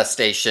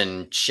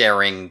infestation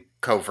sharing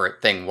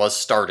covert thing was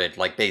started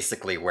like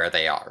basically where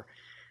they are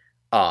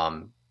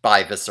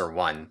by Visser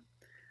 1.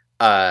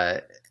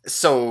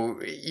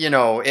 So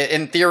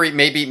in theory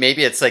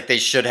maybe it's like they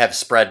should have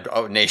spread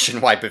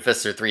nationwide, but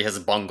Visser 3 has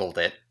bungled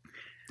it.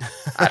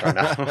 I don't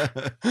know.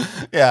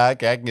 Yeah,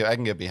 okay, I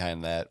can get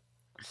behind that.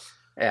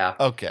 Yeah.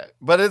 Okay.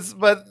 But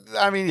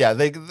I mean, yeah,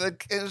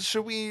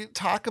 should we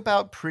talk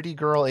about Pretty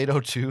Girl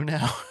 802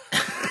 now?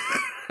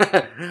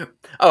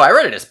 Oh, I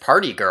read it as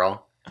Party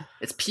Girl.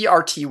 It's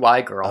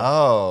PRTY Girl.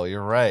 Oh,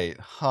 you're right.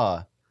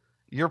 Huh.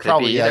 You're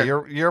probably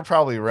you're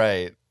probably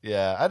right.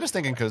 Yeah. I'm just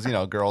thinking because,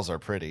 girls are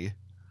pretty.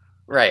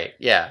 Right.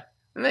 Yeah.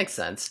 It makes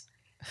sense.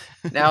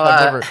 Now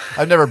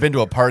I've never been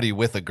to a party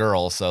with a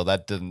girl, so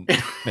that didn't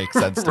make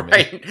sense to me.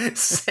 Right.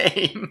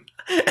 Same.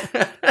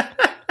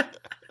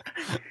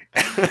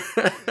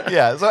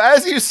 Yeah, so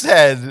as you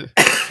said,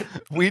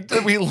 we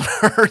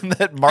learned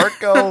that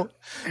Marco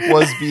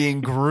was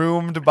being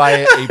groomed by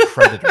a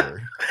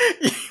predator.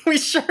 We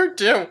sure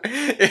do.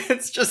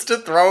 It's just a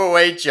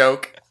throwaway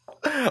joke.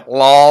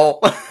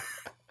 Lol.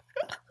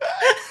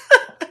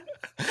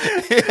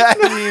 Yeah,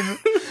 I mean,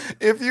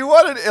 if you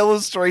want an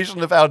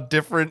illustration of how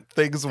different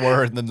things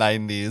were in the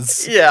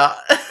 90s. Yeah.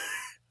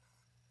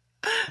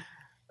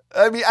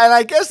 I mean, and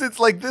I guess it's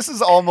like, this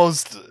is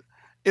almost...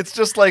 It's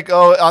just like,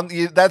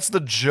 that's the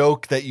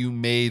joke that you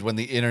made when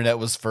the internet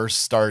was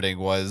first starting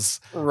was,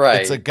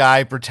 right. It's a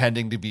guy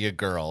pretending to be a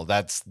girl.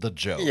 That's the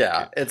joke.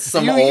 Yeah, it's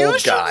some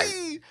old guy.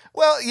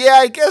 Well, yeah,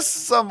 I guess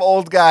some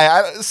old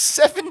guy.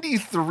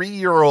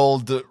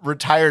 73-year-old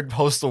retired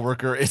postal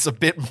worker is a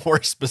bit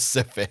more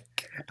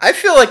specific. I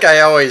feel like I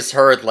always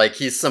heard like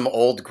he's some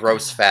old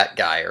gross fat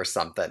guy or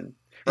something.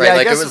 Right, yeah,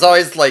 like it was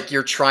always like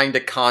you're trying to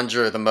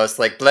conjure the most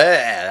like,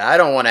 bleh, I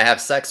don't want to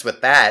have sex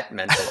with that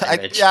mental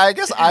image. I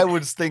guess I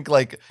would think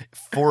like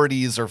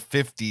 40s or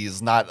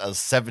 50s, not a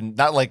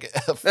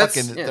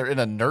fucking. They're in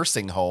a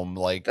nursing home.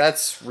 Like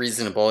that's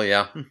reasonable,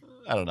 yeah.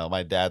 I don't know.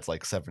 My dad's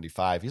like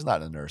 75. He's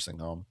not in a nursing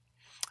home.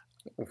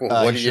 Well, what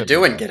He are you should be,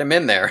 doing? though. Get him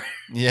in there.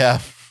 Yeah,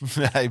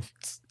 I'm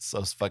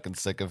so fucking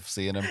sick of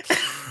seeing him.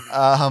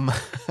 Um,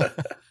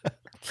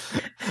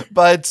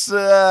 but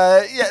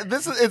yeah,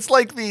 it's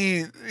like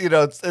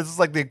it's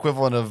like the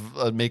equivalent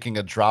of making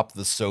a drop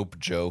the soap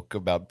joke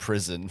about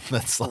prison.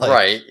 That's like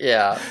Right,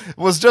 yeah.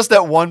 was just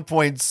at one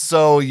point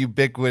so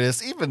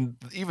ubiquitous.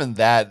 Even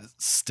that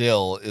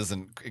still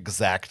isn't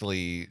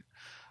exactly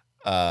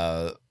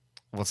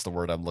what's the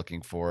word I'm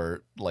looking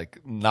for?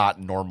 Like not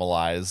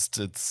normalized.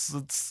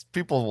 It's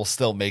people will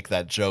still make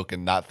that joke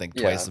and not think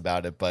twice Yeah.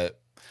 about it, but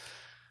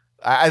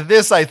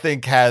this I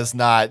think has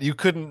not. You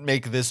couldn't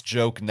make this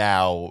joke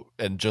now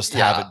and just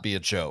have Yeah. it be a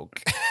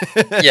joke.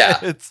 Yeah.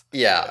 It's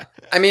Yeah.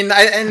 I mean,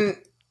 and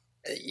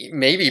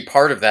maybe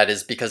part of that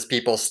is because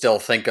people still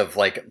think of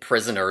like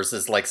prisoners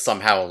as like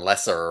somehow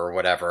lesser or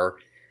whatever.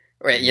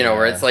 Right,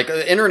 where it's yeah. like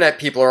internet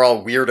people are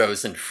all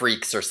weirdos and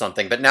freaks or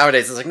something, but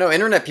nowadays it's like no,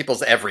 internet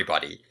people's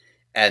everybody.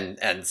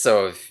 And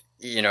so if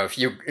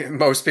you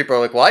most people are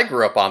like, well, I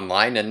grew up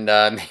online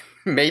and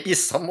maybe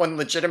someone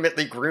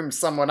legitimately groomed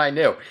someone I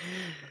knew.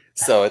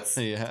 So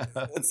Yeah.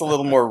 it's a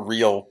little more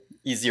real,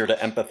 easier to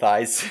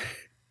empathize.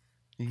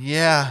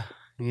 Yeah.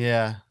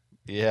 Yeah.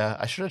 Yeah.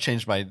 I should have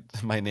changed my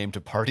name to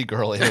Party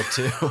Girl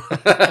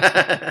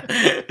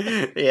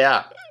 802.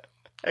 Yeah,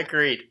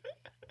 agreed.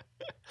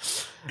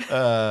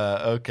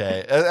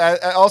 Okay.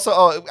 I also,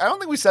 I don't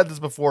think we said this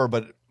before,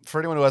 but for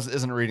anyone who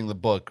isn't reading the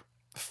book,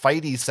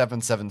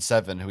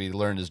 Fighty777, who we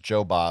learned is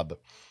Joe Bob,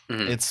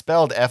 it's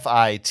spelled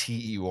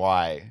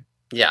Fitey,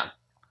 Yeah.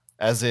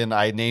 as in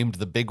I named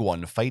the big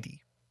one Fighty.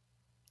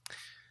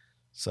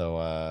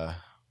 So,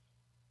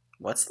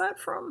 What's that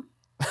from?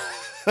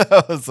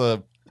 it was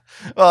it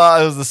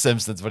was The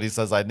Simpsons, but he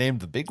says I named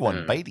the big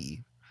one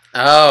Bitey.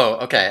 Oh,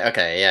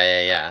 okay,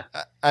 yeah.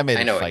 I made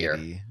I it know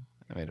Fighty.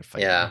 I made it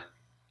Fighty. Yeah.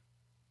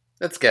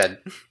 That's good.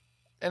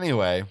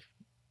 Anyway,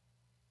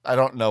 I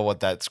don't know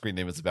what that screen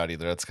name is about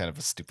either. That's kind of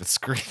a stupid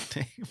screen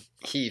name.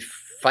 He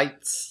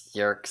fights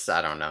Yerks.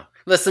 I don't know.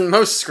 Listen,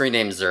 most screen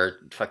names are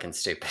fucking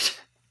stupid.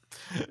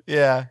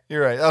 Yeah,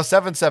 you're right. Oh,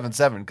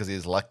 777 because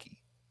he's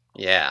lucky.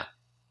 Yeah.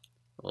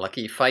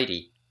 Lucky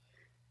Fighty.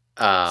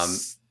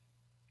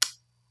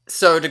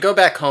 So to go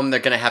back home, they're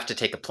going to have to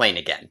take a plane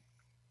again.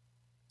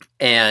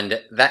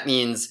 And that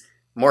means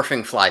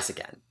morphing flies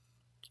again.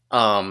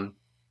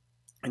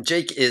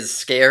 Jake is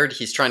scared.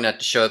 He's trying not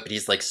to show it, but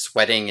he's like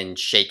sweating and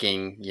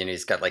shaking.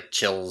 He's got like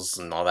chills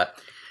and all that.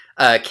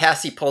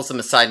 Cassie pulls him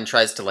aside and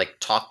tries to like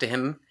talk to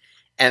him.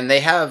 And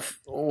they have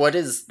what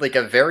is like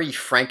a very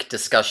frank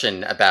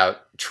discussion about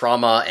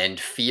trauma and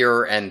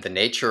fear and the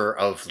nature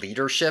of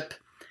leadership.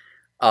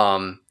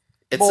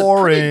 It's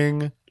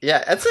boring.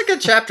 Yeah, it's a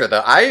good chapter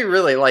though. I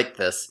really like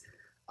this.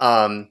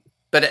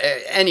 But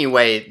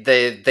anyway,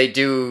 they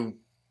do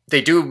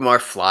more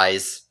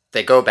flies.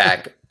 They go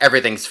back.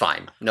 Everything's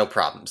fine. No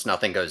problems.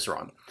 Nothing goes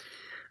wrong.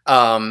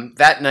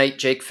 That night,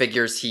 Jake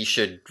figures he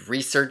should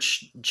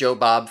research Joe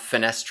Bob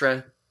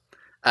Fenestra,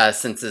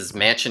 since his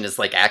mansion is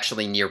like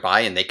actually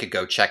nearby, and they could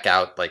go check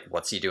out like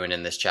what's he doing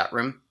in this chat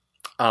room.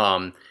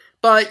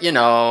 But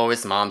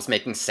his mom's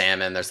making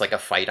salmon. There's like a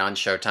fight on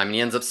Showtime, and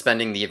he ends up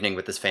spending the evening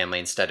with his family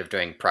instead of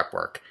doing prep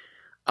work.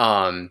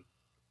 The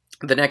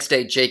next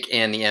day, Jake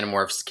and the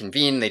Animorphs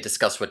convene. They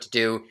discuss what to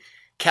do.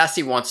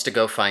 Cassie wants to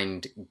go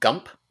find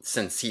Gump,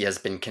 since he has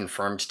been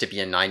confirmed to be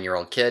a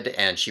 9-year-old kid,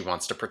 and she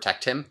wants to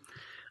protect him.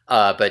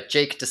 But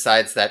Jake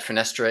decides that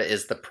Fenestra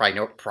is the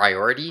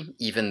priority,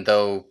 even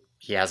though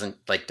he hasn't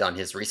like done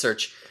his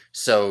research.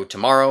 So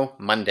tomorrow,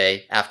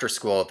 Monday, after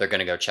school, they're going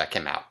to go check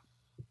him out.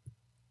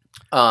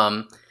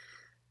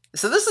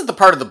 So this is the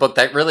part of the book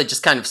that really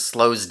just kind of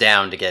slows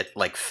down to get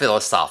like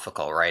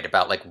philosophical, right?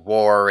 About like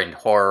war and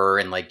horror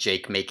and like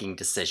Jake making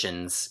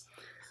decisions.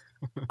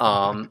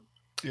 Yeah.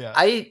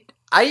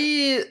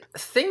 I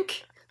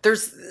think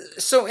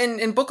so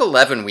in book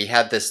 11 we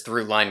had this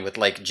through line with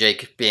like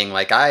Jake being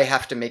like, I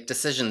have to make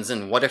decisions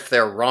and what if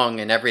they're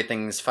wrong and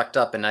everything's fucked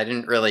up, and I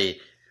didn't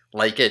really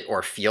like it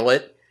or feel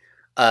it.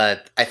 I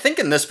think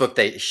in this book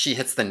she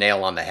hits the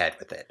nail on the head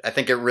with it. I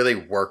think it really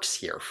works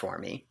here for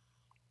me.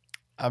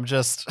 I'm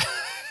just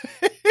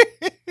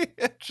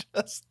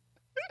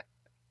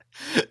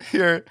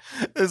here.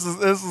 This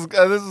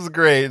is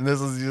great, and this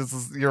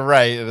is you're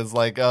right. And it's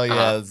like, oh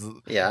yeah,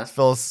 yeah,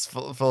 it's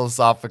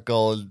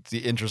philosophical,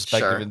 the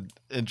introspective,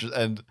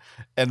 sure.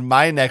 and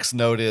my next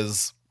note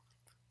is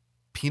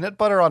peanut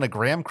butter on a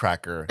graham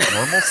cracker,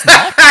 normal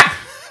snack.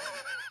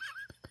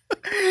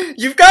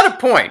 You've got a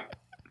point.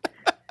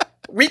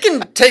 We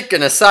can take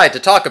an aside to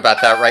talk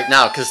about that right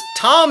now, because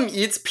Tom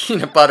eats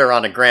peanut butter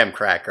on a graham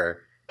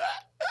cracker.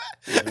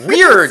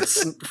 Weird.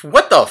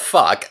 What the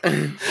fuck?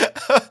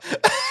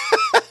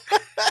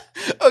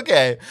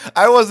 Okay,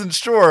 I wasn't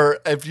sure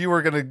if you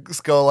were gonna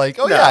go like,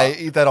 oh no. Yeah, I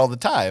eat that all the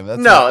time.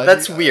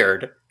 That's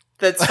weird.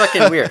 That's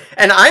fucking weird.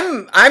 And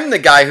I'm the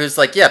guy who's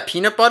like, yeah,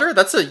 peanut butter.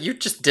 You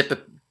just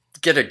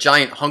get a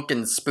giant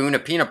hunkin' spoon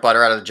of peanut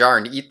butter out of the jar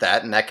and eat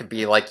that, and that could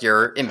be like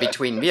your in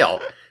between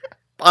meal.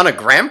 On a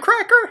graham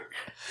cracker?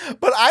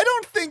 But I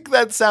don't think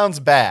that sounds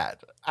bad.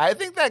 I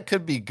think that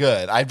could be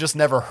good. I've just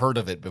never heard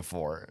of it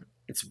before.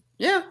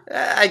 Yeah,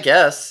 I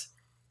guess.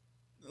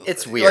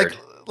 It's weird.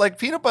 Like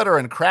peanut butter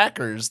and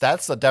crackers,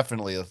 that's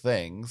definitely a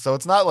thing. So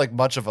it's not like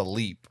much of a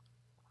leap.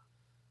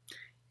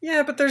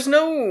 Yeah, but there's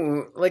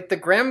no, like, the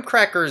graham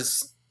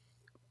crackers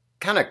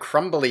kind of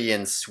crumbly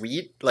and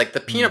sweet. Like, the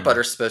peanut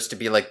butter's supposed to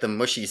be, like, the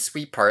mushy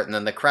sweet part, and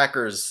then the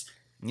crackers,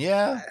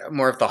 Yeah.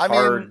 more of the I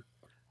hard. mean,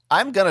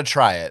 I'm going to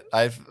try it.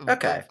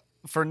 Okay.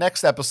 For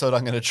next episode,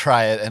 I'm going to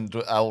try it and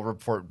I'll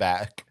report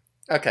back.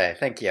 Okay,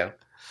 thank you.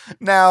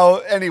 Now,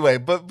 anyway,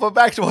 but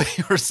back to what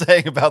you were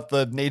saying about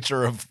the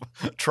nature of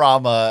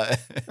trauma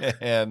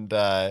and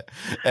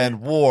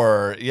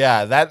war.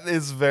 Yeah, that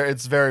is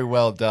it's very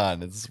well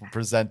done. It's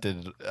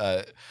presented,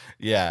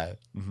 yeah,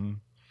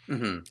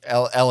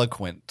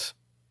 eloquent.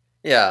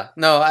 Yeah,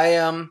 no,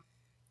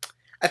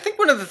 I think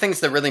one of the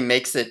things that really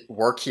makes it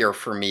work here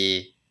for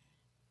me,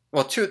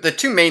 well, the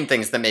two main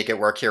things that make it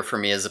work here for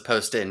me as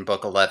opposed to in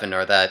book 11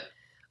 are that,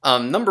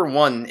 number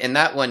one, in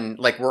that one,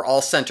 like, we're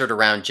all centered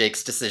around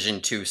Jake's decision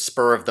to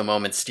spur of the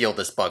moment steal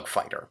this bug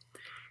fighter.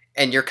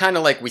 And you're kind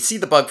of like, we see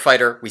the bug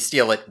fighter, we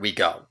steal it, we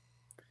go.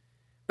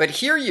 But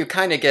here you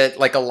kind of get,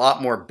 like, a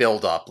lot more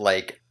build up,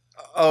 like,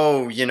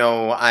 oh,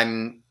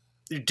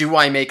 do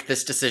I make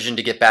this decision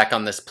to get back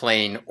on this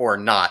plane or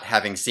not,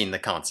 having seen the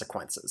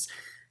consequences?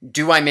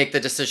 Do I make the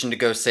decision to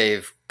go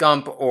save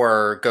Gump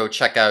or go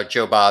check out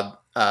Joe Bob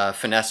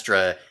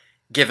Fenestra,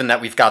 given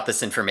that we've got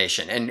this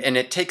information? And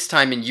it takes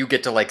time, and you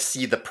get to, like,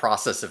 see the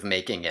process of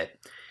making it.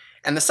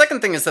 And the second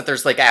thing is that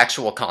there's, like,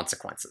 actual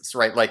consequences,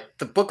 right? Like,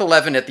 the book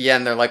 11 at the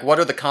end, they're like, what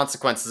are the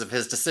consequences of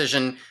his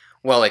decision?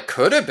 Well, it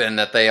could have been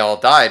that they all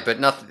died, but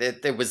nothing.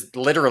 It was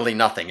literally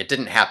nothing. It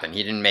didn't happen.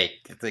 He didn't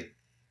make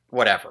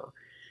whatever.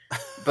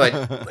 But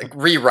like,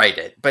 rewrite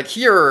it. But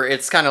here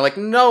it's kind of like,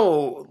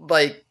 no,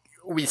 like,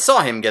 we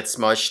saw him get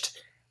smushed.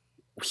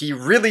 He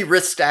really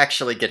risked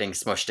actually getting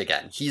smushed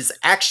again. He's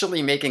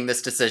actually making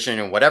this decision,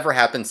 and whatever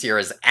happens here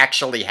is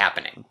actually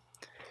happening.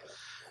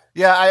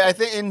 Yeah, I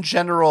think in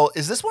general,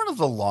 is this one of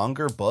the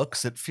longer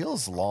books? It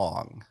feels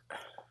long.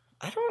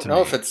 I don't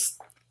know if it's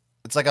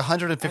like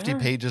 150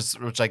 pages,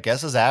 which I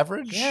guess is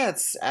average. Yeah,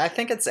 I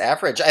think it's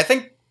average. I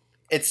think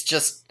it's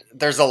just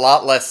there's a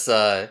lot less.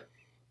 I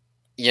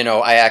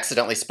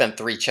accidentally spent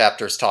 3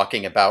 chapters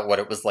talking about what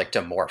it was like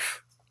to morph.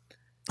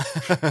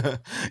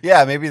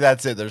 Yeah, maybe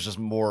that's it. There's just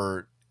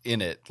more in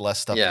it. Less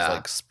stuff is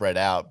like spread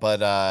out.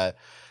 But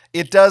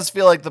it does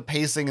feel like the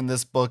pacing in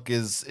this book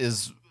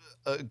is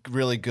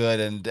really good,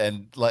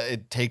 and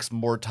it takes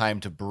more time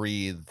to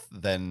breathe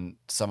than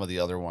some of the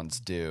other ones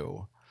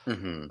do.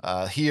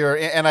 Mm-hmm. Here,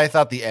 and I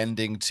thought the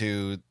ending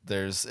too.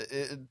 There's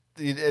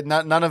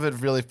none of it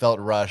really felt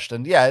rushed,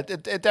 and yeah,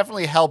 it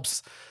definitely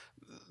helps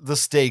the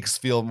stakes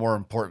feel more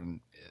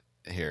important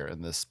here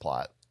in this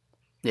plot.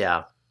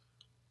 Yeah.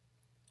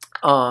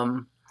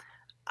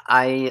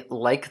 I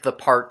like the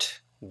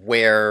part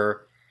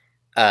where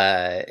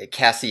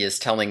Cassie is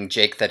telling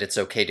Jake that it's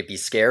okay to be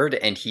scared,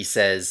 and he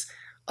says,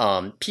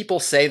 people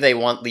say they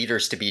want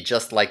leaders to be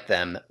just like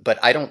them, but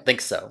I don't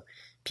think so.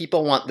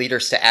 People want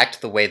leaders to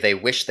act the way they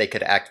wish they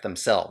could act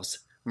themselves.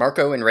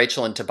 Marco and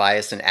Rachel and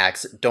Tobias and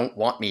Axe don't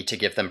want me to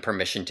give them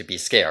permission to be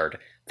scared.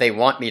 They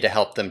want me to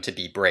help them to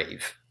be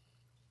brave.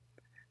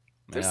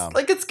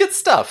 It's good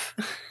stuff.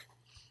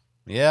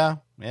 Yeah.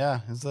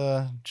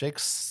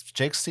 Jake's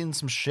seen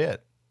some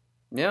shit.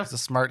 Yeah, he's a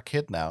smart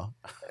kid now.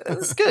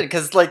 It's good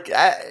because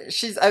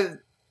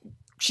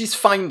she's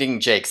finding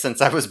Jake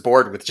since I was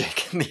bored with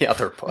Jake in the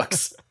other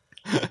books.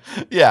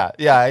 Yeah,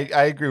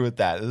 I agree with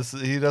that.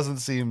 He doesn't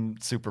seem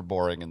super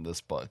boring in this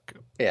book.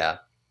 Yeah.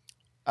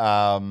 They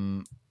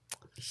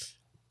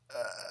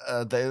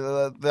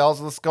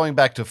also, going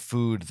back to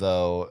food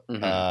though.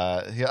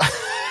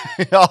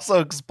 Mm-hmm. He also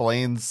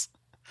explains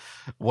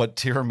what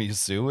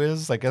tiramisu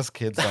is. I guess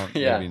kids don't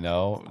maybe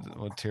know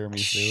what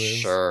tiramisu is.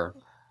 Sure.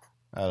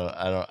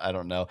 I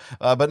don't know.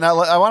 But now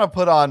I want to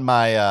put on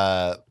my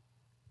let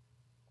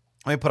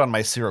me put on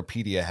my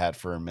Seropedia hat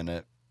for a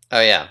minute. Oh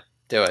yeah,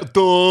 do it.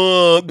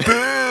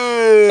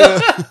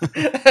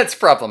 That's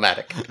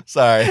problematic.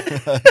 Sorry,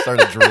 I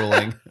started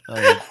drooling.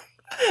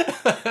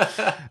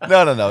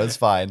 No, it's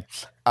fine.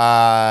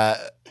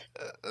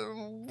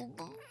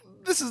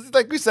 This is,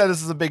 like we said,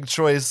 this is a big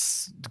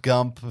choice.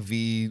 Gump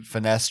v.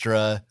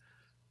 Fenestra.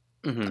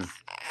 Mm-hmm.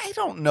 I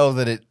don't know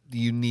that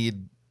you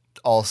need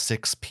all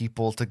 6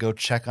 people to go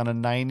check on a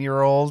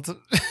 9-year-old.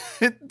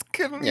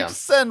 Can you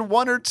send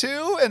 1 or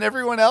 2 and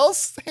everyone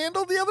else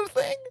handle the other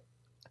thing?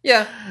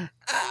 Yeah,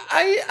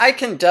 I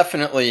can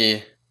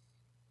definitely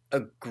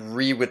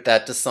agree with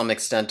that to some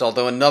extent,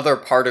 although another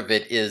part of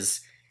it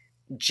is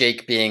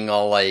Jake being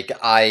all like,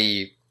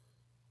 I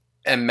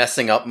am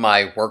messing up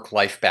my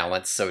work-life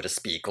balance, so to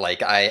speak.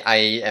 Like,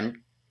 I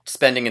am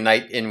spending a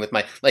night in with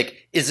my...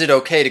 Like, is it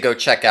okay to go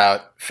check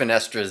out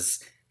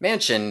Fenestra's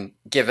mansion,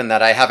 given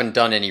that I haven't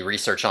done any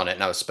research on it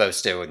and I was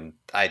supposed to, and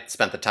I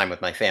spent the time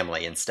with my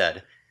family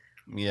instead?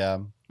 Yeah.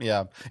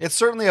 It's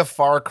certainly a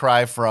far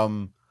cry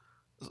from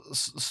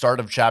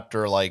start of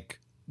chapter, like,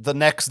 the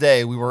next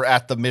day we were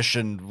at the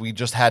mission. We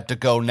just had to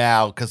go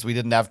now because we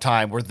didn't have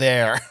time. We're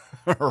there.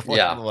 Or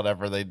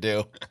whatever they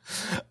do.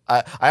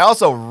 I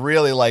also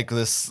really like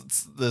this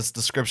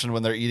description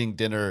when they're eating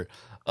dinner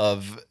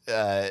of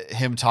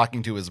him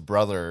talking to his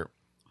brother,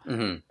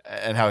 and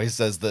how he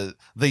says the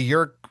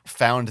Yeerk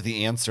found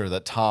the answer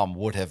that Tom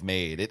would have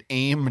made. It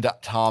aimed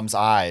at Tom's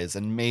eyes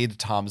and made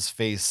Tom's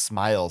face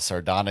smile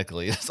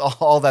sardonically.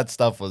 All that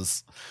stuff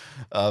was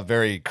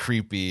very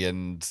creepy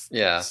and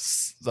sad.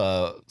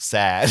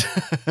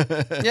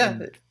 Yeah.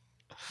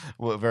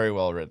 Very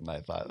well written, I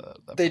thought.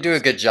 They do a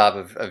good job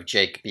of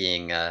Jake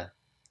being,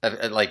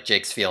 like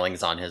Jake's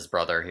feelings on his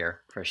brother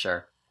here, for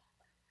sure.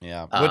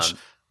 Yeah,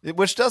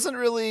 which doesn't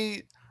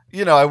really,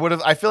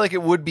 I feel like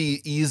it would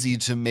be easy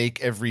to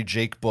make every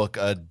Jake book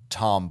a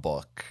Tom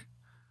book.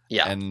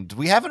 Yeah. And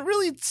we haven't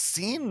really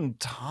seen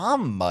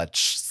Tom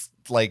much,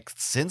 like,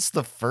 since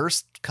the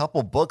first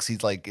couple books.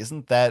 He's like,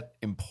 isn't that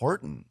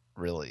important,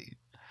 really?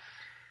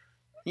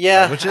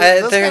 Yeah, which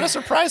does kind of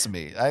surprise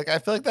me. I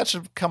feel like that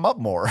should come up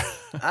more.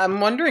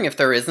 I'm wondering if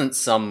there isn't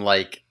some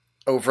like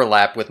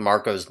overlap with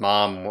Marco's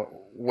mom,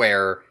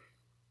 where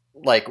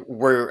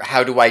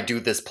how do I do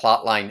this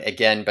plot line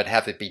again, but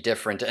have it be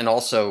different? And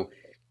also,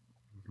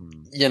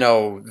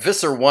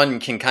 Visser 1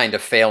 can kind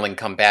of fail and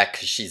come back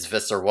because she's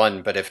Visser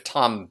 1, but if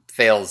Tom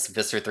fails,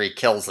 Visser 3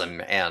 kills him,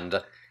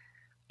 and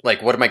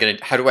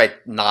how do I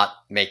not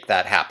make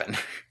that happen?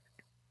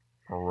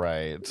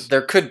 Right.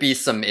 There could be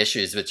some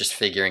issues with just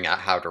figuring out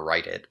how to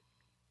write it.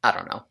 I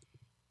don't know.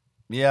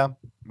 Yeah.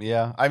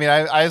 I mean,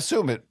 I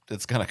assume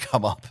it's going to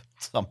come up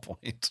at some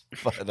point.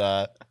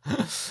 But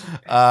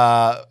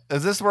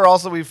is this where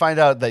also we find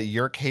out that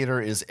Yeerk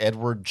Hater is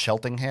Edward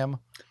Cheltenham?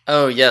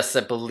 Oh, yes,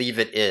 I believe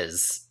it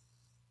is.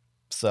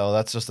 So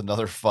that's just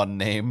another fun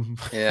name.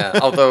 Yeah,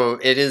 although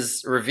it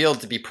is revealed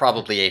to be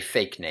probably a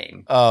fake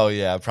name. Oh,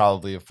 yeah,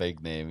 probably a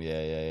fake name.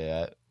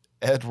 Yeah.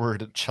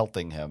 Edward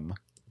Cheltenham.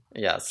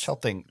 Yes.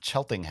 Cheltenham.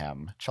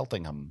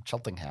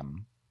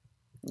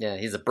 Yeah,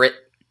 he's a Brit.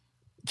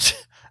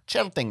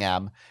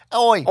 Cheltenham.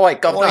 Oi,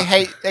 governor. I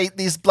hate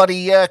these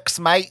bloody Yeerks,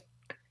 mate.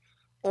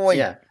 Oi,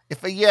 yeah.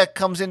 If a Yeerk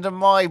comes into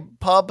my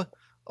pub,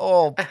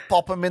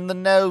 pop him in the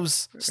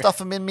nose, stuff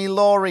him in me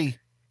lorry.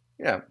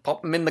 Yeah,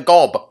 pop him in the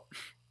gob.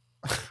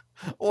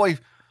 Oi,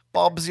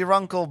 Bob's your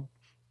uncle,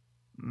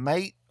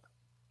 mate.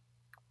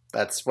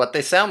 That's what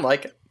they sound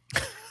like.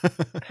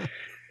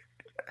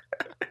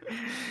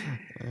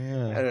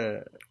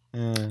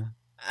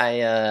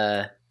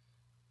 I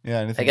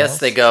guess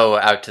they go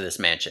out to this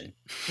mansion.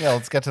 Yeah,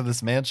 let's get to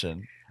this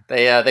mansion.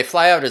 They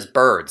fly out as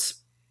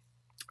birds,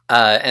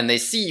 and they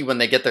see when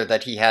they get there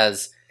that he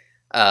has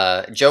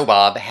Joe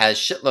Bob has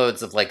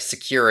shitloads of like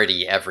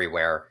security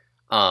everywhere.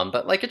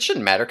 But like it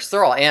shouldn't matter because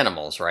they're all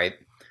animals, right?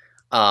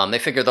 They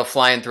figure they'll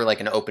fly in through like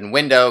an open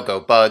window, go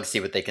bug, see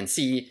what they can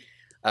see.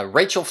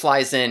 Rachel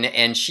flies in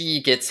and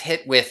she gets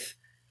hit with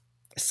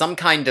some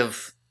kind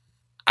of,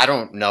 I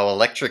don't know,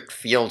 electric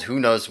field, who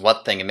knows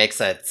what thing. It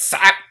makes a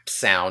zap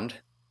sound.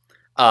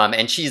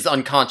 And she's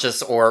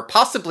unconscious or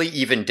possibly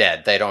even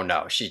dead. They don't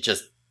know.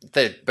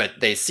 But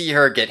they see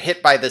her get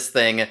hit by this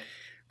thing,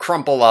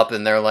 crumple up,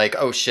 and they're like,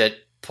 oh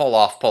shit, pull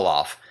off.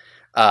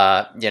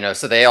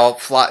 So they all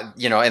fly,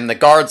 and the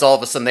guards all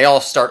of a sudden, they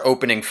all start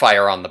opening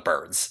fire on the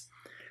birds.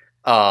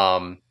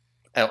 And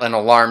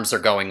alarms are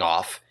going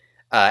off.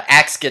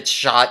 Axe gets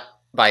shot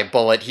by a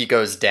bullet. He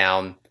goes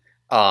down.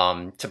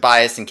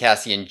 Tobias and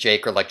Cassie and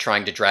Jake are like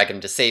trying to drag him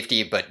to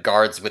safety, but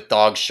guards with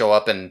dogs show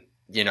up and,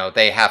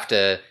 they have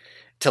to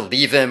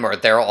leave him or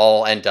they'll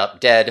all end up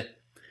dead.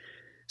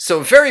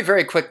 So very,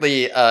 very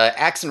quickly,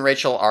 Axe and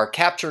Rachel are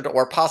captured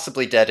or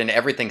possibly dead and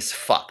everything's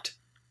fucked.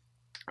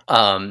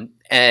 And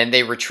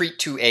they retreat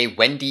to a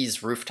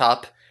Wendy's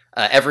rooftop.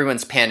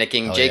 Everyone's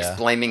panicking. Oh, Jake's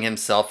blaming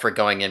himself for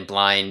going in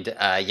blind,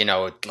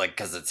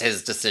 because it's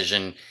his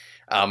decision.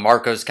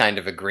 Marco's kind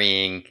of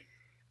agreeing.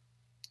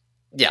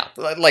 Yeah,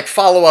 like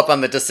follow up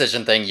on the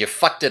decision thing. You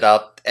fucked it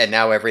up, and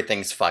now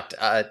everything's fucked.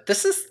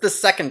 This is the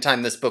second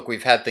time this book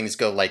we've had things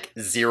go like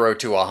 0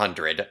 to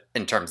 100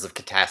 in terms of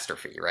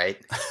catastrophe,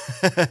 right?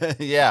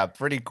 Yeah,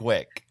 pretty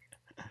quick.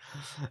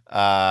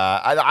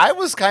 I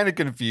was kind of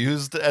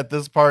confused at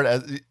this part.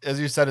 As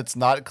you said, it's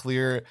not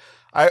clear.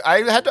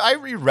 I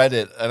reread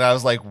it, and I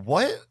was like,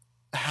 what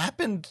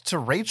happened to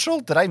Rachel?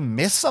 Did I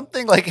miss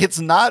something? Like, it's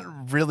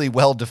not really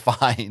well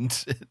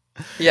defined.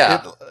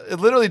 Yeah. It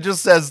literally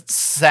just says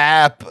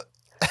sap,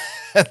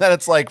 and then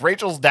it's like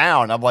Rachel's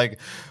down. I'm like,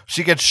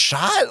 she gets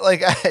shot?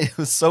 Like, I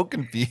was so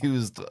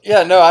confused.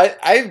 Yeah, no,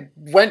 I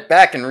went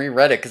back and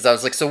reread it because I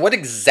was like, so what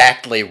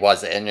exactly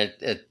was it?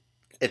 And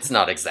it's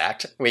not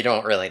exact. We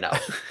don't really know.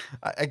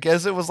 I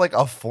guess it was like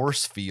a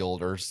force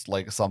field or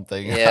like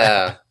something.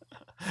 Yeah.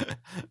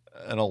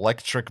 An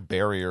electric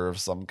barrier of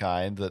some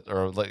kind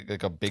or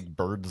like a big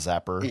bird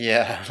zapper.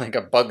 Yeah, like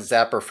a bug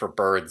zapper for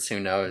birds. Who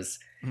knows?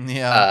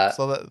 Yeah.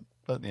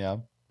 Yeah.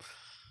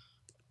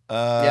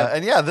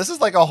 And yeah, this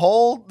is a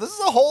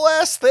whole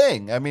ass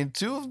thing. I mean,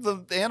 two of the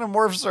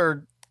Animorphs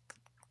are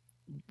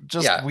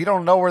just, we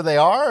don't know where they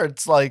are.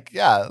 It's like,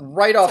 yeah.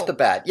 Right off the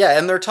bat. Yeah.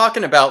 And they're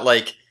talking about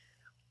like,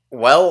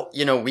 Well,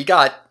 we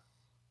got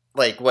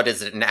like what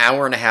is it, an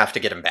hour and a half to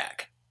get him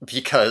back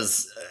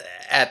because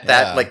at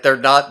that Yeah. like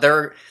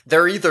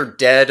they're either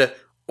dead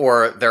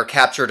or they're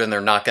captured and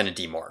they're not going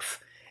to demorph.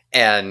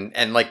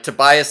 And like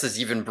Tobias is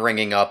even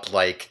bringing up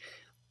like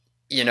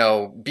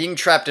being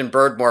trapped in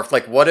bird morph.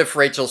 Like, what if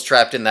Rachel's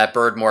trapped in that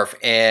bird morph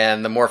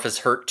and the morph is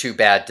hurt too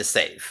bad to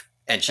save?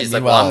 And she's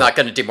like, well, I'm not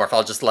going to demorph.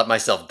 I'll just let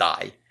myself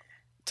die.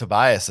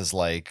 Tobias is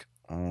like,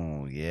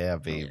 oh, yeah,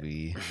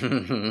 baby.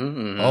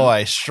 Oh,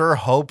 I sure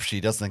hope she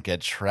doesn't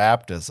get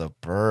trapped as a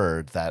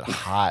bird, that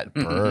hot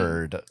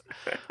bird.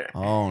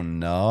 Oh,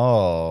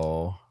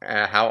 no.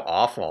 How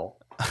awful.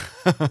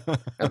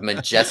 A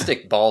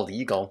majestic bald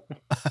eagle.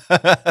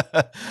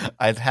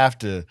 I'd have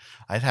to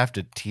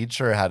teach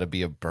her how to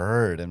be a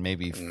bird and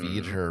maybe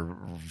feed her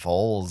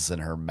voles in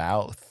her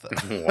mouth.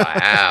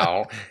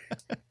 Wow.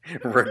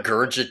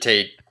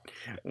 Regurgitate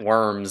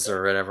worms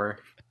or whatever.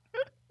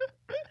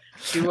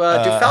 Do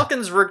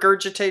falcons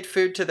regurgitate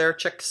food to their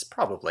chicks?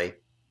 Probably.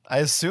 I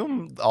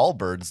assume all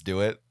birds do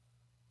it.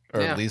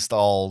 Or at least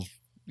all,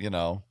 I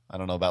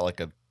don't know about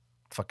like a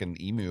fucking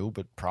emu,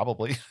 but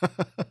probably.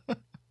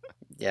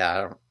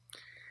 Yeah.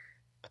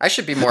 I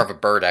should be more of a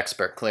bird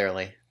expert,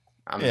 clearly.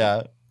 I'm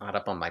not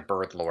up on my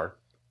bird lore.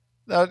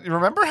 Now, you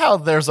remember how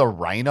there's a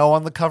rhino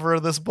on the cover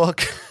of this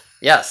book?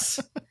 Yes.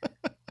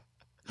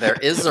 There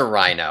is a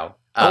rhino.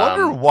 I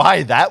wonder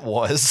why that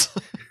was.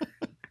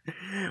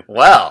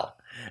 Well,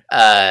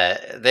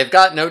 they've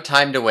got no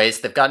time to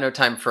waste. They've got no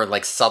time for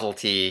like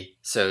subtlety.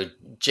 So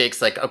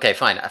Jake's like, okay,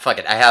 fine, fuck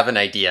it. I have an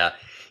idea.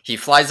 He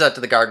flies out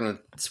to the garden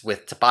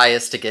with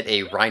Tobias to get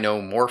a rhino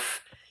morph.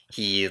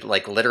 He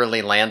like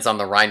literally lands on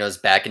the rhino's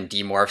back and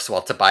demorphs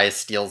while Tobias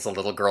steals a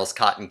little girl's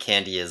cotton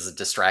candy as a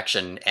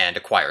distraction and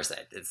acquires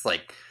it. It's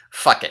like,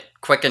 fuck it,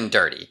 quick and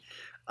dirty.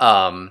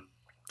 Now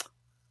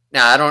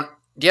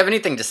do you have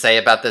anything to say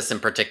about this in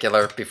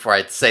particular before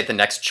I say the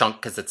next chunk,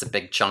 because it's a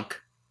big chunk?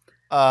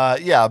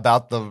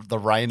 About the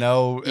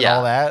rhino and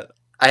all that.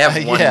 I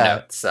have one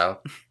note, so.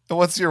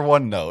 What's your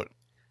one note?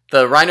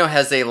 The rhino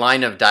has a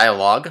line of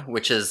dialogue,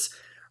 which is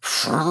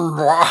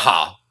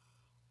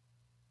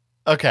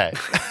okay.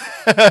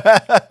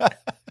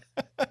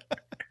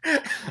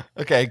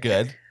 Okay,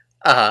 good.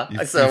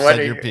 Uh-huh. So you what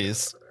said your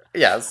piece.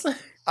 Yes.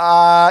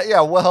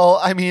 Well,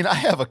 I mean, I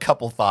have a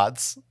couple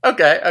thoughts.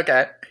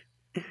 Okay.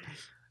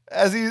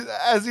 As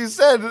you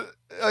said,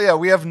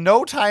 we have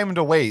no time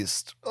to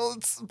waste. Well,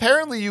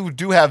 apparently you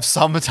do have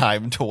some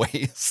time to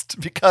waste,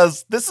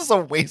 because this is a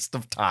waste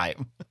of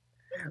time.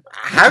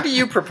 How do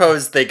you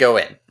propose they go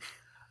in?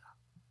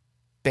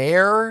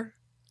 Bear,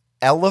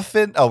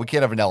 elephant. Oh, we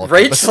can't have an elephant.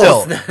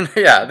 Rachel.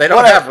 Yeah, they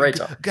don't have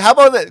Rachel. How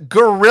about that?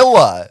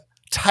 Gorilla,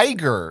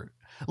 tiger.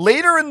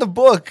 Later in the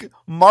book,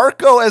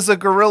 Marco as a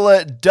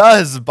gorilla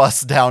does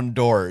bust down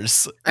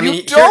doors.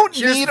 You don't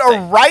need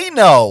a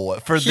rhino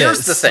for this.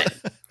 Here's the thing.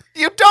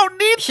 You don't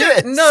need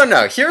this.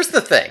 No. Here's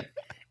the thing.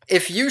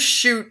 If you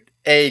shoot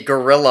a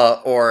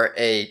gorilla or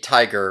a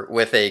tiger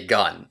with a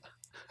gun,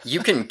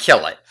 you can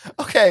kill it.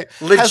 Okay.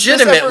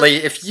 Legitimately,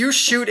 if you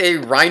shoot a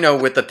rhino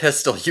with a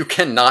pistol, you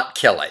cannot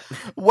kill it.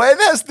 When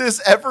has this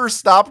ever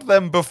stopped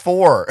them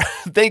before?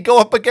 They go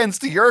up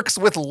against Yerks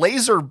with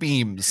laser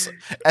beams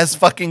as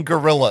fucking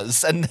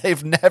gorillas, and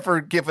they've never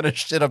given a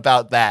shit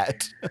about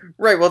that.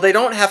 Right, well, they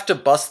don't have to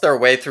bust their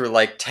way through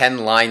like 10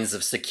 lines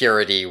of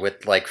security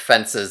with like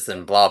fences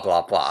and blah,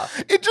 blah, blah.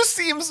 It just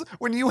seems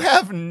when you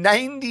have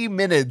 90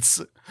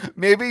 minutes,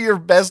 maybe your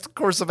best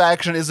course of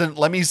action isn't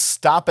let me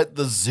stop at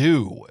the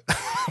zoo.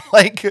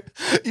 Like,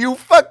 you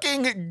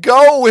fucking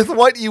go with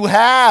what you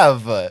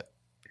have.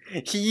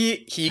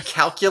 He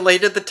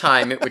calculated the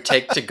time it would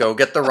take to go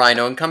get the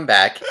rhino and come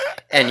back,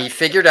 and he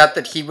figured out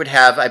that he would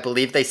have, I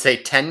believe they say,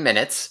 10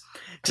 minutes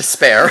to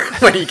spare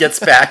when he gets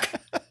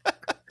back.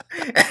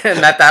 And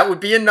that would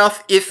be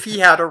enough if he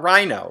had a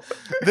rhino.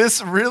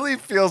 This really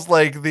feels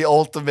like the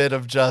ultimate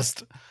of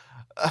just...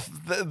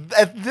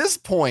 at this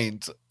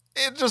point...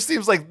 It just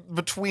seems like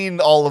between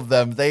all of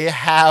them, they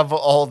have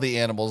all the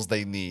animals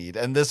they need.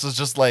 And this is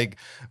just like,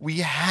 we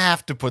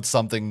have to put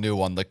something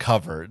new on the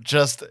cover.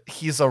 Just,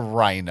 he's a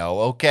rhino,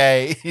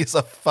 okay? He's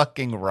a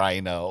fucking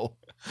rhino.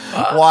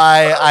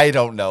 Why? I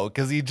don't know,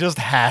 because he just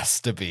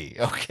has to be,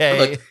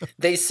 okay? Look,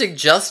 they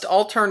suggest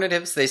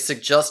alternatives. They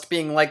suggest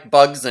being like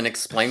bugs and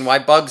explain why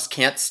bugs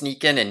can't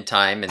sneak in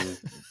time. And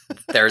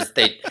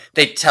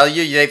they tell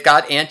you they've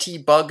got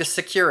anti-bug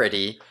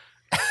security.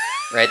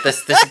 Right, the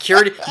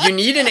security. You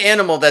need an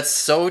animal that's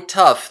so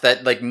tough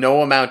that like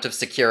no amount of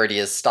security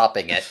is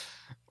stopping it.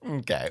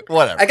 Okay,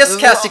 whatever. I guess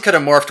Cassie could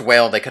have morphed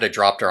whale. They could have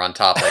dropped her on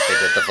top like they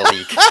did the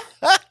Valik.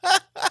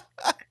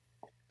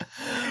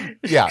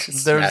 Yeah,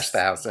 smash the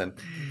house in.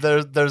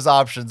 There's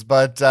options,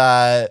 but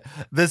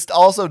this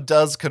also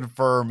does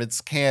confirm it's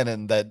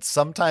canon that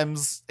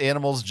sometimes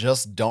animals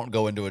just don't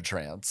go into a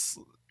trance.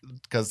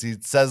 Because he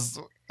says,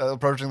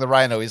 approaching the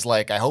rhino, he's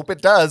like, I hope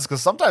it does,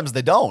 because sometimes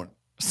they don't.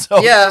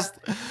 So yeah,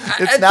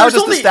 it's now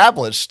just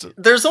established.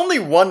 There's only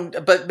one,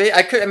 but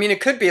it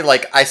could be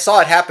like I saw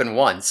it happen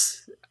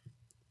once.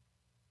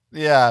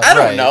 Yeah, I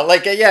don't right. know.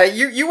 Like, yeah,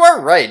 you are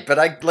right, but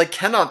I like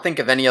cannot think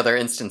of any other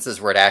instances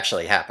where it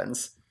actually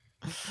happens.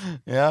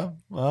 Yeah,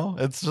 well,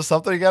 it's just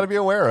something you got to be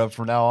aware of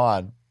from now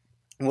on.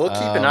 We'll keep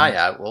an eye Um,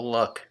 out. We'll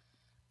look.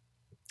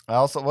 I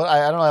also, what I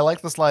don't know, I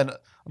like this line.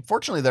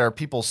 Unfortunately, there are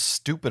people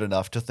stupid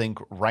enough to think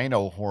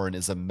rhino horn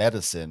is a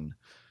medicine.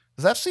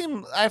 Does that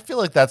seem? I feel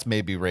like that's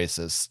maybe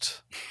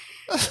racist.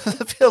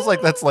 It feels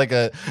like that's like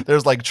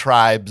there's like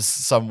tribes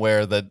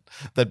somewhere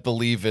that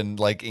believe in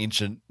like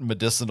ancient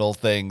medicinal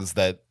things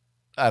that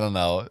I don't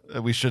know.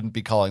 We shouldn't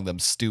be calling them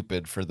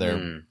stupid for their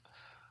Hmm.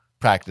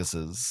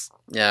 practices.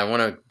 Yeah, I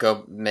want to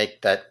go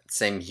make that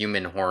same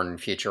human horn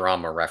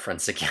Futurama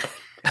reference again.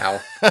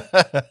 Now.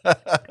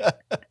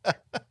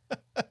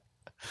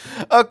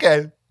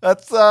 Okay,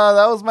 that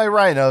was my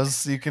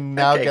rhinos. You can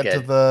now Okay,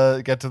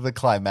 good. get to the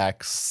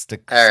climax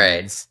stick All right.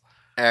 scenes.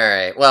 All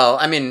right. Well,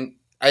 I mean,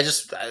 I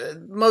just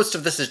most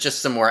of this is just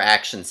some more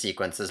action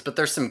sequences, but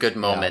there's some good Yeah.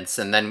 moments,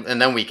 and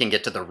then we can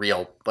get to the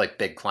real like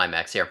big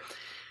climax here.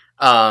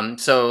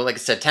 So like I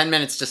said, 10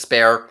 minutes to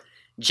spare.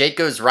 Jake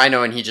goes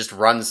rhino and he just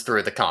runs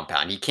through the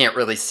compound. He can't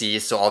really see,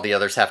 so all the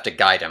others have to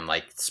guide him.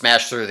 Like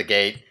smash through the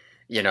gate,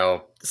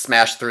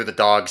 smash through the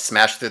dog,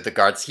 smash through the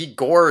guards. He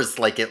gores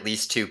like at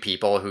least two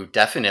people who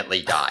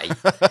definitely die.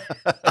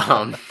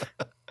 Um,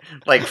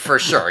 like for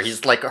sure,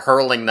 he's like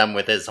hurling them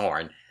with his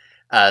horn.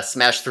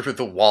 Smash through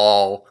the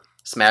wall,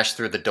 smash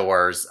through the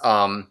doors.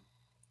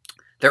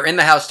 They're in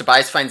the house.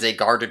 Tobias finds a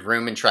guarded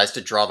room and tries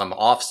to draw them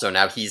off, so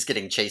now he's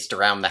getting chased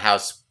around the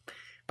house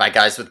by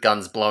guys with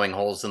guns blowing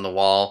holes in the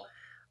wall.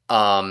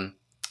 Um,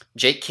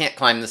 Jake can't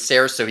climb the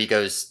stairs, so he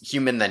goes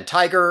human then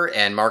tiger,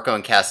 and Marco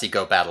and Cassie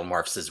go battle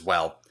morphs as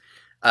well.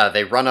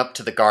 They run up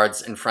to the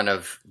guards in front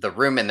of the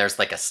room, and there's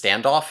like a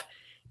standoff,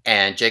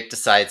 and Jake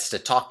decides to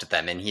talk to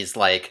them, and he's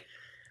like,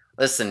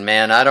 listen,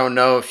 man, I don't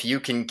know if you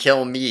can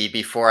kill me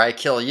before I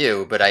kill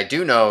you, but I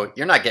do know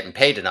you're not getting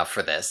paid enough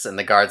for this. And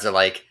the guards are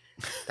like,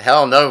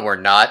 hell no, we're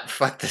not.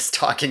 Fuck this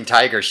talking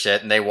tiger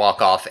shit. And they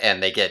walk off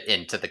and they get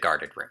into the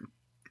guarded room.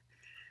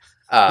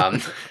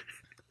 Um,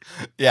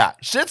 Yeah,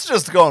 shit's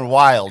just going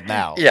wild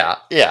now.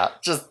 yeah,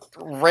 just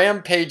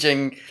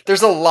rampaging.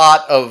 There's a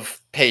lot of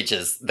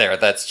pages there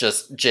that's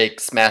just Jake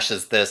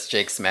smashes this,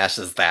 Jake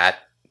smashes that.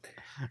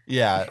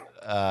 Yeah.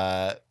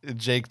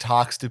 Jake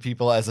talks to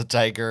people as a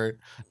tiger.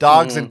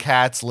 Dogs and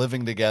cats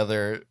living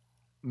together.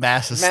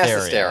 Mass hysteria.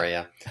 Mass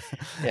hysteria.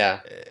 Yeah.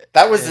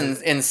 That was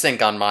in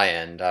sync on my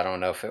end. I don't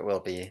know if it will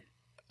be.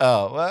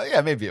 Oh, well, yeah,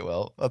 maybe it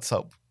will. Let's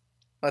hope.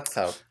 Let's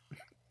hope.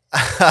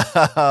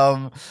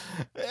 um,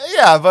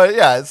 yeah, but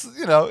yeah, it's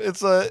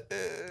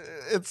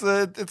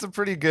a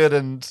pretty good,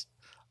 and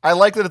I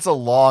like that it's a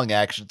long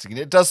action scene.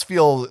 It does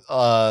feel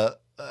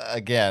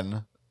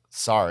again,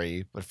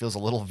 sorry, but it feels a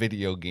little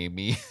video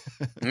gamey.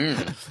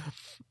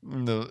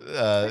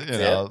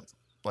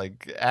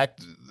 Like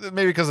act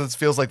maybe because it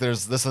feels like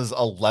this is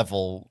a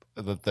level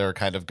that they're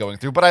kind of going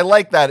through. But I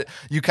like that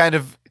you kind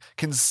of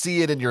can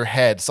see it in your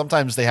head.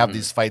 Sometimes they have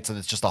these fights and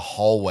it's just a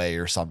hallway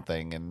or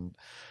something, and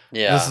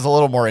this is a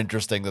little more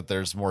interesting that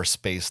there's more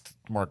space,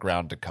 more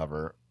ground to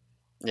cover.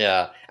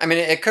 Yeah. I mean,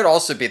 it could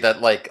also be that,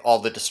 like, all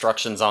the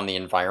destruction's on the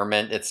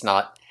environment. It's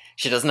not.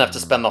 She doesn't have to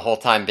spend the whole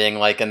time being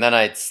like, and then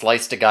I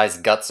sliced a guy's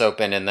guts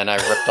open, and then I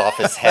ripped off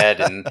his head,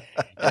 and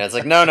it's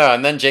like, no,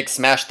 and then Jake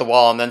smashed the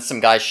wall, and then some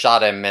guy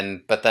shot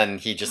him, but then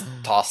he just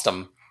tossed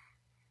him.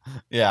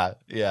 Yeah.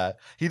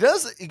 He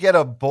does get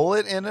a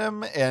bullet in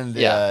him, and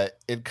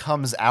it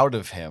comes out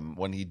of him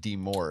when he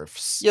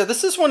demorphs. Yeah,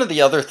 this is one of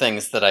the other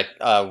things that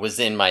I was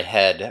in my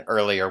head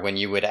earlier when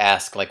you would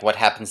ask, like, what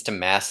happens to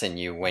mass in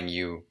you when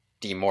you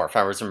demorph.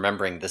 I was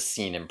remembering this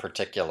scene in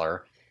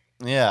particular.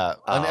 Yeah,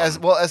 and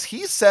as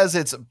he says,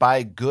 it's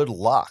by good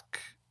luck.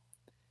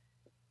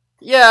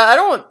 Yeah, I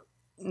don't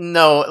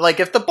know. Like,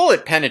 if the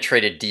bullet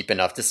penetrated deep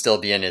enough to still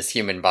be in his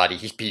human body,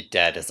 he'd be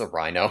dead as a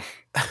rhino.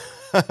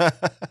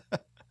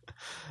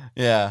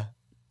 Yeah,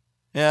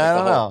 I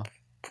don't know.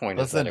 Point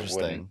That's is that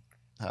interesting.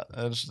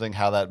 Interesting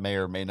how that may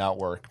or may not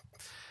work.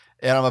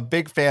 And I'm a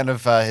big fan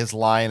of his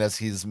line as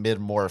he's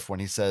mid-morph when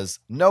he says,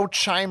 "No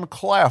chime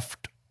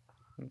cleft."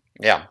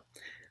 Yeah,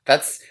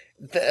 that's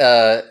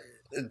the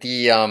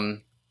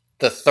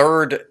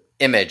third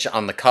image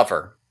on the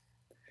cover.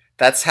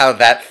 That's how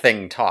that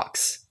thing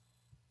talks.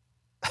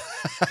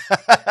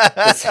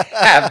 Just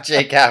half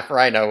Jake, half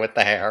rhino with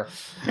the hair.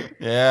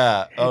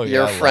 Yeah. Oh,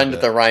 Your friend,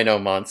 the rhino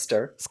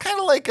monster. It's kind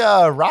of like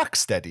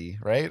Rocksteady,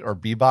 right? Or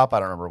Bebop. I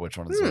don't remember which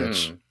one is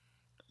which.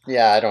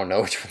 Yeah, I don't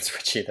know which one's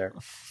which either.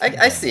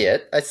 I see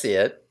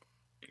it.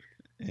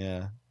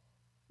 Yeah.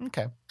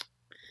 Okay.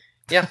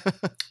 Yeah.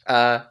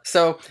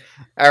 So,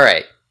 all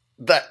right.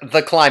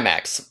 The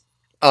climax.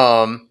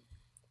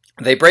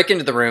 They break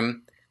into the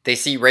room. They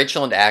see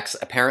Rachel and Axe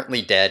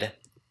apparently dead,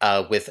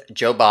 with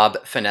Joe Bob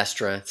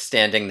Fenestra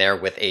standing there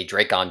with a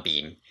Dracon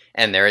beam,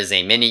 and there is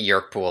a mini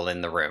Yerk pool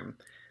in the room.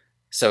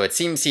 So it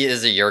seems he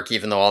is a Yerk,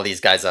 even though all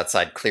these guys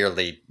outside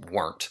clearly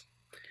weren't.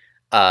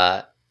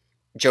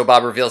 Joe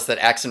Bob reveals that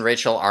Axe and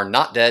Rachel are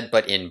not dead,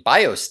 but in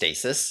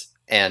biostasis,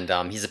 and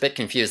he's a bit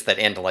confused that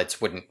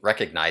Andalites wouldn't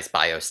recognize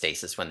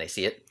biostasis when they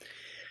see it.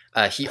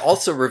 He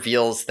also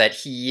reveals that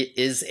he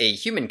is a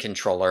human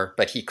controller,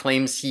 but he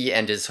claims he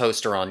and his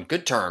host are on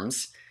good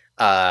terms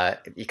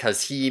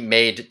because he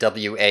made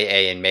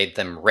WAA and made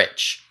them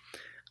rich.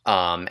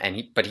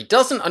 But he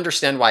doesn't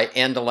understand why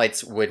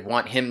Andalites would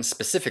want him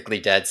specifically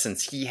dead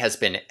since he has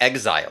been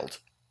exiled.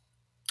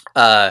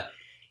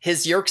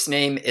 His Yeerk's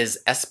name is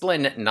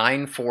Esplin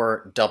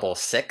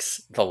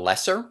 9466, the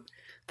Lesser.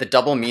 The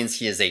double means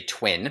he is a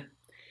twin.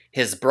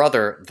 His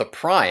brother, the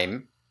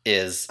Prime,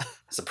 is,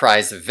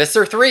 surprise,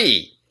 Visser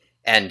 3,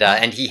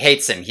 and he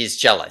hates him. He's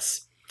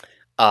jealous.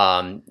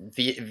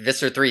 The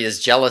Visser 3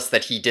 is jealous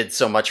that he did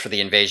so much for the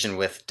invasion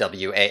with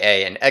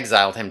WAA and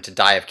exiled him to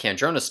die of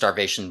Kandrona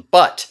starvation,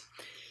 but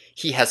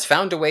he has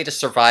found a way to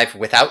survive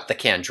without the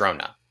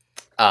Kandrona.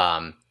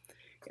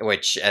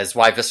 Which is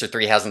why Visser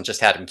 3 hasn't just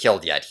had him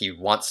killed yet. He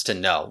wants to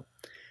know.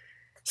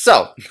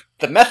 So,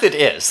 the method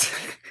is,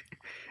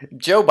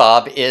 Joe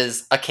Bob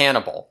is a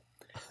cannibal.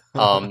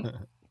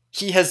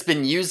 He has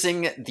been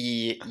using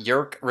the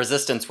Yeerk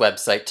Resistance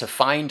website to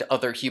find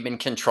other human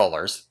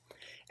controllers,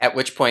 at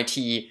which point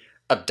he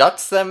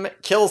abducts them,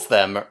 kills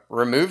them,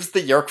 removes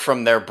the Yeerk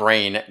from their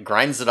brain,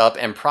 grinds it up,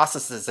 and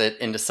processes it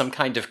into some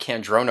kind of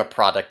Kandrona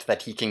product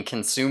that he can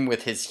consume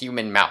with his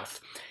human mouth.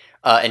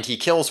 And he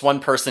kills one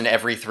person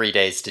every 3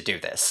 days to do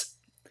this.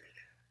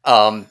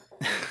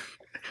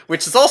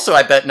 Which is also,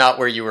 I bet, not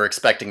where you were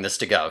expecting this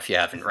to go if you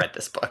haven't read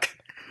this book.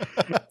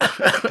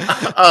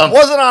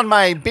 Wasn't on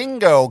my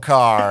bingo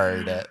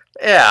card.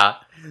 Yeah.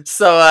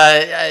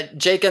 So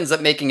Jake ends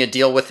up making a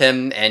deal with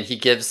him, and he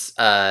gives,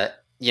 Joe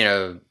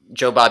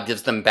Bob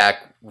gives them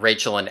back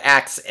Rachel and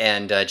Axe,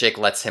 and Jake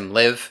lets him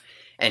live.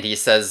 And he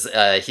says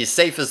he's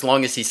safe as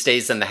long as he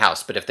stays in the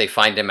house, but if they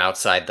find him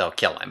outside, they'll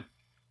kill him.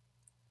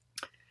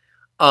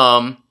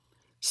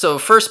 So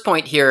first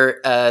point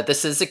here,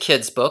 this is a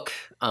kid's book.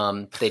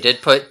 They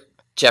did put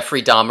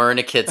Jeffrey Dahmer in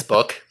a kid's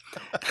book,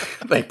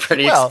 like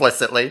pretty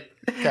explicitly.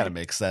 Kind of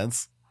makes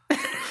sense.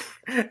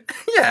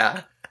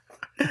 Yeah.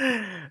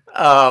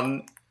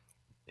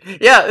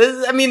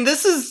 Yeah, I mean,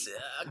 this is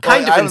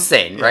kind of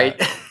insane, right?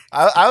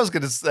 I was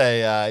going to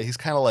say he's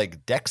kind of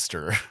like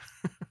Dexter.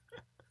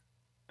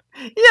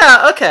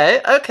 Yeah,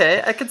 okay,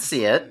 I could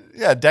see it.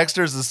 Yeah,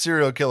 Dexter's a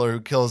serial killer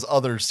who kills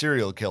other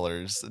serial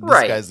killers. This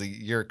guy's the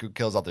Yeerk who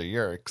kills other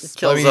Yeerks.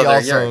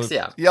 Yeerks,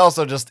 yeah. He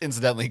also just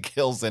incidentally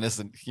kills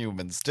innocent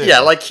humans, too. Yeah,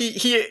 like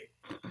he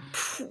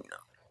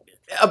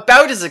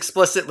about as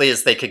explicitly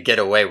as they could get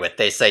away with,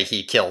 they say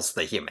he kills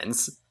the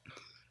humans.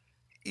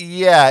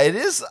 Yeah, it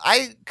is.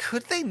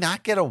 Could they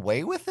not get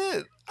away with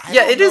it?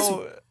 It is.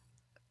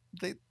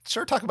 They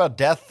sure talk about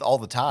death all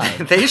the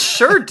time. They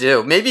sure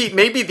do.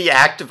 Maybe the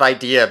active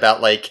idea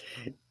about like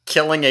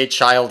killing a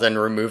child and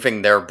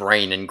removing their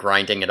brain and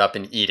grinding it up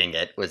and eating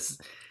it was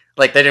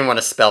like they didn't want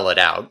to spell it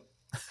out.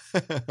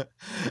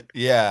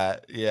 Yeah.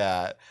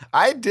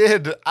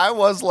 I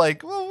was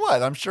like, well,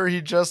 what? I'm sure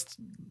he just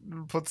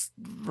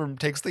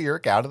takes the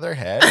Yeerk out of their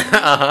head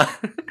and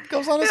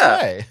goes on his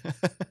way.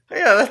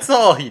 Yeah, that's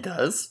all he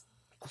does.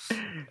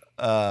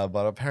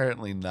 But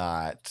apparently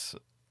not.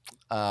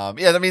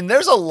 I mean,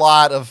 there's a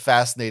lot of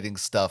fascinating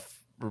stuff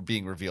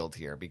being revealed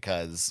here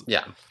because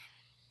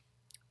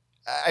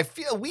I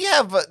feel we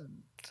have,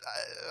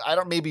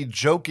 maybe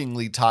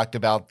jokingly talked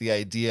about the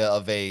idea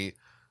of a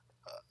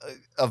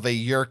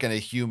Yeerk and a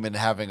human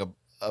having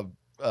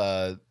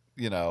a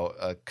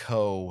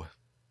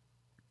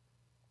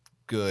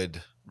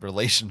good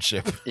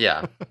relationship.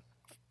 Yeah.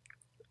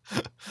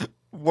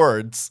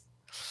 Words.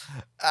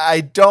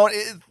 I don't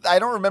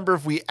remember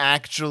if we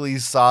actually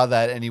saw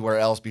that anywhere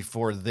else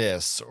before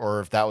this, or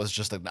if that was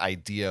just an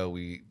idea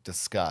we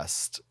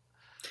discussed.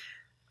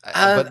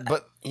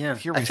 But yeah,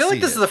 here we I feel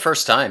like this is the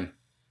first time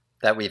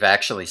that we've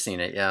actually seen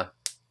it. Yeah.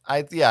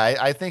 I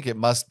think it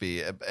must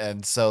be,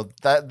 and so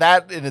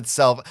that in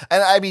itself,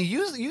 and I mean,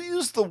 you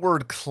use the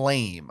word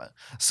claim,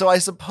 so I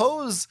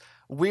suppose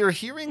we're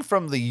hearing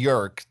from the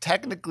Yeerk.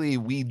 Technically,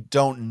 we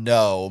don't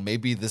know.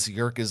 Maybe this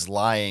Yeerk is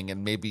lying,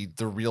 and maybe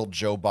the real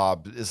Joe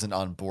Bob isn't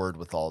on board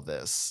with all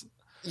this.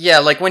 Yeah,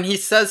 like when he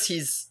says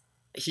he's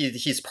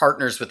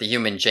partners with the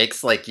human,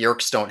 Jake's like,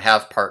 Yeerks don't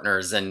have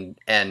partners, and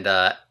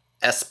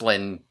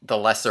Esplin the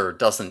Lesser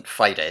doesn't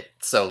fight it.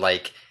 So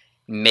like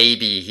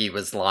maybe he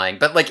was lying,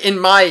 but like in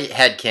my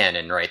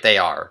headcanon, right? They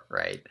are,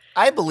 right?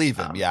 I believe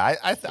him.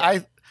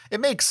 I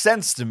it makes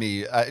sense to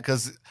me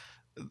because.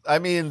 I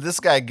mean, this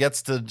guy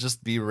gets to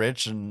just be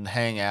rich and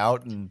hang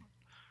out, and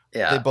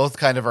they both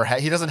kind of are.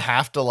 He doesn't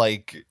have to,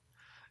 like,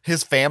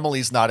 his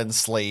family's not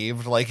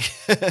enslaved. Like,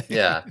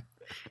 yeah.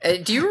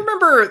 Do you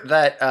remember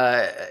that?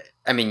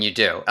 I mean, you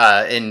do.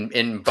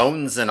 In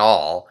Bones and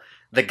All,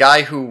 the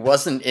guy who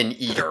wasn't an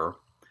eater,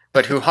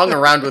 but who hung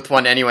around with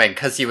one anyway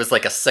because he was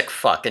like a sick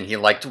fuck and he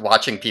liked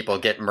watching people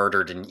get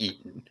murdered and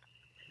eaten.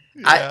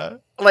 Yeah.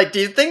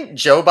 Do you think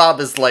Joe Bob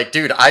is like,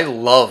 dude, I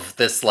love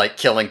this, like,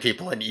 killing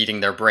people and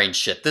eating their brain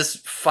shit. This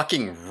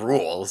fucking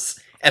rules.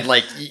 And,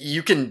 like,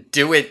 you can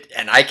do it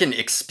and I can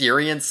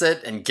experience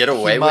it and get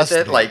away with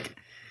it. Like,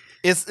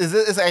 I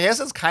guess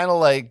it's kind of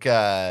like,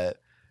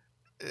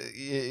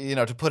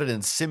 to put it in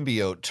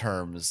symbiote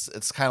terms,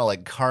 it's kind of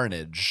like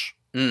Carnage.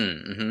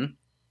 Mm-hmm.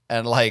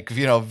 And like,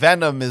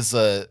 Venom is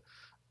a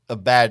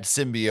bad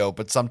symbiote,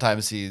 but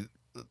sometimes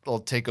he'll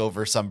take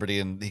over somebody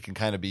and he can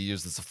kind of be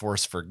used as a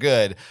force for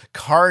good.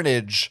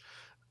 Carnage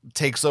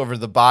takes over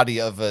the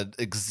body of a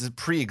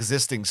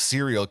pre-existing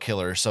serial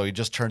killer, so he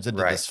just turns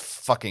into this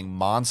fucking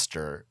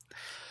monster.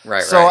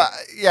 Right. So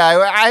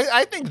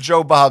I think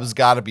Joe Bob's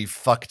got to be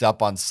fucked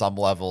up on some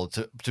level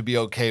to be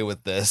okay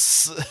with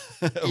this.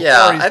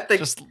 Yeah, I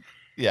think. He's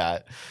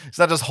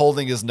not just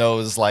holding his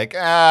nose like,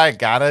 I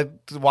gotta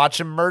watch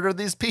him murder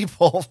these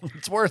people.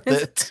 It's worth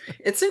it.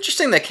 It's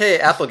interesting that K.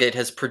 Applegate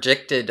has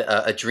predicted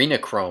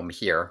adrenochrome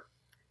here.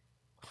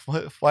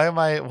 What's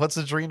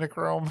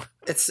adrenochrome?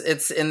 It's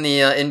in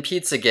the in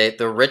Pizzagate.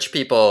 The rich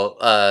people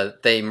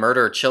they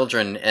murder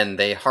children and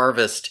they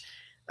harvest.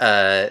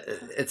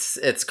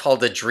 It's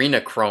called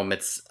adrenochrome.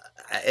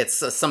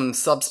 It's some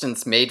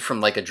substance made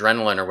from like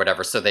adrenaline or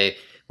whatever. So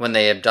when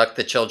they abduct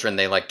the children,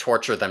 they like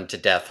torture them to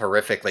death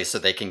horrifically so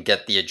they can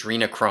get the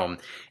adrenochrome.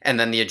 And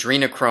then the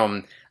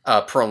adrenochrome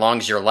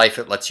prolongs your life.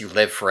 It lets you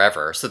live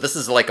forever. So this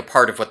is like a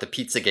part of what the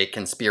Pizzagate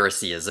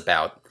conspiracy is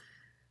about.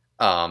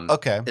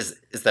 Okay.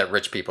 Is that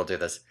rich people do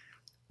this?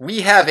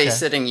 We have a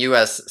sitting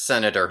U.S.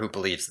 senator who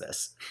believes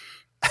this.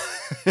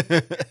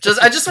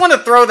 I just want to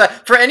throw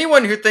that for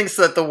anyone who thinks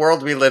that the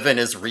world we live in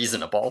is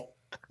reasonable.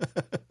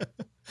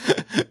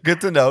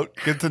 Good to note.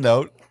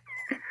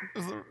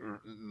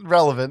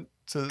 Relevant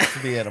to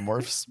the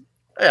Animorphs.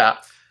 Yeah.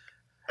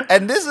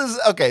 And this is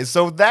okay.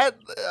 So that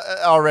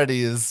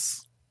already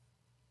is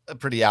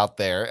pretty out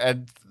there.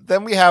 And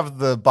then we have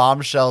the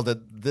bombshell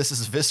that this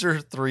is Visser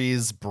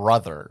 3's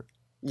brother.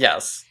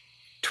 Yes.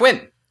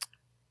 Twin.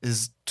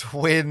 His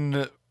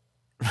twin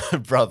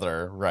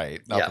brother,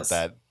 right. Not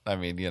that, I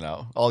mean,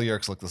 all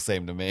Yeerks look the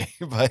same to me,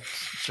 but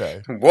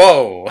sure.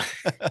 Whoa.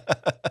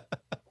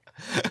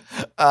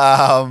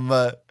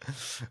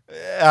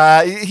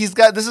 He's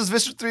got, this is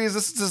Visser 3,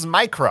 this is his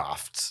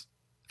Mycroft,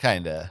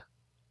 kind of.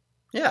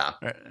 Yeah.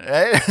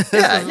 Right?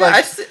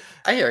 Yeah,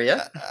 I hear you.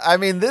 I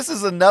mean, this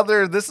is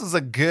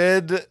a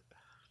good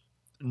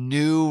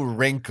new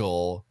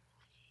wrinkle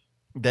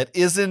that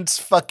isn't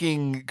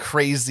fucking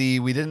crazy.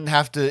 We didn't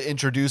have to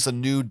introduce a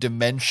new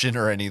dimension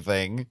or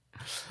anything,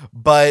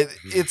 but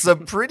it's a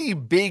pretty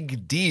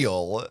big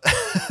deal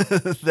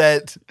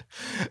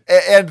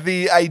and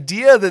the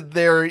idea that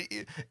they're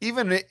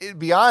even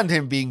beyond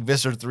him being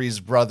Visser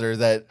 3's brother,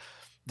 that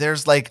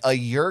there's like a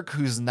Yeerk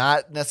who's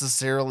not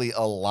necessarily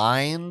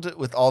aligned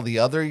with all the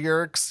other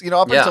Yeerks.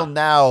 Until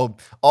now,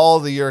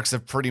 all the Yeerks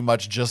have pretty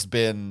much just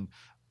been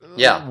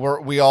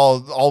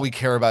all we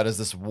care about is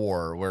this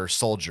war. We're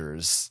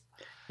soldiers.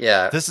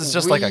 Yeah. This is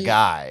just like a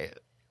guy.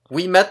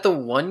 We met the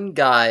one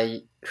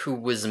guy who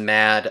was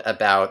mad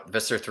about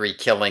Visser 3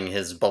 killing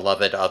his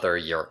beloved other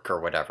Yeerk or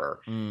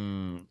whatever.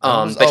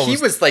 He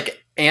was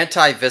like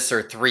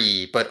anti-Visser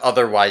 3, but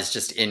otherwise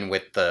just in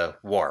with the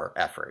war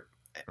effort.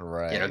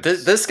 Right.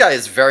 This guy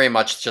is very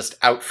much just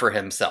out for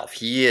himself.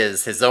 He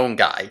is his own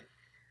guy.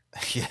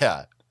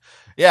 Yeah.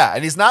 Yeah,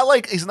 and he's not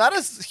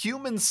a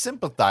human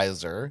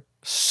sympathizer.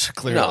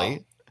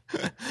 Clearly,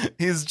 no.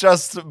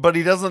 But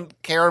he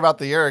doesn't care about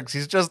the Yeerks.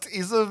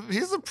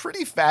 He's a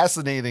pretty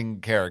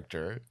fascinating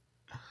character.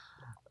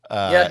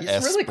 He's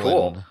really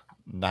cool.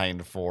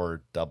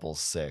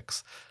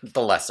 9466.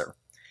 The lesser.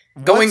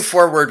 Going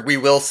forward, we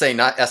will say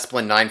not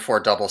Esplin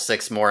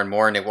 9466 more and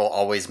more, and it will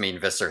always mean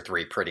Visser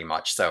 3 pretty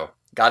much. So,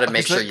 gotta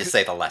make sure you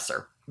say the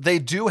lesser. They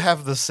do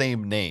have the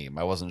same name.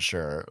 I wasn't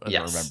sure. I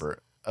don't remember.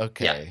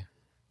 Okay.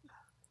 Yeah.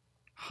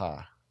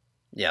 Huh.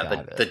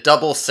 Yeah, the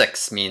double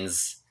 6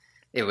 means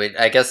it would.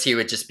 I guess he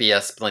would just be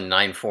Esplin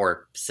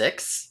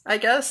 946. I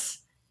guess.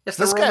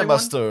 This guy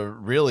must have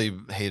really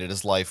hated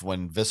his life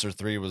when Visser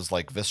 3 was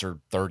like Visser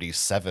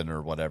 37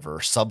 or whatever,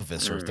 sub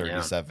Visser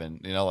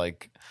 37. Yeah.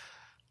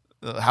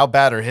 How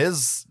bad are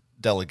his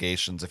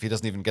delegations if he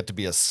doesn't even get to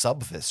be a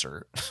sub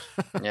Visser?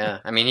 Yeah,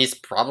 I mean he's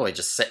probably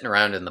just sitting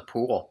around in the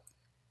pool.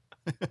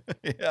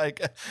 Yeah,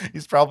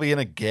 he's probably in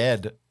a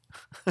Ged.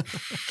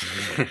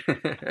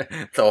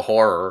 The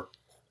horror.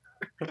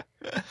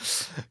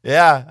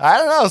 Yeah, I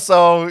don't know.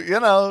 So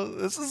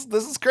this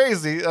is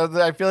crazy.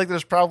 I feel like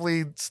there's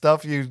probably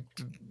stuff you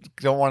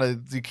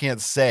can't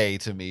say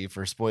to me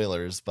for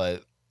spoilers,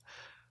 but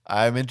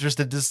I'm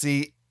interested to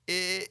see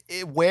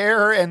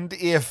where and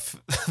if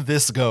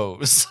this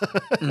goes.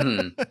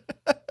 Mm-hmm.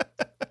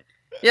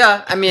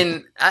 Yeah, I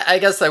mean, I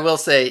guess I will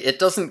say it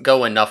doesn't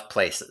go enough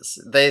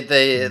places.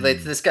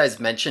 This guy's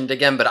mentioned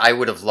again, but I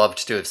would have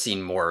loved to have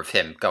seen more of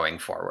him going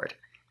forward.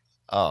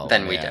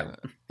 Than we do.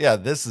 Yeah,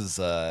 this is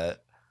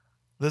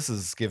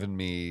giving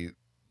me.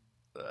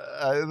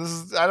 I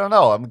don't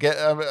know.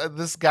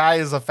 This guy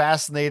is a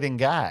fascinating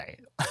guy.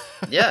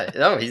 Yeah,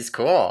 no, he's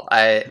cool.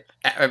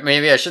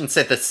 Maybe I shouldn't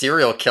say the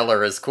serial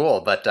killer is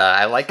cool, but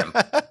I like him.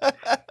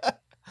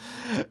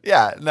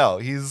 Yeah, no,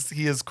 he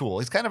is cool.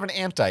 He's kind of an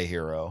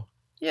anti-hero.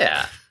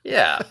 Yeah.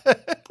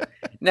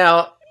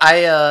 Now,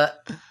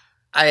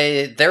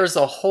 there's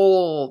a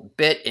whole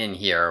bit in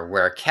here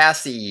where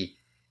Cassie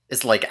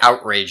is like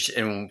outraged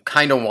and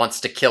kind of wants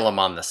to kill him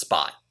on the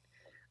spot.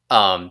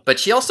 But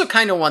she also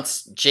kind of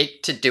wants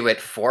Jake to do it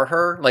for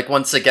her. Like,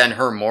 once again,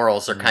 her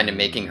morals are kind of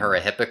making her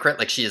a hypocrite.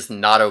 Like, she is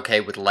not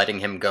okay with letting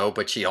him go,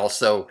 but she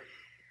also,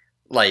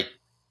 like,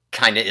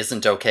 kind of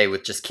isn't okay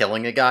with just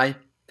killing a guy.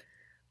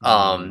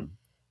 And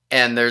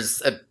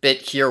there's a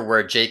bit here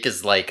where Jake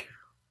is, like,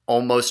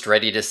 almost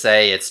ready to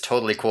say it's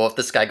totally cool if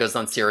this guy goes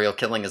on serial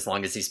killing as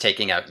long as he's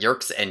taking out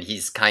Yeerks, and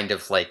he's kind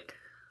of, like,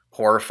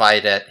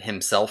 horrified at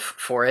himself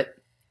for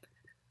it.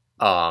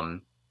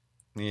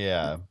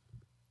 Yeah.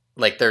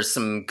 Like, there's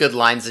some good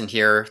lines in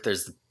here.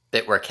 There's the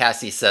bit where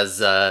Cassie says,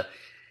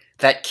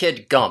 that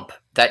kid Gump,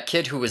 that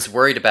kid who was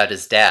worried about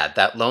his dad,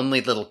 that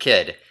lonely little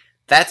kid,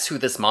 that's who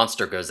this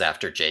monster goes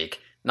after, Jake.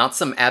 Not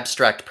some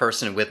abstract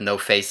person with no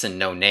face and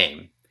no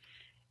name.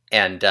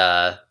 And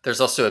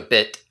there's also a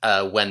bit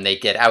when they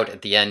get out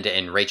at the end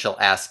and Rachel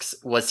asks,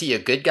 was he a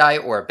good guy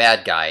or a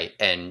bad guy?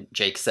 And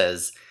Jake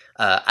says,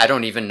 I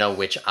don't even know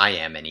which I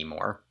am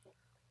anymore.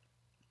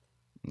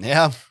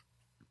 Yeah.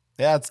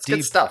 Yeah, it's deep.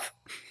 Good stuff.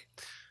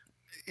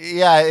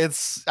 Yeah,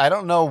 I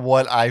don't know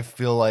what I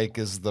feel like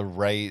is the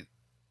right,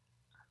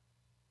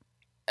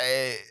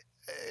 I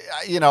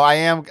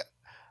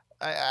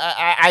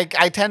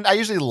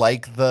usually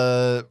like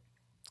the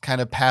kind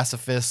of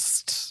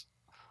pacifist,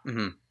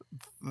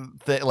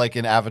 like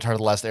in Avatar: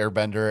 The Last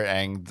Airbender,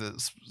 and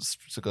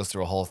goes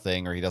through a whole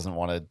thing, or he doesn't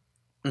want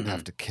to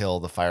have to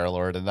kill the Fire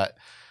Lord, and that,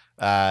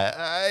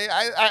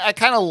 I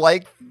kind of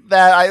like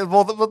that.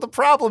 But the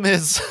problem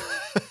is,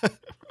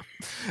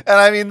 and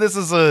I mean, this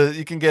is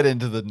you can get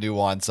into the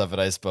nuance of it,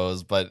 I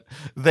suppose, but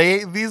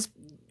the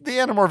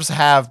Animorphs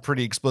have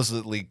pretty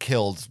explicitly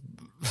killed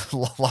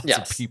lots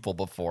of people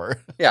before.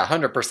 Yeah,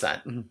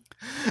 100%.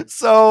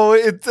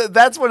 So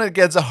that's when it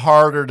gets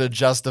harder to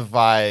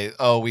justify,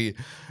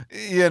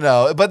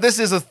 but this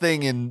is a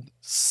thing in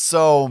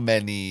so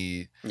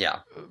many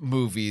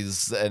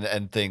movies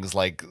and things,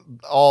 like,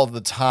 all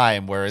the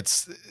time, where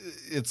it's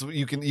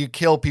you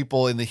kill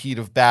people in the heat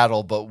of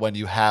battle, but when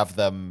you have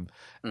them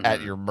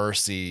at your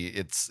mercy,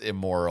 it's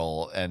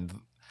immoral.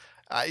 And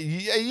I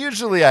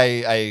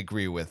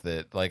agree with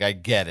it. Like, I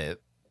get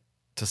it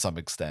to some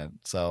extent.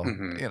 So,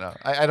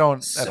 I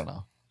don't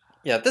know.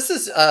 Yeah, this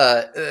is,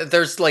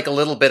 there's like a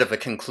little bit of a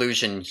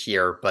conclusion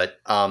here, but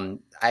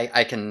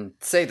I can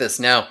say this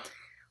now.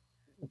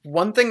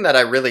 One thing that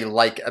I really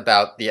like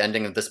about the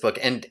ending of this book,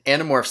 and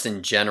Animorphs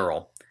in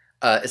general,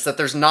 is that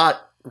there's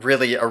not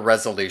really a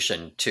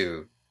resolution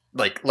to,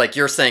 like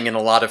you're saying, in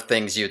a lot of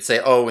things you'd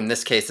say, oh, in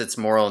this case it's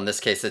moral, in this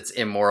case it's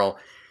immoral.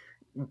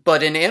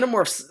 But in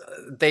Animorphs,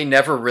 they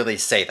never really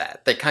say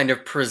that. They kind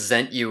of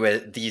present you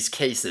these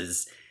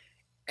cases,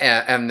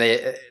 and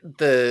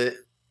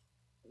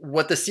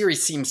what the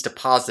series seems to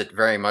posit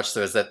very much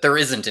so is that there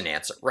isn't an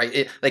answer,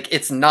 right?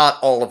 It's not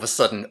all of a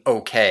sudden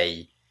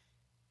okay,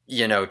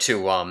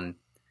 to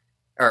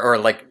or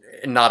like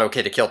not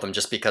okay to kill them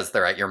just because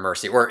they're at your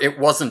mercy, or it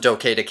wasn't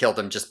okay to kill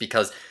them just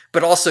because,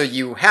 but also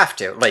you have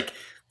to. Like,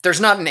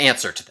 there's not an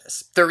answer to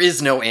this. There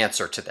is no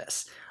answer to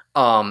this.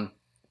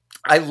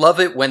 I love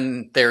it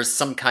when there's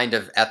some kind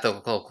of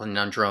ethical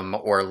conundrum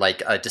or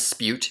like a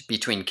dispute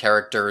between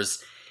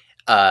characters.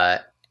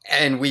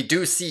 And we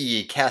do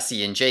see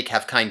Cassie and Jake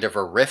have kind of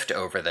a rift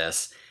over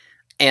this,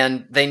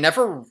 and they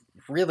never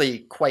really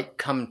quite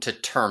come to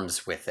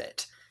terms with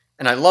it.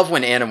 And I love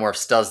when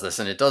Animorphs does this,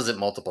 and it does it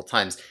multiple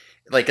times.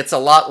 Like, it's a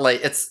lot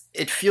like,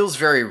 it feels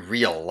very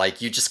real.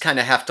 Like, you just kind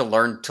of have to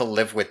learn to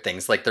live with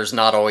things. Like, there's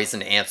not always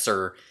an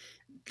answer.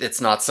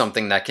 It's not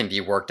something that can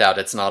be worked out.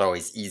 It's not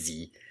always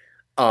easy.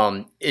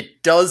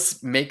 It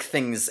does make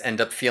things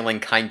end up feeling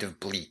kind of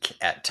bleak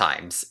at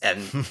times. And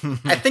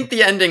I think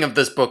the ending of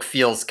this book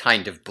feels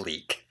kind of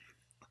bleak.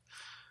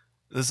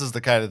 This is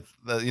the kind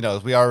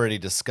of, we already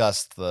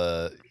discussed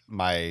the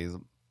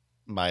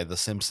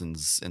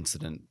Simpsons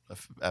incident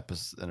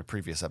in a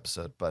previous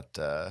episode, but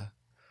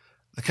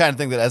the kind of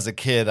thing that as a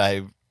kid,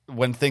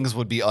 when things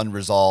would be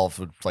unresolved,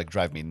 would like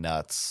drive me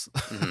nuts.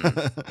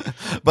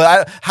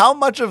 But how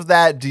much of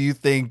that do you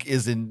think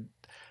is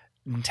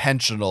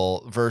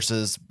intentional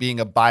versus being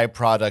a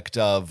byproduct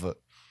of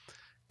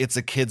it's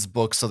a kid's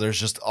book, so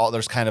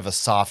there's kind of a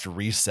soft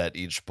reset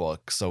each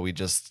book, so we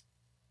just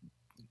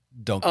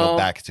don't go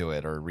back to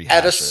it or rehash it?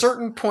 At a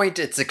certain point,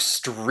 it's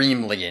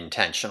extremely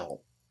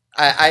intentional.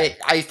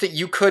 I think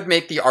you could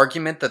make the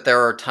argument that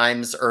there are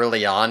times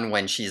early on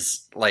when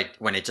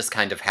when it just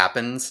kind of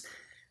happens.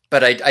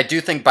 But I do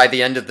think by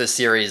the end of the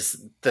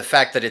series, the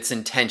fact that it's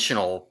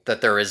intentional,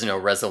 that there is no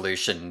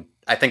resolution,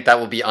 I think that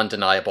will be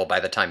undeniable by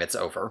the time it's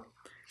over.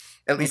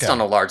 At least on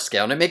a large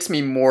scale. And it makes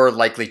me more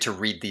likely to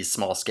read these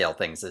small scale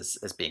things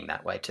as being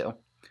that way too.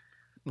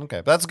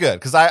 Okay, that's good,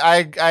 because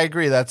I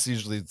agree that's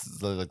usually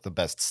the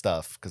best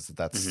stuff, because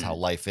that's how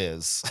life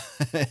is.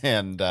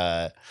 And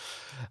but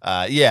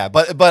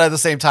at the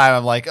same time,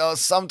 I'm like,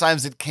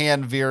 sometimes it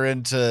can veer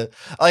into,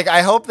 like,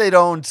 I hope they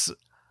don't.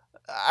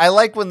 I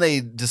like when they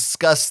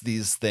discuss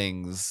these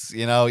things,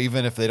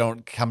 even if they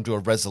don't come to a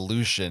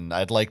resolution.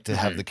 I'd like to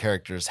have the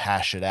characters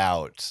hash it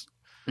out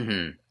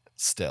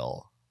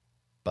still.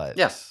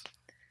 Yeah.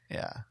 But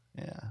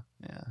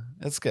yeah,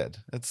 it's good.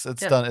 It's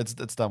Yeah. done.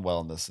 It's done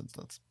well in this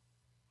instance.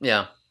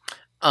 Yeah.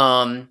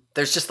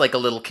 There's just like a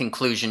little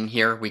conclusion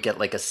here. We get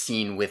like a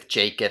scene with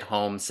Jake at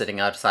home sitting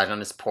outside on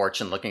his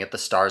porch and looking at the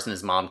stars, and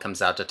his mom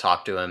comes out to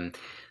talk to him.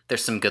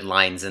 There's some good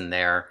lines in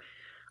there.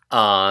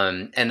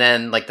 And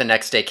then like the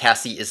next day,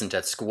 Cassie isn't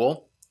at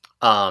school.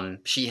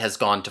 She has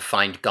gone to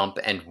find Gump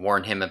and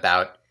warn him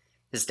about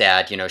his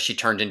dad. You know, she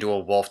turned into a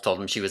wolf, told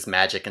him she was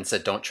magic, and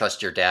said, "Don't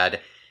trust your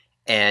dad."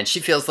 And she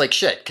feels like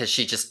shit because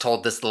she just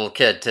told this little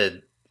kid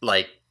to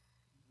like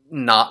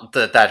not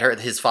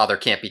his father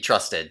can't be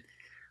trusted.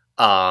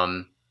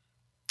 But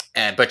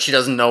she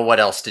doesn't know what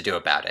else to do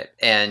about it.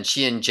 And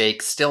she and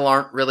Jake still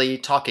aren't really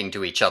talking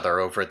to each other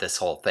over this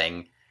whole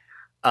thing.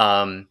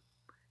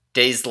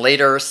 Days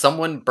later,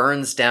 someone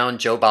burns down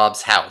Joe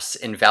Bob's house,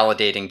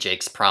 invalidating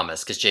Jake's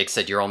promise, because Jake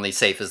said you're only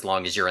safe as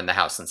long as you're in the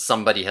house, and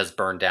somebody has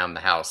burned down the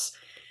house.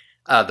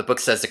 The book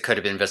says it could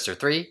have been Visser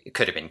 3, it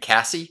could have been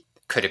Cassie,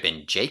 could have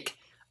been Jake,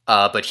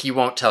 but he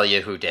won't tell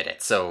you who did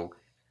it. So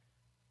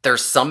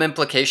there's some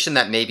implication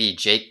that maybe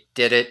Jake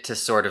did it to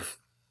sort of,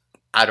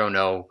 I don't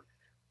know,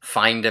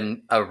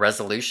 find a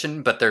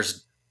resolution, but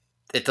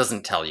it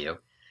doesn't tell you.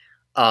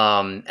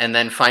 And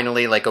then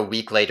finally, like a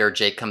week later,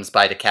 Jake comes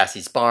by to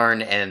Cassie's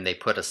barn and they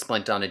put a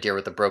splint on a deer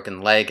with a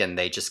broken leg and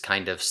they just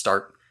kind of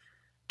start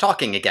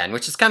talking again,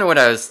 which is kind of what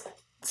I was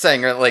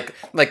saying.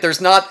 Like there's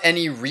not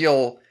any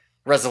real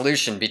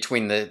resolution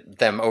between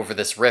them over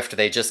this rift.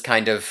 They just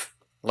kind of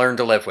learn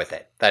to live with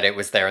it, that it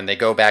was there, and they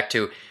go back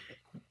to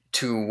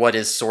what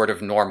is sort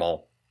of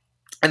normal.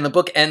 And the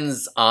book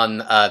ends on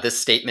this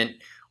statement,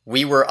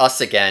 "We were us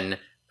again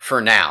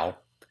for now."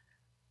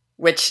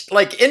 Which,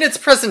 like, in its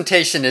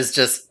presentation is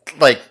just,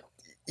 like,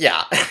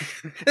 yeah. I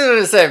don't know what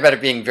to say about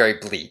it being very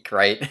bleak,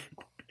 right?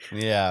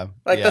 Yeah.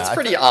 Like, that's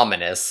pretty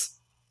ominous.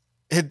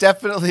 It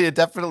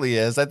definitely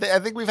is. I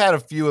think we've had a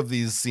few of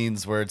these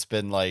scenes where it's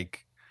been,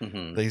 like,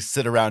 they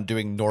sit around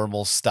doing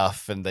normal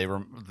stuff and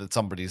that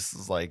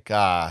somebody's like,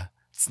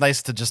 it's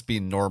nice to just be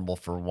normal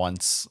for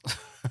once.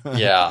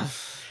 Yeah.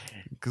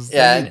 Because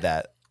they need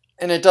that.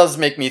 And it does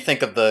make me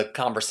think of the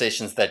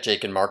conversations that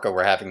Jake and Marco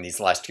were having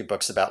these last two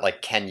books about,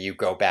 like, can you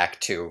go back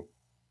to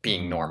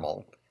being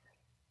normal?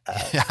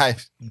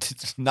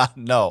 No.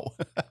 No.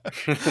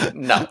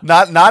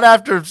 Not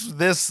after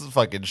this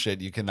fucking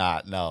shit, you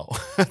cannot, no.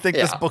 I think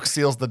this book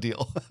seals the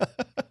deal.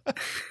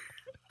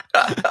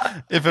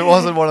 If it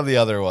wasn't one of the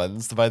other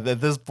ones, but at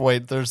this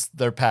point,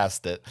 they're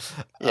past it.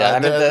 Yeah, I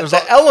mean,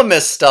 the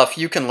Elemis stuff,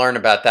 you can learn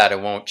about that.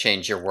 It won't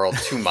change your world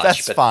too much.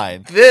 That's but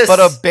fine. But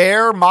a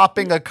bear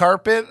mopping a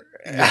carpet,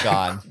 you're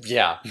gone.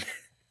 Yeah.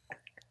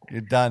 You're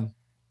done.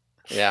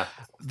 Yeah.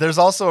 There's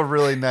also a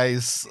really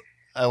nice,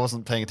 I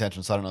wasn't paying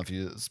attention, so I don't know if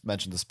you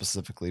mentioned this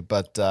specifically,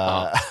 but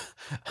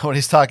when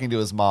he's talking to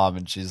his mom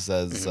and she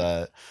says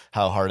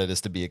how hard it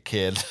is to be a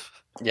kid.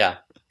 Yeah.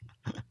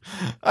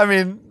 I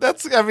mean,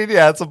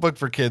 it's a book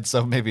for kids,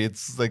 so maybe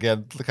it's,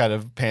 again, kind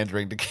of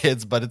pandering to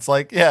kids, but it's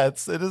like, it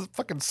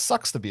fucking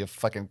sucks to be a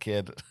fucking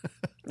kid.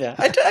 Yeah,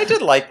 I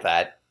did like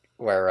that,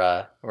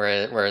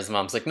 where his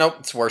mom's like, nope,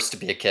 it's worse to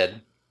be a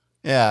kid.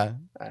 Yeah.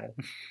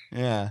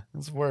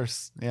 It's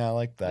worse. Yeah, I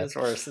like that. It's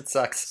worse. It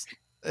sucks.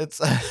 And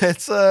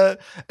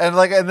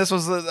this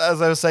was,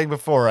 as I was saying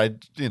before,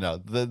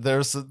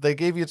 they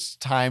gave you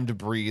time to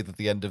breathe at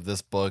the end of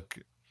this book.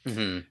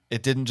 Mm-hmm.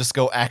 It didn't just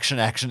go action,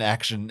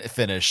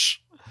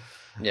 finish.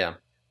 Yeah.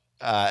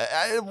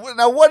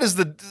 Now, is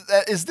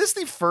this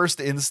the first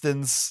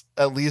instance,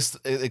 at least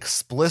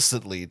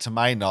explicitly to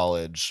my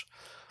knowledge,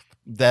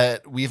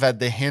 that we've had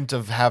the hint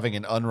of having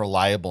an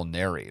unreliable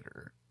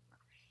narrator?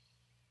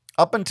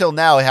 Up until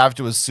now, I have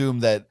to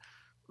assume that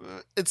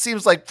it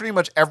seems like pretty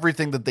much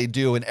everything that they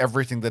do and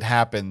everything that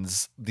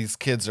happens, these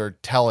kids are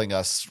telling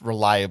us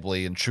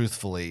reliably and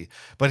truthfully.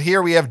 But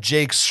here we have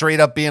Jake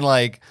straight up being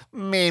like,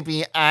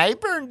 maybe I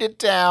burned it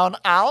down.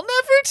 I'll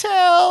never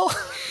tell.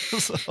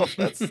 So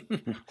that's, I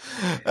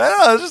don't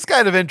know. It's just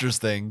kind of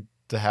interesting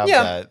to have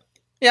that.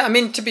 Yeah, I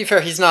mean, to be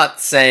fair, he's not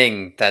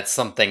saying that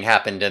something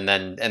happened and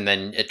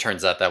then it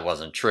turns out that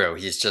wasn't true.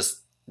 He's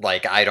just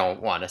like, I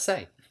don't want to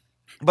say.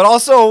 But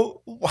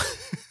also,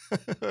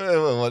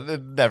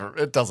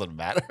 it doesn't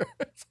matter.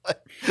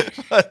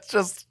 It's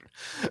just,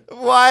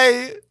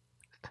 why?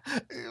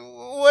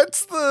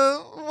 Where's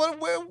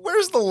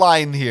the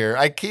line here?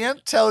 I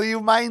can't tell you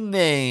my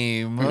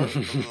name.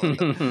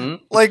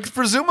 Like,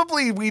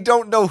 presumably we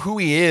don't know who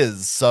he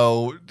is.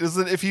 So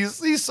if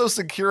he's so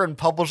secure in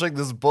publishing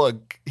this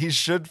book, he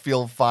should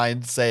feel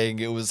fine saying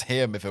it was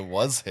him if it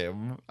was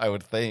him, I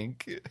would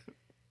think.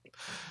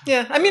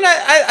 Yeah, I mean,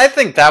 I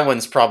think that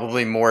one's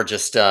probably more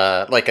just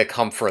like a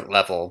comfort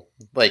level.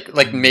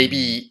 Like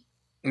maybe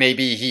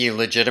he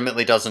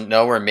legitimately doesn't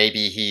know, or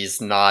maybe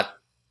he's not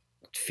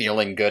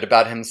feeling good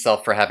about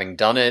himself for having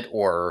done it,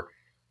 or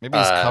maybe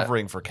he's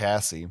covering for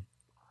Cassie.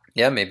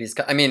 Yeah, maybe he's.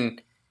 I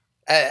mean,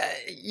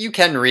 you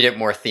can read it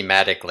more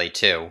thematically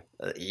too.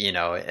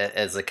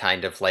 As a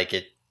kind of like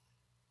it.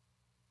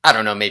 I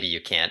don't know. Maybe you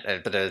can't,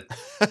 but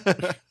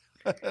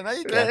No,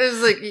 you can. It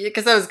was like,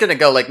 because I was gonna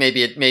go like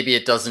maybe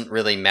it doesn't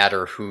really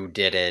matter who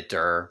did it,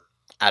 or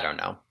I don't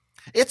know.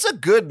 It's a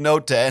good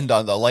note to end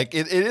on, though. Like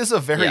it is a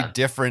very Yeah.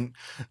 different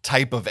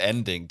type of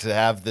ending to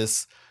have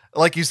this.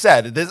 Like you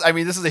said, this. I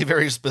mean, this is a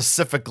very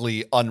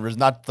specifically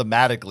not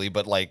thematically,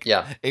 but like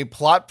Yeah. a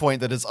plot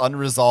point that is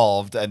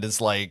unresolved and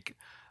is like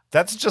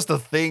that's just a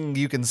thing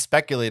you can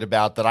speculate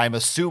about that I'm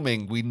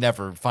assuming we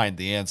never find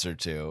the answer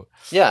to.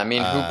 Yeah, I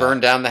mean, who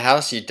burned down the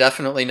house? You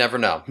definitely never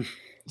know.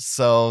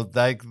 So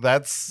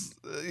that's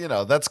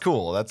that's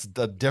cool. That's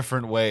a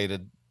different way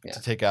to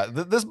take out.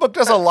 This book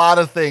does a lot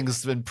of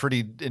things in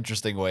pretty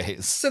interesting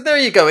ways. So there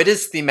you go. It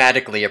is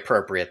thematically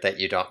appropriate that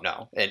you don't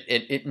know.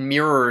 It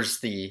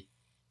mirrors the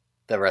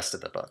rest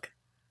of the book.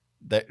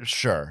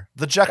 Sure,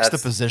 the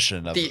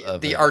juxtaposition of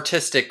the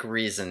artistic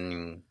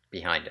reason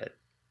behind it.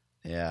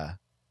 Yeah.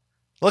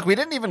 Look, we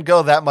didn't even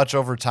go that much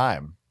over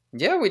time.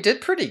 Yeah, we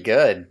did pretty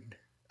good.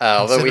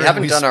 Although we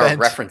haven't done our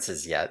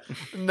references yet.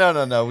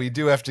 No. We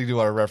do have to do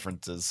our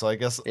references. So I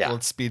guess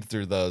let's speed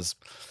through those.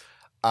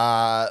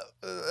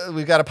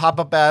 We've got a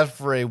pop-up ad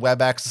for a Web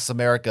Access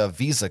America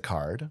Visa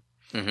card.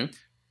 Mm-hmm.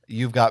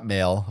 You've Got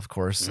Mail, of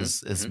course,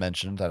 is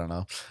mentioned. I don't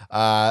know.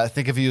 I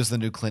think if you use the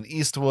new Clint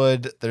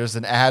Eastwood, there's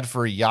an ad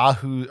for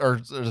Yahoo,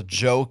 or there's a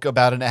joke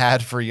about an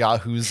ad for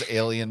Yahoo's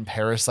Alien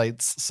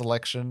Parasites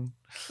selection.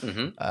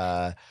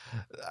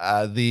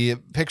 Mm-hmm. The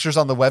pictures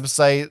on the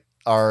website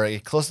are a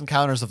Close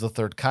Encounters of the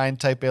Third Kind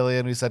type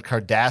alien. We said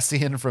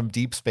Cardassian from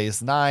Deep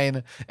Space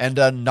Nine and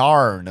a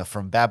Narn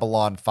from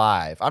Babylon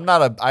 5.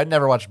 I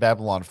never watched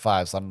Babylon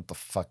 5, so I don't know what the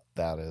fuck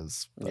that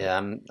is. But.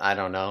 Yeah, I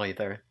don't know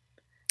either.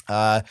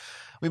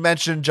 We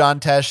mentioned John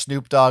Tesh,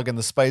 Snoop Dogg, and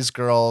the Spice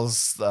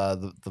Girls,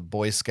 the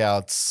Boy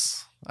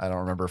Scouts. I don't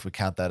remember if we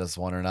count that as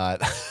one or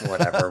not.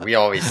 Whatever. We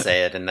always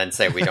say it and then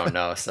say we don't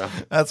know. So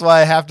that's why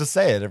I have to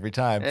say it every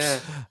time. Yeah.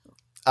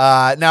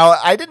 Now,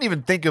 I didn't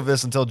even think of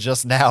this until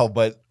just now,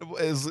 but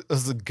is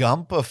the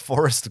Gump a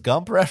Forrest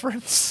Gump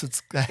reference? It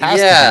has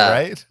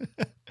to be,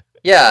 right?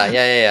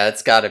 Yeah.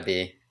 It's got to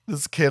be.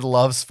 This kid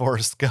loves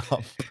Forrest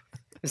Gump.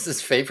 This is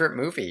his favorite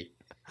movie.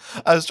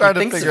 I was trying to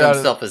figure out. He thinks of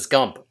himself as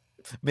Gump.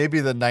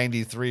 Maybe the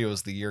 93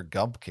 was the year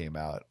Gump came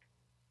out.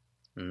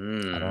 I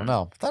don't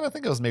know. I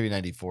think it was maybe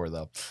 94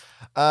 though.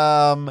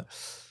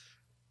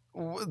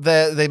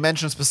 They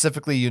mentioned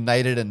specifically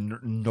United and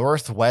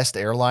Northwest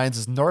Airlines.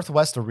 Is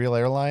Northwest a real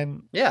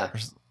airline? Yeah.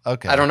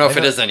 Okay. I don't know if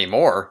it is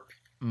anymore.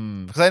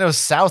 Because I know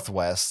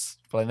Southwest,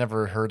 but I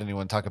never heard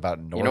anyone talk about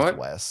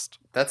Northwest.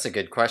 You know, that's a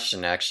good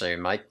question, actually.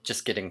 Am I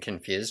just getting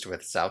confused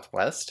with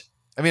Southwest?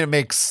 I mean, it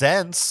makes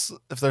sense.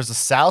 If there's a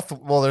south,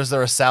 well, is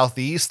there a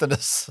southeast and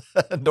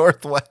a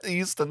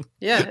northwest? And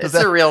yeah, it's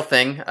a real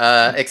thing,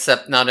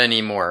 except not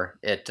anymore.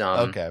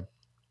 Okay.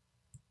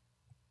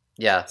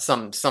 Yeah,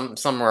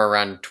 somewhere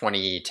around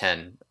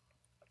 2010,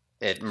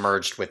 it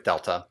merged with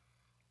Delta.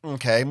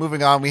 Okay,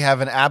 moving on. We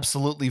have an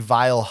absolutely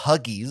vile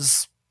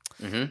Huggies.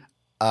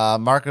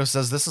 Mm-hmm. Marco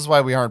says, this is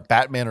why we aren't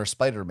Batman or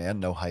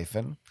Spider-Man, no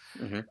hyphen.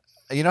 Mm-hmm.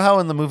 You know how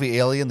in the movie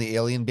Alien, the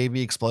alien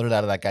baby exploded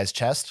out of that guy's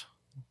chest?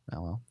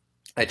 Oh, well.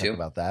 I do.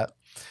 About that.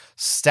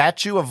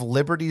 Statue of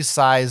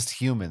Liberty-sized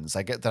humans.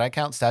 Did I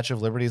count Statue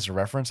of Liberty as a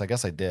reference? I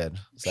guess I did.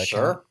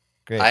 Sure. Count?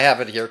 Great. I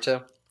have it here,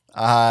 too.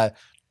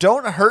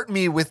 Don't hurt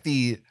me with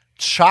the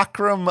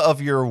chakram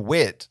of your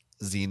wit,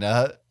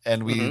 Xena.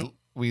 And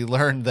we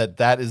learned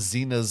that is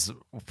Xena's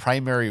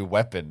primary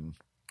weapon.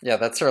 Yeah,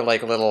 that's her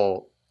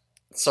little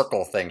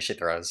circle thing she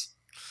throws.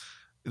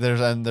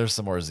 There's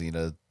some more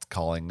Xena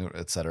calling,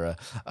 etc.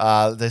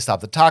 They stop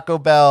the Taco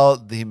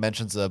Bell. He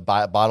mentions a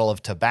bottle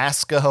of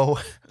Tabasco.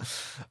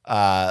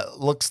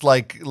 Looks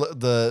like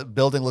the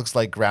building looks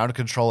like ground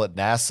control at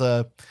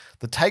NASA.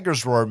 The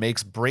tiger's roar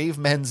makes brave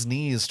men's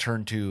knees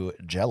turn to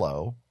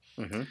jello.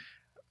 Mm-hmm.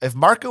 If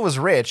Marco was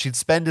rich, he'd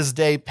spend his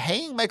day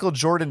paying Michael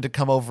Jordan to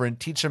come over and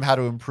teach him how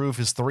to improve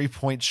his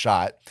 3-point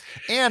shot,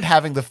 and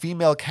having the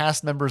female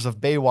cast members of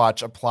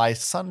Baywatch apply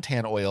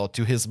suntan oil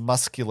to his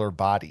muscular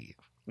body.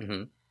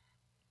 Mm-hmm.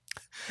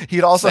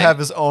 He'd also have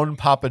his own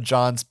Papa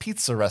John's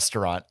pizza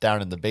restaurant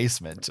down in the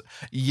basement.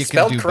 You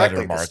Spelled can do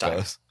better,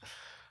 Marcos.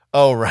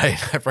 Oh, right.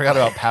 I forgot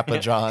about Papa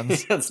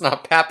John's. It's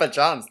not Papa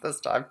John's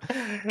this time.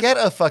 Get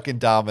a fucking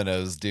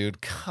Domino's,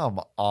 dude. Come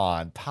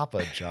on.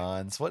 Papa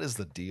John's. What is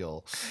the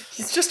deal?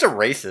 He's just a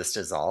racist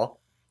is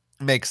all.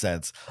 Makes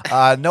sense.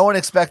 No one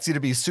expects you to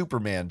be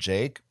Superman,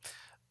 Jake.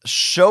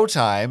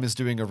 Showtime is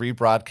doing a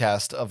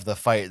rebroadcast of the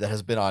fight that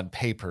has been on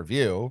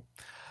pay-per-view.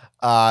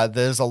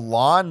 There's a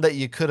lawn that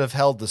you could have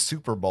held the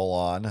Super Bowl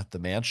on at the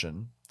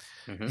mansion.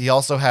 Mm-hmm. He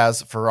also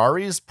has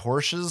Ferraris,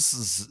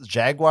 Porsches,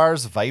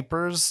 Jaguars,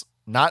 Vipers,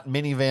 not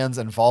minivans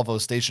and Volvo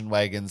station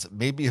wagons,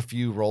 maybe a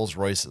few Rolls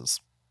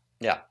Royces.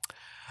 Yeah.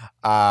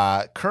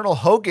 Colonel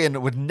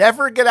Hogan would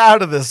never get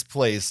out of this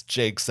place,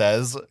 Jake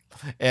says.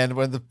 And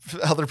when the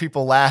other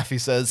people laugh, he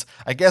says,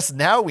 I guess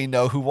now we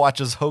know who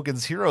watches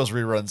Hogan's Heroes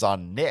reruns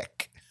on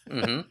Nick.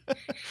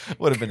 Mm-hmm.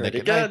 Would have been Nick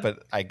at night,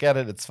 but I get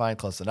it. It's fine.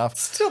 Close enough.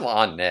 Still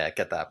on Nick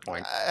at that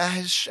point.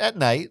 At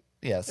night,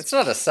 yes. It's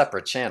not a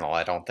separate channel,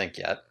 I don't think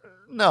yet.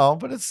 No,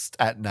 but it's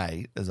at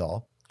night is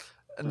all.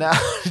 Now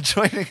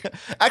joining,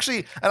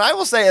 actually, and I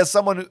will say, as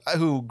someone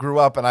who grew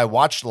up and I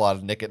watched a lot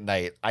of Nick at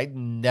Night, I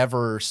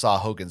never saw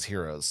Hogan's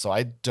Heroes, so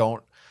I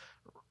don't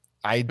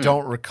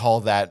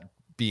recall that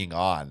being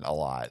on a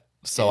lot.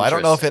 So I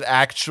don't know if it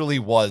actually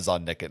was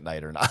on Nick at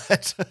Night or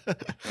not.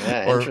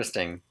 Yeah,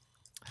 interesting.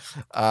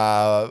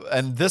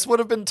 And this would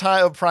have been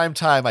prime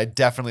time. I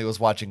definitely was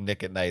watching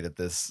Nick at Night at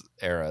this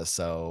era,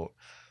 so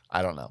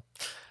I don't know.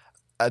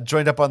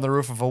 Joined up on the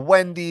roof of a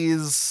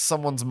Wendy's.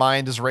 Someone's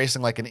mind is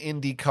racing like an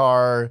Indy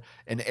car.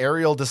 An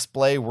aerial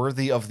display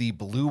worthy of the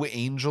Blue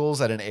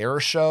Angels at an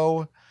air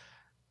show.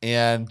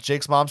 And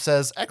Jake's mom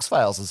says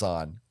X-Files is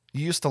on.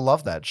 You used to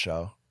love that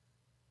show.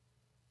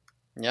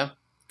 Yeah.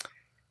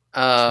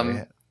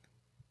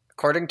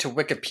 According to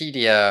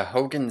Wikipedia,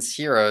 Hogan's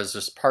Heroes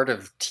was part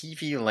of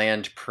TV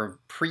Land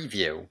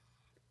preview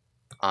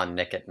on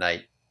Nick at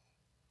Night.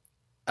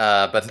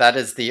 But that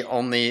is the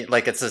only,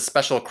 it's a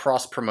special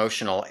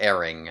cross-promotional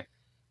airing,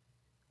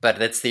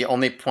 but it's the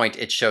only point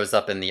it shows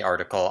up in the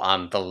article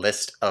on the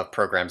list of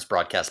programs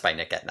broadcast by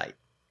Nick at Night.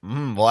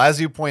 Well,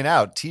 as you point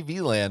out, TV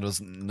Land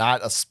was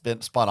not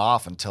spun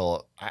off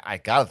until, I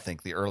gotta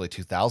think, the early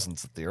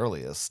 2000s at the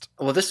earliest.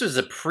 Well, this was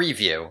a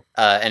preview,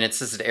 and it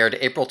says it aired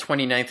April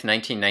 29th,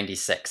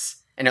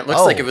 1996. And it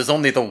looks like it was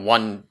only the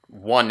one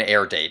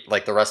air date,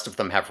 like the rest of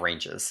them have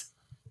ranges.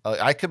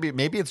 I could be.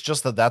 Maybe it's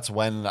just that's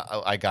when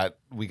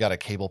we got a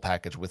cable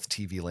package with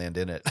TV Land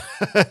in it.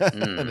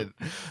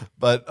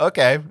 But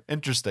okay,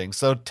 interesting.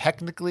 So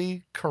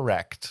technically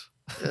correct.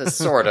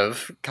 Sort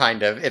of,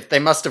 kind of. If they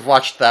must have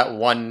watched that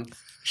one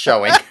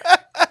showing.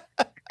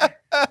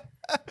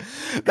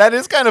 That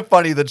is kind of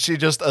funny that she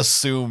just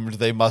assumed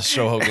they must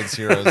show Hogan's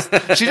Heroes.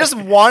 She just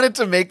wanted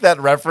to make that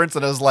reference,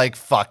 and it was like,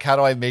 "Fuck! How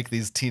do I make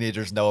these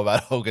teenagers know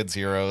about Hogan's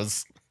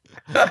Heroes?"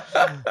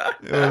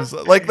 It was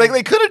like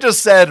they could have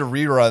just said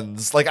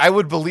reruns. Like, I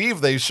would believe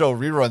they show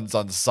reruns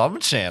on some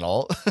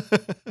channel.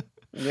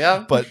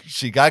 Yeah, but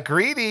she got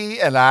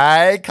greedy, and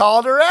I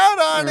called her out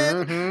on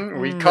it.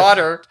 We caught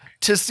her.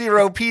 To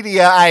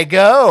Seropedia I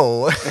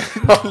go.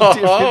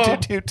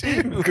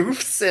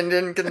 Goofs and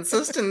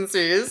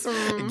inconsistencies.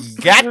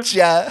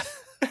 Gotcha.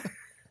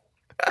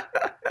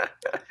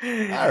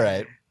 All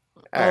right.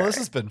 Well, this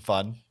has been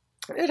fun.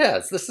 It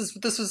has. This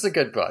was a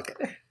good book.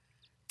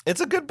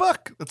 It's a good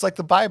book. It's like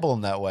the Bible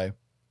in that way.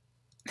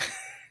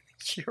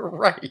 You're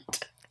right.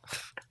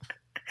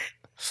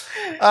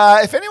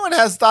 If anyone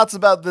has thoughts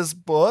about this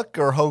book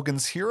or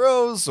Hogan's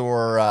Heroes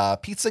or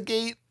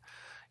Pizzagate,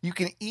 you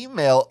can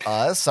email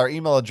us. Our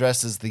email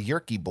address is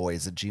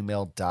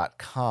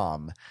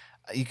theyerkyboys@gmail.com.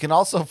 You can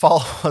also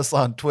follow us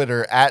on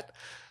Twitter at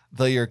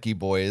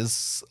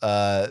theyerkyboys.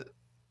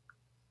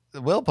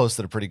 Will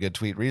posted a pretty good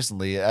tweet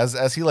recently,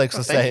 as he likes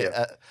to say.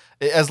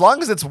 As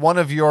long as it's one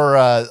of your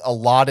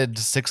allotted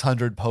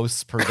 600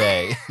 posts per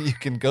day, you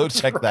can go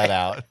check that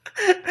out.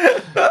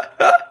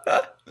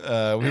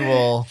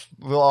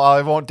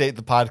 I won't date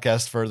the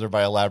podcast further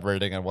by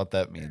elaborating on what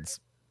that means.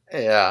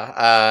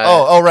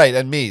 Yeah. Right.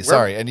 And me.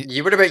 Sorry. And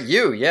what about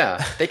you?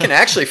 Yeah. They can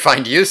actually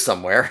find you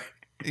somewhere.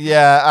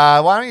 Yeah.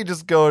 Why don't you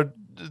just go to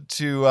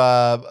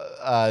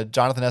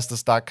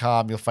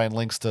jonathanestis.com. You'll find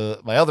links to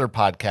my other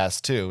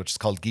podcast too, which is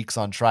called Geeks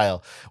on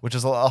Trial, which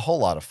is a whole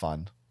lot of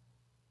fun.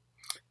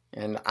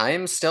 And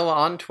I'm still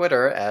on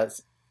Twitter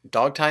as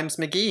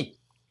DogTimesMcGee.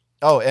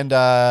 Oh, and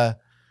go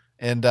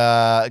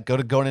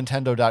to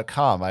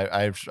gonintendo.com.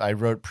 I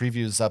wrote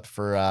previews up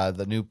for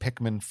the new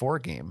Pikmin 4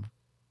 game.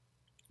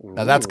 Ooh.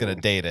 Now that's going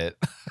to date it.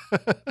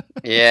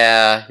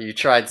 Yeah, you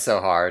tried so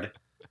hard.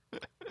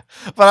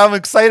 But I'm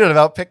excited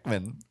about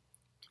Pikmin.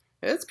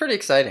 It's pretty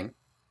exciting.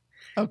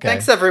 Okay.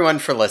 Thanks everyone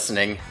for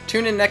listening.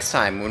 Tune in next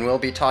time when we'll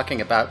be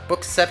talking about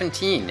Book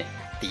 17,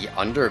 The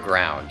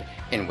Underground,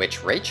 in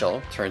which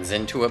Rachel turns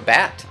into a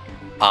bat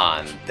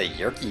on the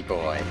Yerky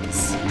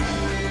Boys.